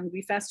going to get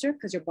hungry faster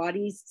because your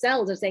body's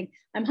cells are saying,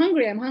 I'm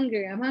hungry, I'm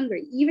hungry, I'm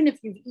hungry, even if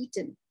you've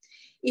eaten.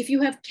 If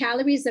you have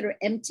calories that are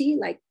empty,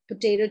 like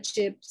potato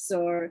chips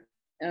or,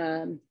 I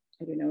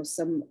don't know,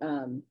 some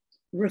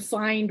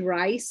refined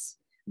rice,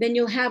 then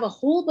you'll have a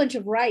whole bunch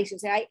of rice. You'll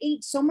say, I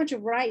ate so much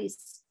of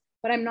rice,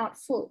 but I'm not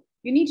full.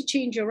 You need to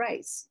change your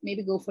rice.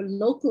 Maybe go for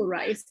local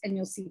rice and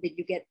you'll see that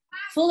you get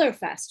fuller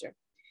faster.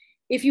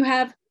 If you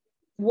have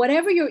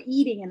whatever you're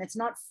eating and it's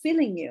not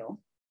filling you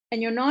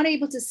and you're not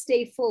able to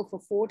stay full for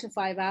 4 to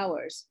 5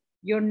 hours,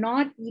 you're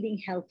not eating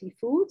healthy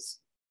foods,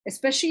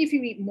 especially if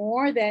you eat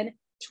more than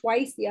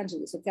twice the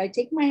Anjali. So if I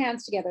take my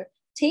hands together,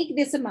 take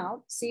this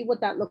amount, see what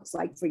that looks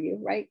like for you,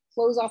 right?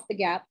 Close off the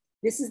gap.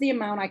 This is the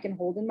amount I can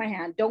hold in my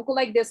hand. Don't go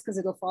like this because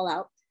it'll fall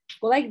out.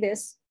 Go like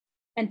this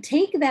and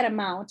take that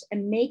amount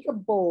and make a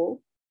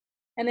bowl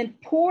and then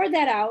pour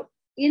that out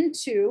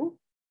into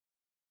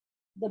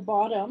the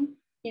bottom,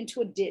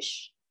 into a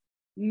dish.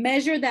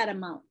 Measure that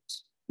amount.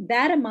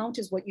 That amount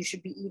is what you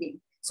should be eating.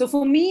 So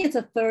for me, it's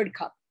a 1/3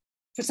 cup.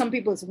 For some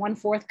people, it's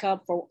 1/4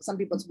 cup. For some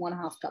people, it's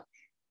 1/2 cup.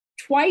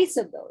 Twice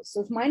of those.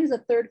 So if mine is a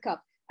 1/3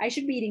 cup, I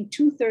should be eating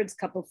 2/3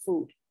 cup of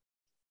food.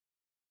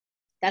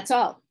 That's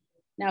all.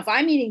 Now, if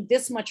I'm eating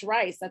this much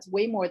rice, that's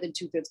way more than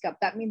 2/3 cup.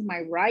 That means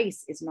my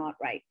rice is not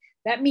right.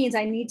 That means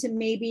I need to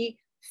maybe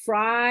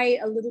fry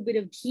a little bit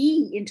of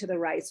ghee into the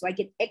rice so I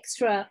get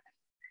extra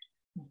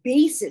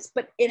basis,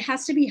 but it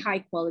has to be high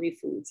quality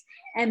foods.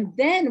 And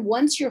then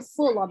once you're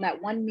full on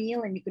that one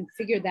meal and you can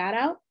figure that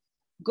out,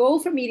 go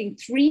from eating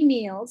 3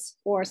 meals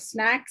or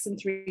snacks and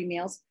 3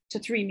 meals to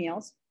 3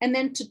 meals, and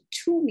then to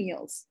 2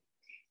 meals.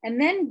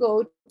 And then go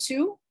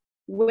to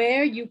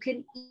where you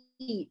can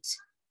eat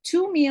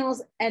 2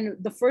 meals,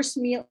 and the first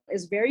meal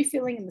is very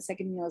filling and the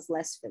second meal is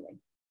less filling.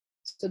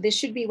 So this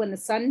should be when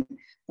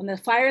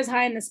the fire is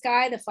high in the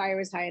sky, the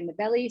fire is high in the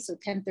belly. So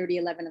 10:30,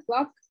 11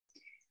 o'clock.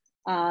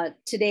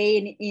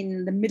 Today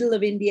in the middle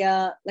of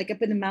India, like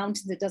up in the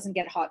mountains, it doesn't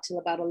get hot till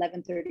about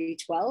 11:30,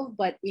 12,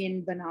 but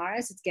in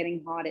Banaras, it's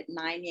getting hot at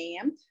 9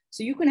 a.m.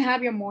 So you can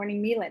have your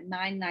morning meal at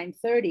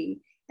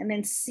 9:30, and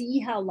then see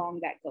how long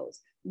that goes.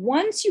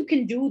 Once you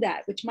can do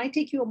that, which might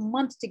take you a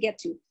month to get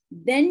to,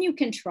 then you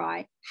can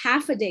try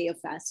half a day of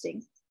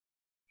fasting.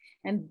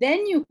 And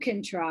then you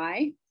can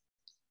try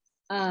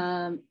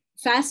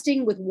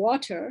fasting with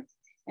water.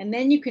 And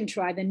then you can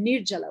try the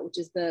nirjala, which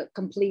is the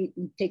complete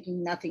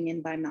taking nothing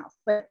in by mouth.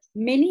 But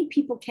many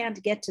people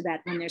can't get to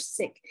that when they're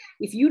sick.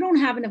 If you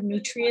don't have enough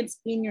nutrients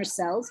in your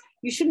cells,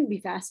 you shouldn't be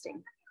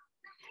fasting.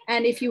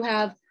 And if you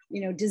have,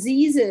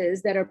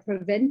 diseases that are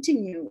preventing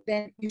you,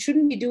 then you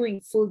shouldn't be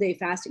doing full day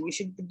fasting. You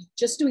should be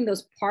just doing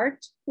those part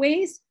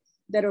ways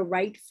that are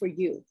right for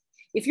you.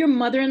 If your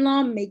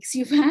mother-in-law makes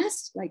you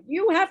fast, like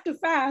you have to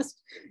fast,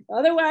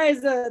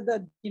 otherwise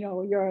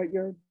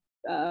your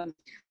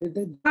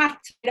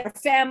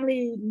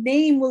family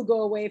name will go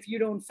away if you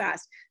don't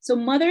fast. So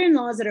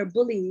mother-in-laws that are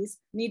bullies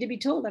need to be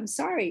told, I'm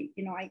sorry,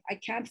 I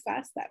can't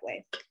fast that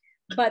way.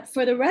 But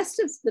for the rest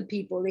of the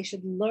people, they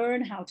should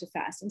learn how to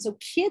fast. And so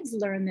kids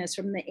learn this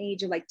from the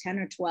age of like 10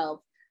 or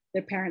 12.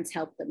 Their parents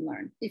help them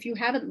learn. If you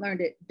haven't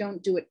learned it,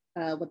 don't do it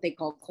what they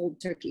call cold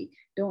turkey.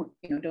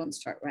 Don't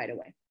start right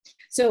away.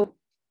 So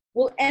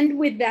we'll end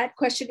with that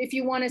question. If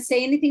you want to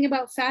say anything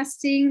about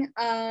fasting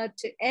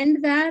to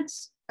end that,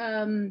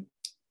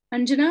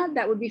 Anjana,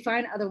 that would be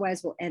fine.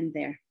 Otherwise, we'll end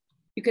there.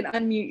 You can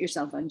unmute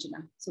yourself,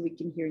 Anjana, so we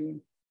can hear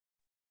you.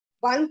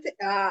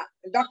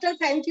 Doctor,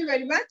 thank you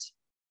very much.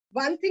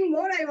 One thing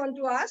more I want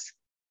to ask,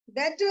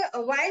 that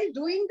while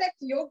doing that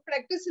yoga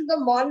practice in the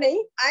morning,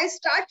 I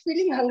start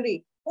feeling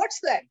hungry. What's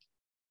that?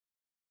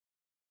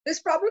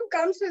 This problem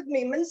comes with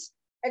me. Means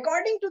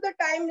according to the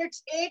time,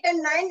 it's 8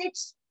 and 9,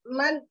 it's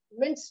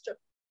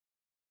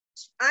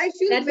I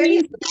feel that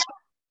very...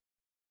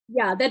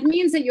 Yeah, that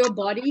means that your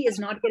body is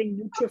not getting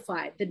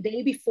nutrified. The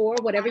day before,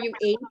 whatever you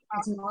ate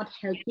is not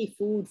healthy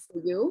food for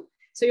you.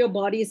 So your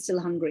body is still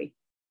hungry.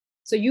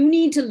 So you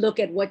need to look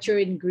at what your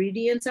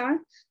ingredients are.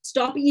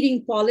 Stop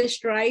eating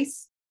polished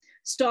rice.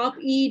 Stop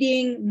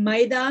eating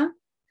maida.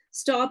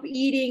 Stop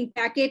eating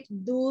packet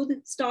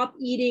doodh. Stop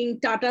eating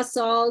Tata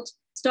salt.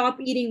 Stop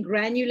eating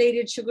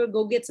granulated sugar.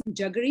 Go get some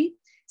jaggery.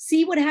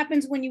 See what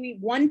happens when you eat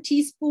 1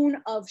 teaspoon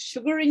of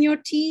sugar in your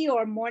tea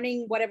or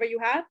morning, whatever you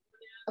have,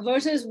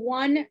 versus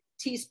 1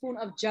 teaspoon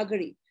of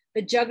jaggery.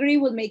 The jaggery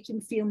will make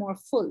you feel more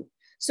full.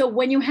 So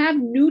when you have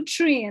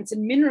nutrients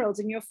and minerals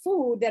in your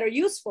food that are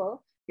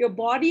useful, your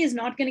body is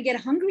not going to get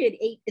hungry at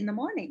 8 in the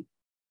morning.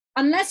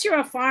 Unless you're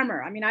a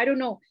farmer. I mean, I don't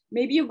know.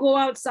 Maybe you go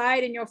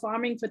outside and you're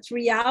farming for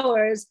 3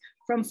 hours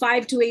from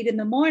 5 to 8 in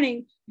the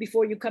morning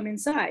before you come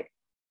inside.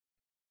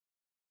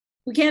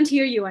 We can't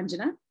hear you,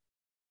 Anjana.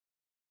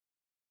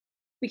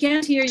 We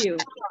can't hear you.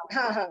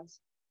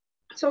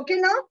 It's okay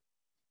now?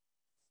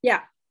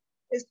 Yeah.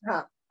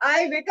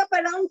 I wake up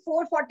around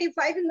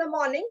 4:45 in the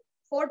morning,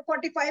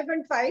 4:45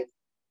 and 5.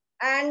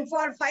 And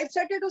for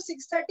 5:30 to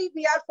 6:30,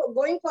 we are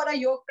going for a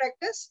yoga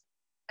practice.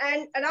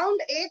 And around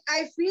 8,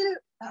 I feel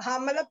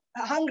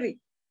hungry.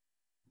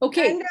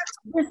 Okay. And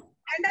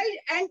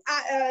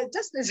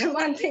just listen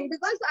one thing,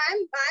 because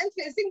I'm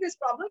facing this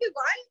problem.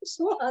 Why I'm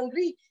so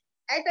hungry?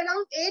 At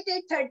around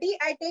 8:30,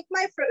 I take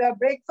my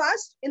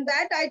breakfast. In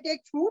that, I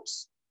take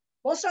fruits.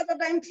 Most of the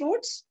time,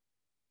 fruits.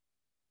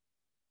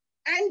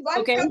 And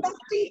one cup of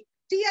tea.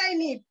 Tea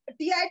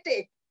I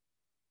take.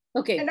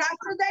 Okay. And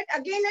after that,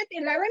 again at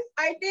 11,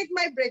 I take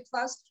my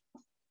breakfast.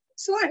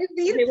 So I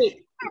feel...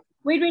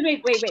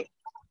 Wait.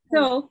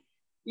 So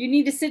you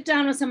need to sit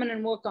down with someone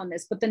and work on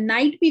this. But the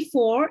night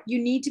before, you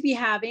need to be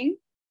having,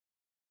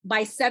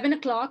 by 7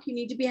 o'clock, you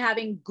need to be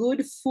having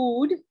good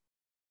food.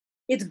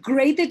 It's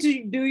great that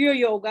you do your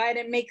yoga, and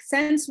it makes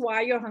sense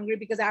why you're hungry,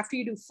 because after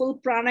you do full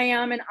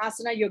pranayama and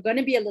asana, you're going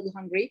to be a little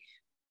hungry.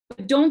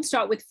 But don't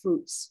start with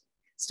fruits.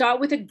 Start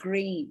with a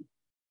grain.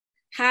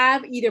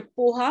 Have either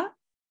poha,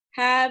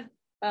 have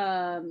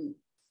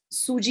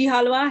suji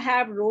halwa,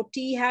 have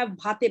roti, have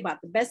bhate bhat.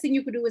 The best thing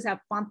you could do is have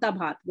panta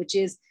bhat, which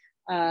is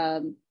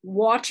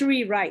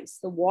watery rice.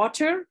 The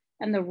water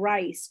and the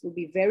rice will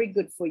be very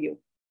good for you.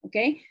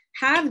 Okay,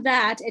 have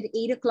that at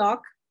 8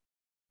 o'clock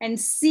and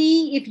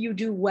see if you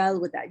do well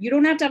with that. You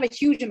don't have to have a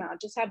huge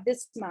amount, just have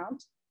this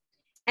amount,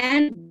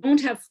 and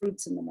don't have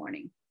fruits in the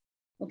morning.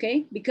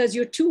 Okay, because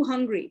you're too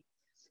hungry.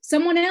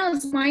 Someone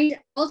else might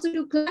also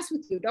do class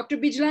with you. Dr.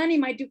 Bijlani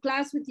might do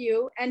class with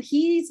you, and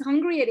he's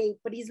hungry at 8,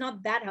 but he's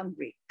not that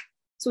hungry.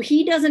 So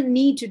he doesn't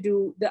need to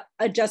do the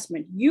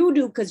adjustment. You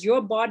do, because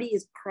your body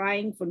is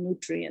crying for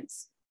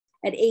nutrients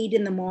at 8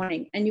 in the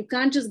morning, and you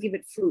can't just give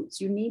it fruits.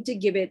 You need to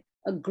give it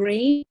a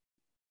grain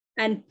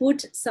and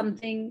put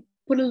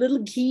a little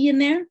ghee in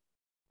there,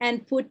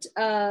 and put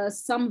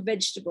some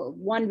vegetable,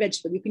 one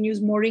vegetable. You can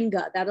use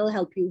moringa. That'll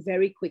help you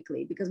very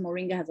quickly, because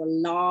moringa has a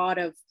lot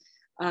of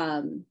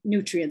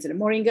nutrients in it.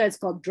 Moringa is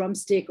called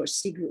drumstick or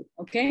sigru.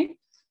 Okay,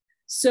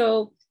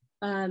 so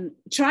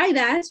try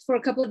that for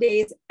a couple of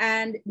days,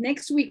 and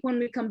next week when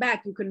we come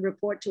back, you can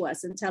report to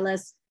us and tell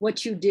us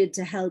what you did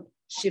to help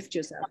shift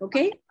yourself.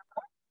 Okay.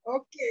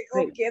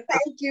 Okay.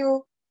 Thank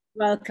you.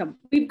 Welcome.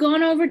 We've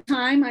gone over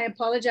time. I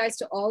apologize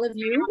to all of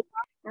you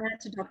and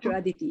to Dr.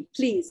 Aditi.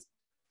 Please,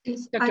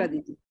 Dr.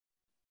 Aditi.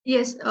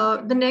 Yes,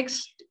 the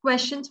next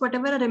questions,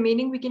 whatever are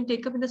remaining, we can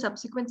take up in the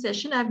subsequent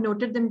session. I've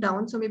noted them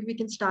down, so maybe we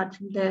can start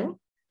from there.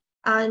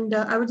 And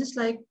I would just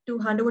like to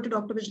hand over to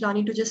Dr.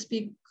 Bijlani to just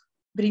speak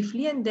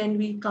briefly, and then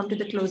we come to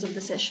the close of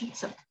the session.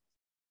 So.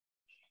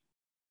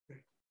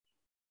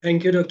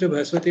 Thank you, Dr.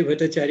 Bhaswati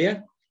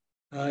Bhattacharya.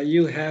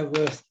 You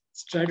have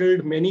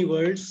straddled many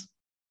worlds.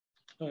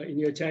 In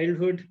your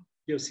childhood,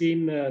 you've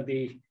seen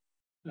the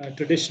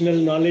traditional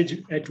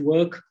knowledge at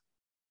work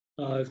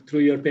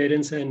through your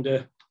parents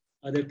and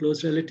other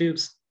close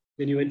relatives.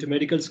 Then you went to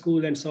medical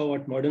school and saw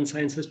what modern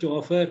science has to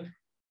offer.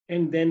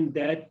 And then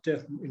that,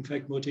 in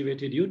fact,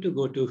 motivated you to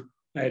go to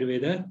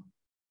Ayurveda,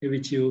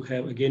 which you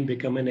have again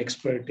become an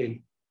expert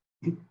in.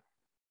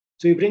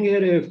 So you bring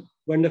here a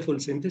wonderful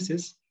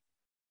synthesis.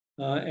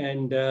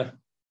 And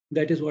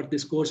that is what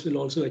this course will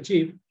also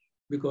achieve,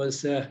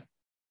 because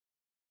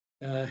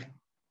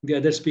the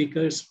other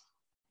speakers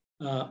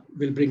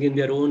will bring in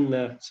their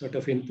own sort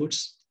of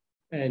inputs.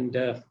 And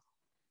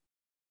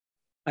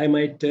I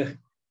might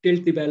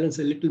tilt the balance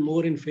a little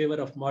more in favor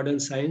of modern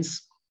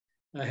science,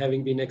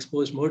 having been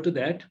exposed more to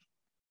that.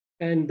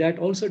 And that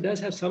also does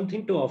have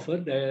something to offer,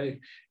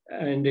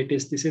 and it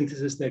is the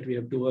synthesis that we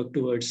have to work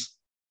towards.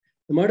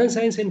 The modern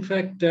science, in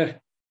fact,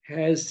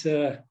 has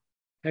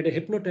had a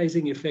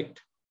hypnotizing effect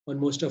on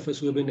most of us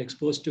who have been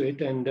exposed to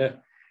it. And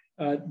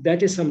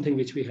that is something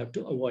which we have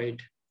to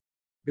avoid.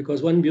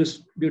 Because one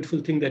beautiful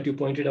thing that you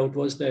pointed out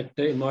was that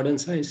in modern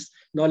science,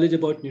 knowledge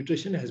about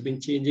nutrition has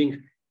been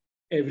changing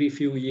every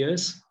few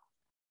years.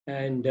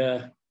 And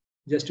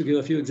just to give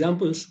a few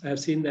examples, I have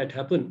seen that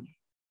happen.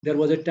 There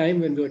was a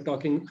time when we were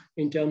talking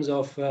in terms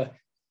of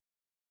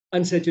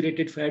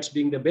unsaturated fats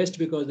being the best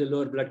because they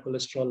lower blood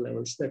cholesterol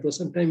levels. That was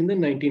sometime in the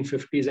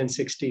 1950s and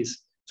 60s.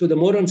 So the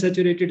more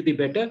unsaturated, the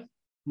better.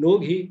 No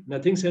ghee,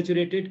 nothing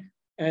saturated.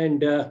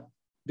 And the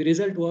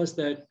result was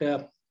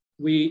that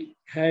we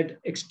had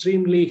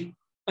extremely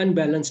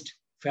unbalanced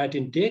fat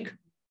intake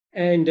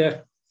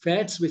and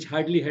fats which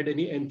hardly had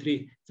any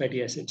N3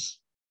 fatty acids.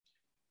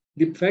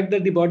 The fact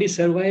that the body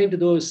survived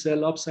those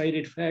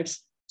lopsided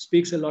fats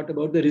speaks a lot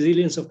about the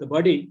resilience of the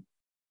body.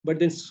 But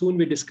then soon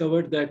we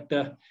discovered that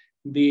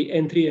the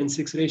N3,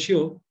 N6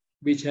 ratio,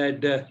 which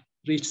had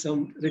reached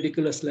some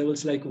ridiculous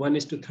levels like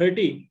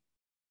 1:30,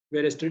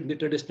 whereas the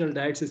traditional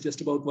diets is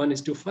just about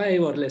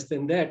 1:5 or less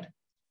than that,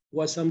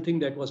 was something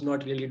that was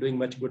not really doing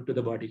much good to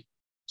the body.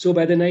 So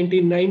by the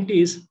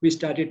 1990s, we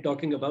started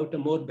talking about a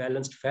more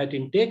balanced fat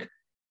intake.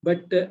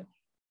 But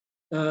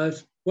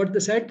what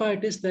the sad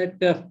part is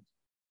that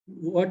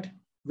what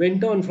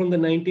went on from the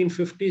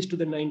 1950s to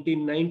the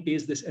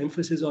 1990s, this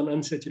emphasis on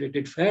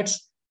unsaturated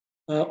fats,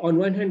 on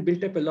one hand,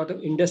 built up a lot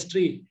of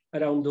industry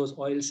around those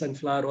oils,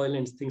 sunflower oil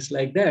and things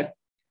like that.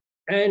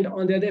 And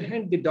on the other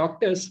hand, the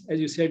doctors, as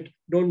you said,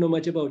 don't know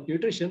much about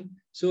nutrition.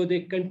 So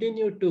they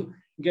continue to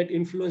get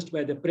influenced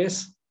by the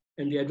press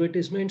and the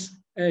advertisements.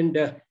 And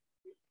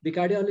the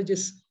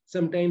cardiologists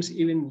sometimes,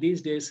 even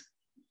these days,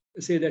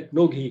 say that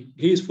no ghee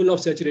is full of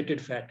saturated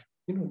fat.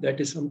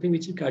 That is something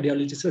which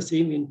cardiologists are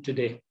seeing in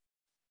today.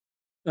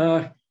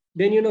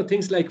 Then,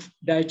 things like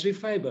dietary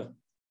fiber.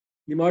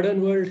 The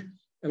modern world,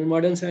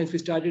 modern science, we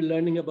started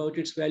learning about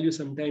its value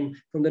sometime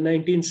from the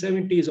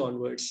 1970s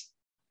onwards.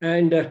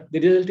 And the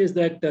result is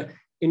that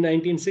in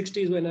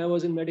 1960s, when I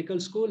was in medical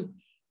school,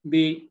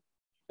 the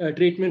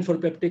treatment for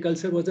peptic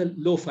ulcer was a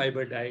low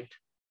fiber diet.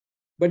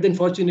 But then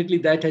fortunately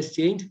that has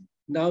changed.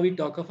 Now we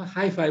talk of a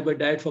high fiber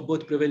diet for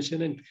both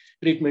prevention and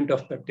treatment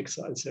of peptic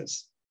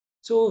ulcers.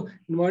 So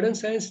in modern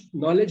science,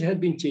 knowledge has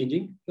been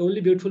changing. The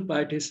only beautiful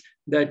part is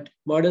that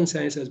modern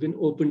science has been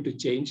open to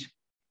change.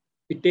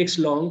 It takes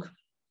long.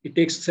 It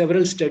takes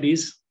several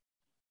studies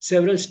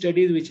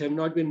which have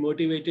not been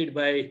motivated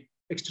by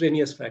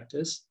extraneous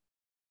factors.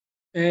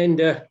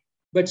 And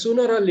but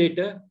sooner or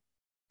later,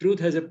 truth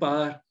has a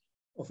power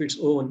of its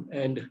own,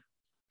 and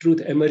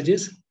truth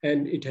emerges,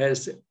 and it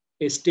has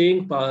a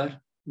staying power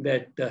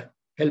that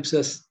helps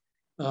us.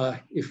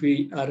 If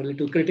we are a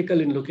little critical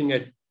in looking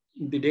at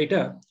the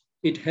data,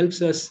 it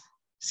helps us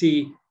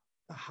see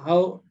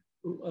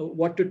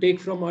what to take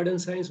from modern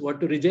science,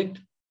 what to reject.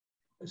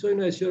 So,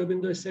 as Sri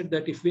Aurobindo said,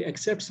 that if we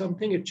accept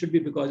something, it should be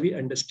because we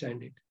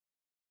understand it.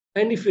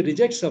 And if we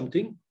reject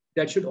something,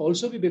 that should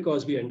also be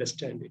because we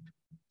understand it.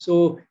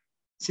 So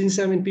since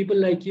people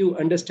like you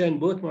understand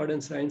both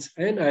modern science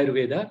and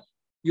Ayurveda,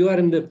 you are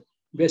in the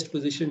best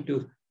position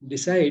to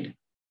decide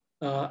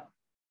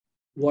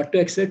what to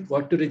accept,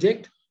 what to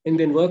reject, and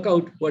then work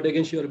out what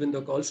again Sri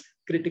Aurobindo calls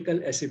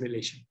critical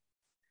assimilation.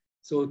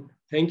 So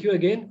thank you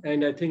again.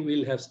 And I think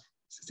we'll have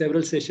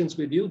several sessions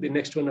with you. The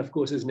next one, of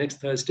course, is next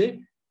Thursday.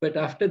 But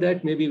after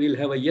that, maybe we'll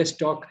have a yes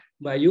talk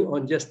by you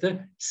on just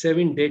the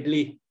 7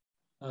 deadly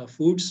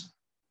foods,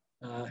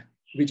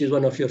 which is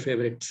one of your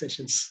favorite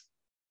sessions.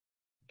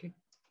 Okay,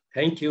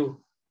 thank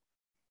you.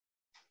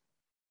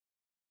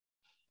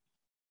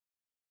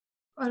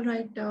 All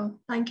right,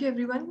 thank you,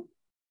 everyone.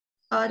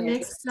 Our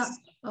next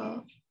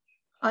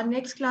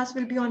class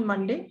will be on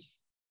Monday.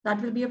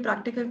 That will be a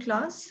practical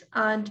class.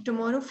 And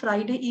tomorrow,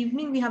 Friday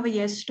evening, we have a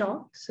yes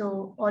talk.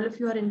 So all of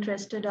you are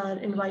interested are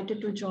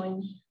invited to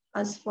join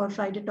us for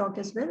Friday talk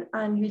as well.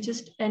 And we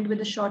just end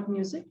with a short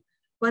music.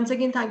 Once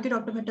again, thank you,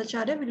 Dr.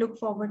 Bhattacharya. We look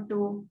forward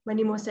to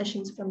many more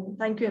sessions from you.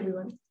 Thank you,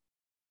 everyone.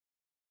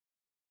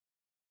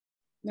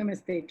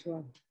 Namaste to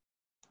all.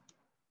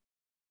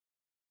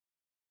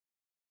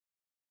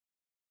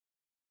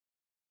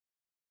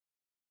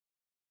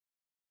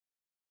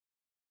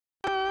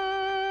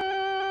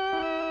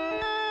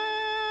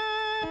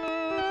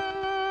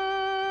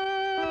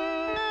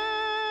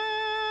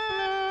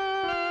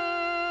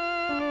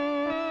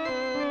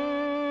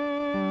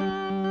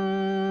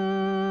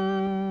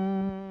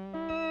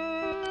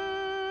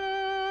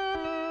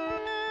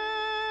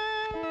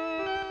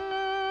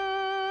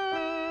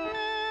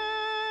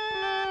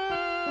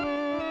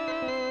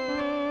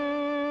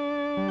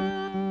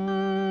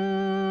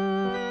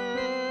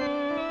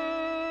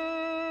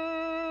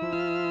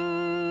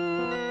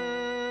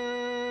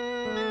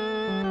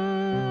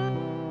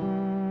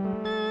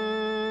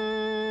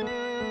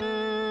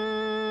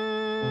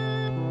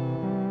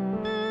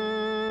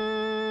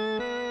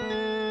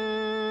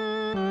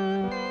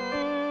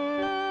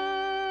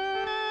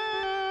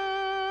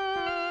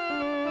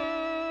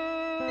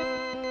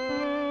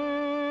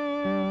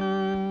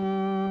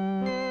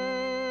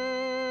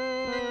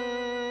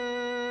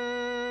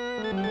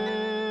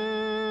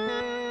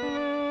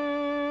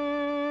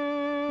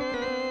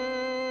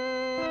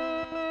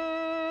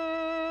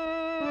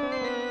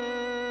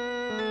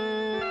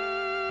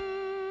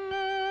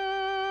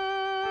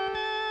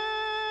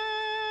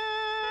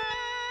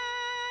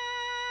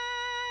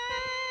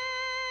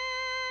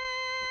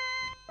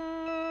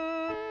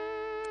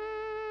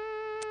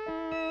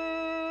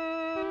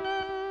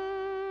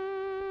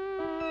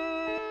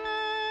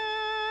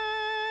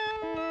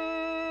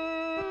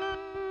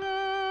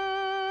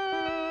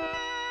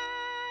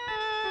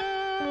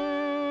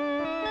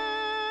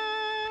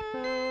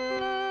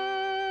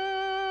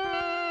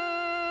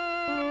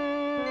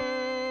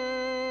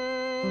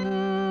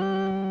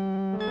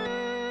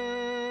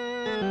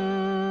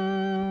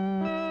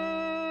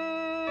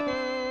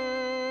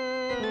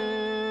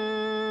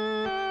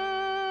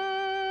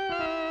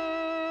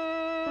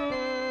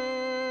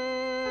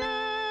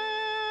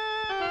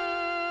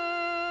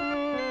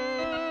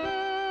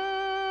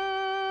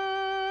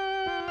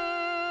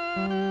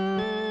 Thank you.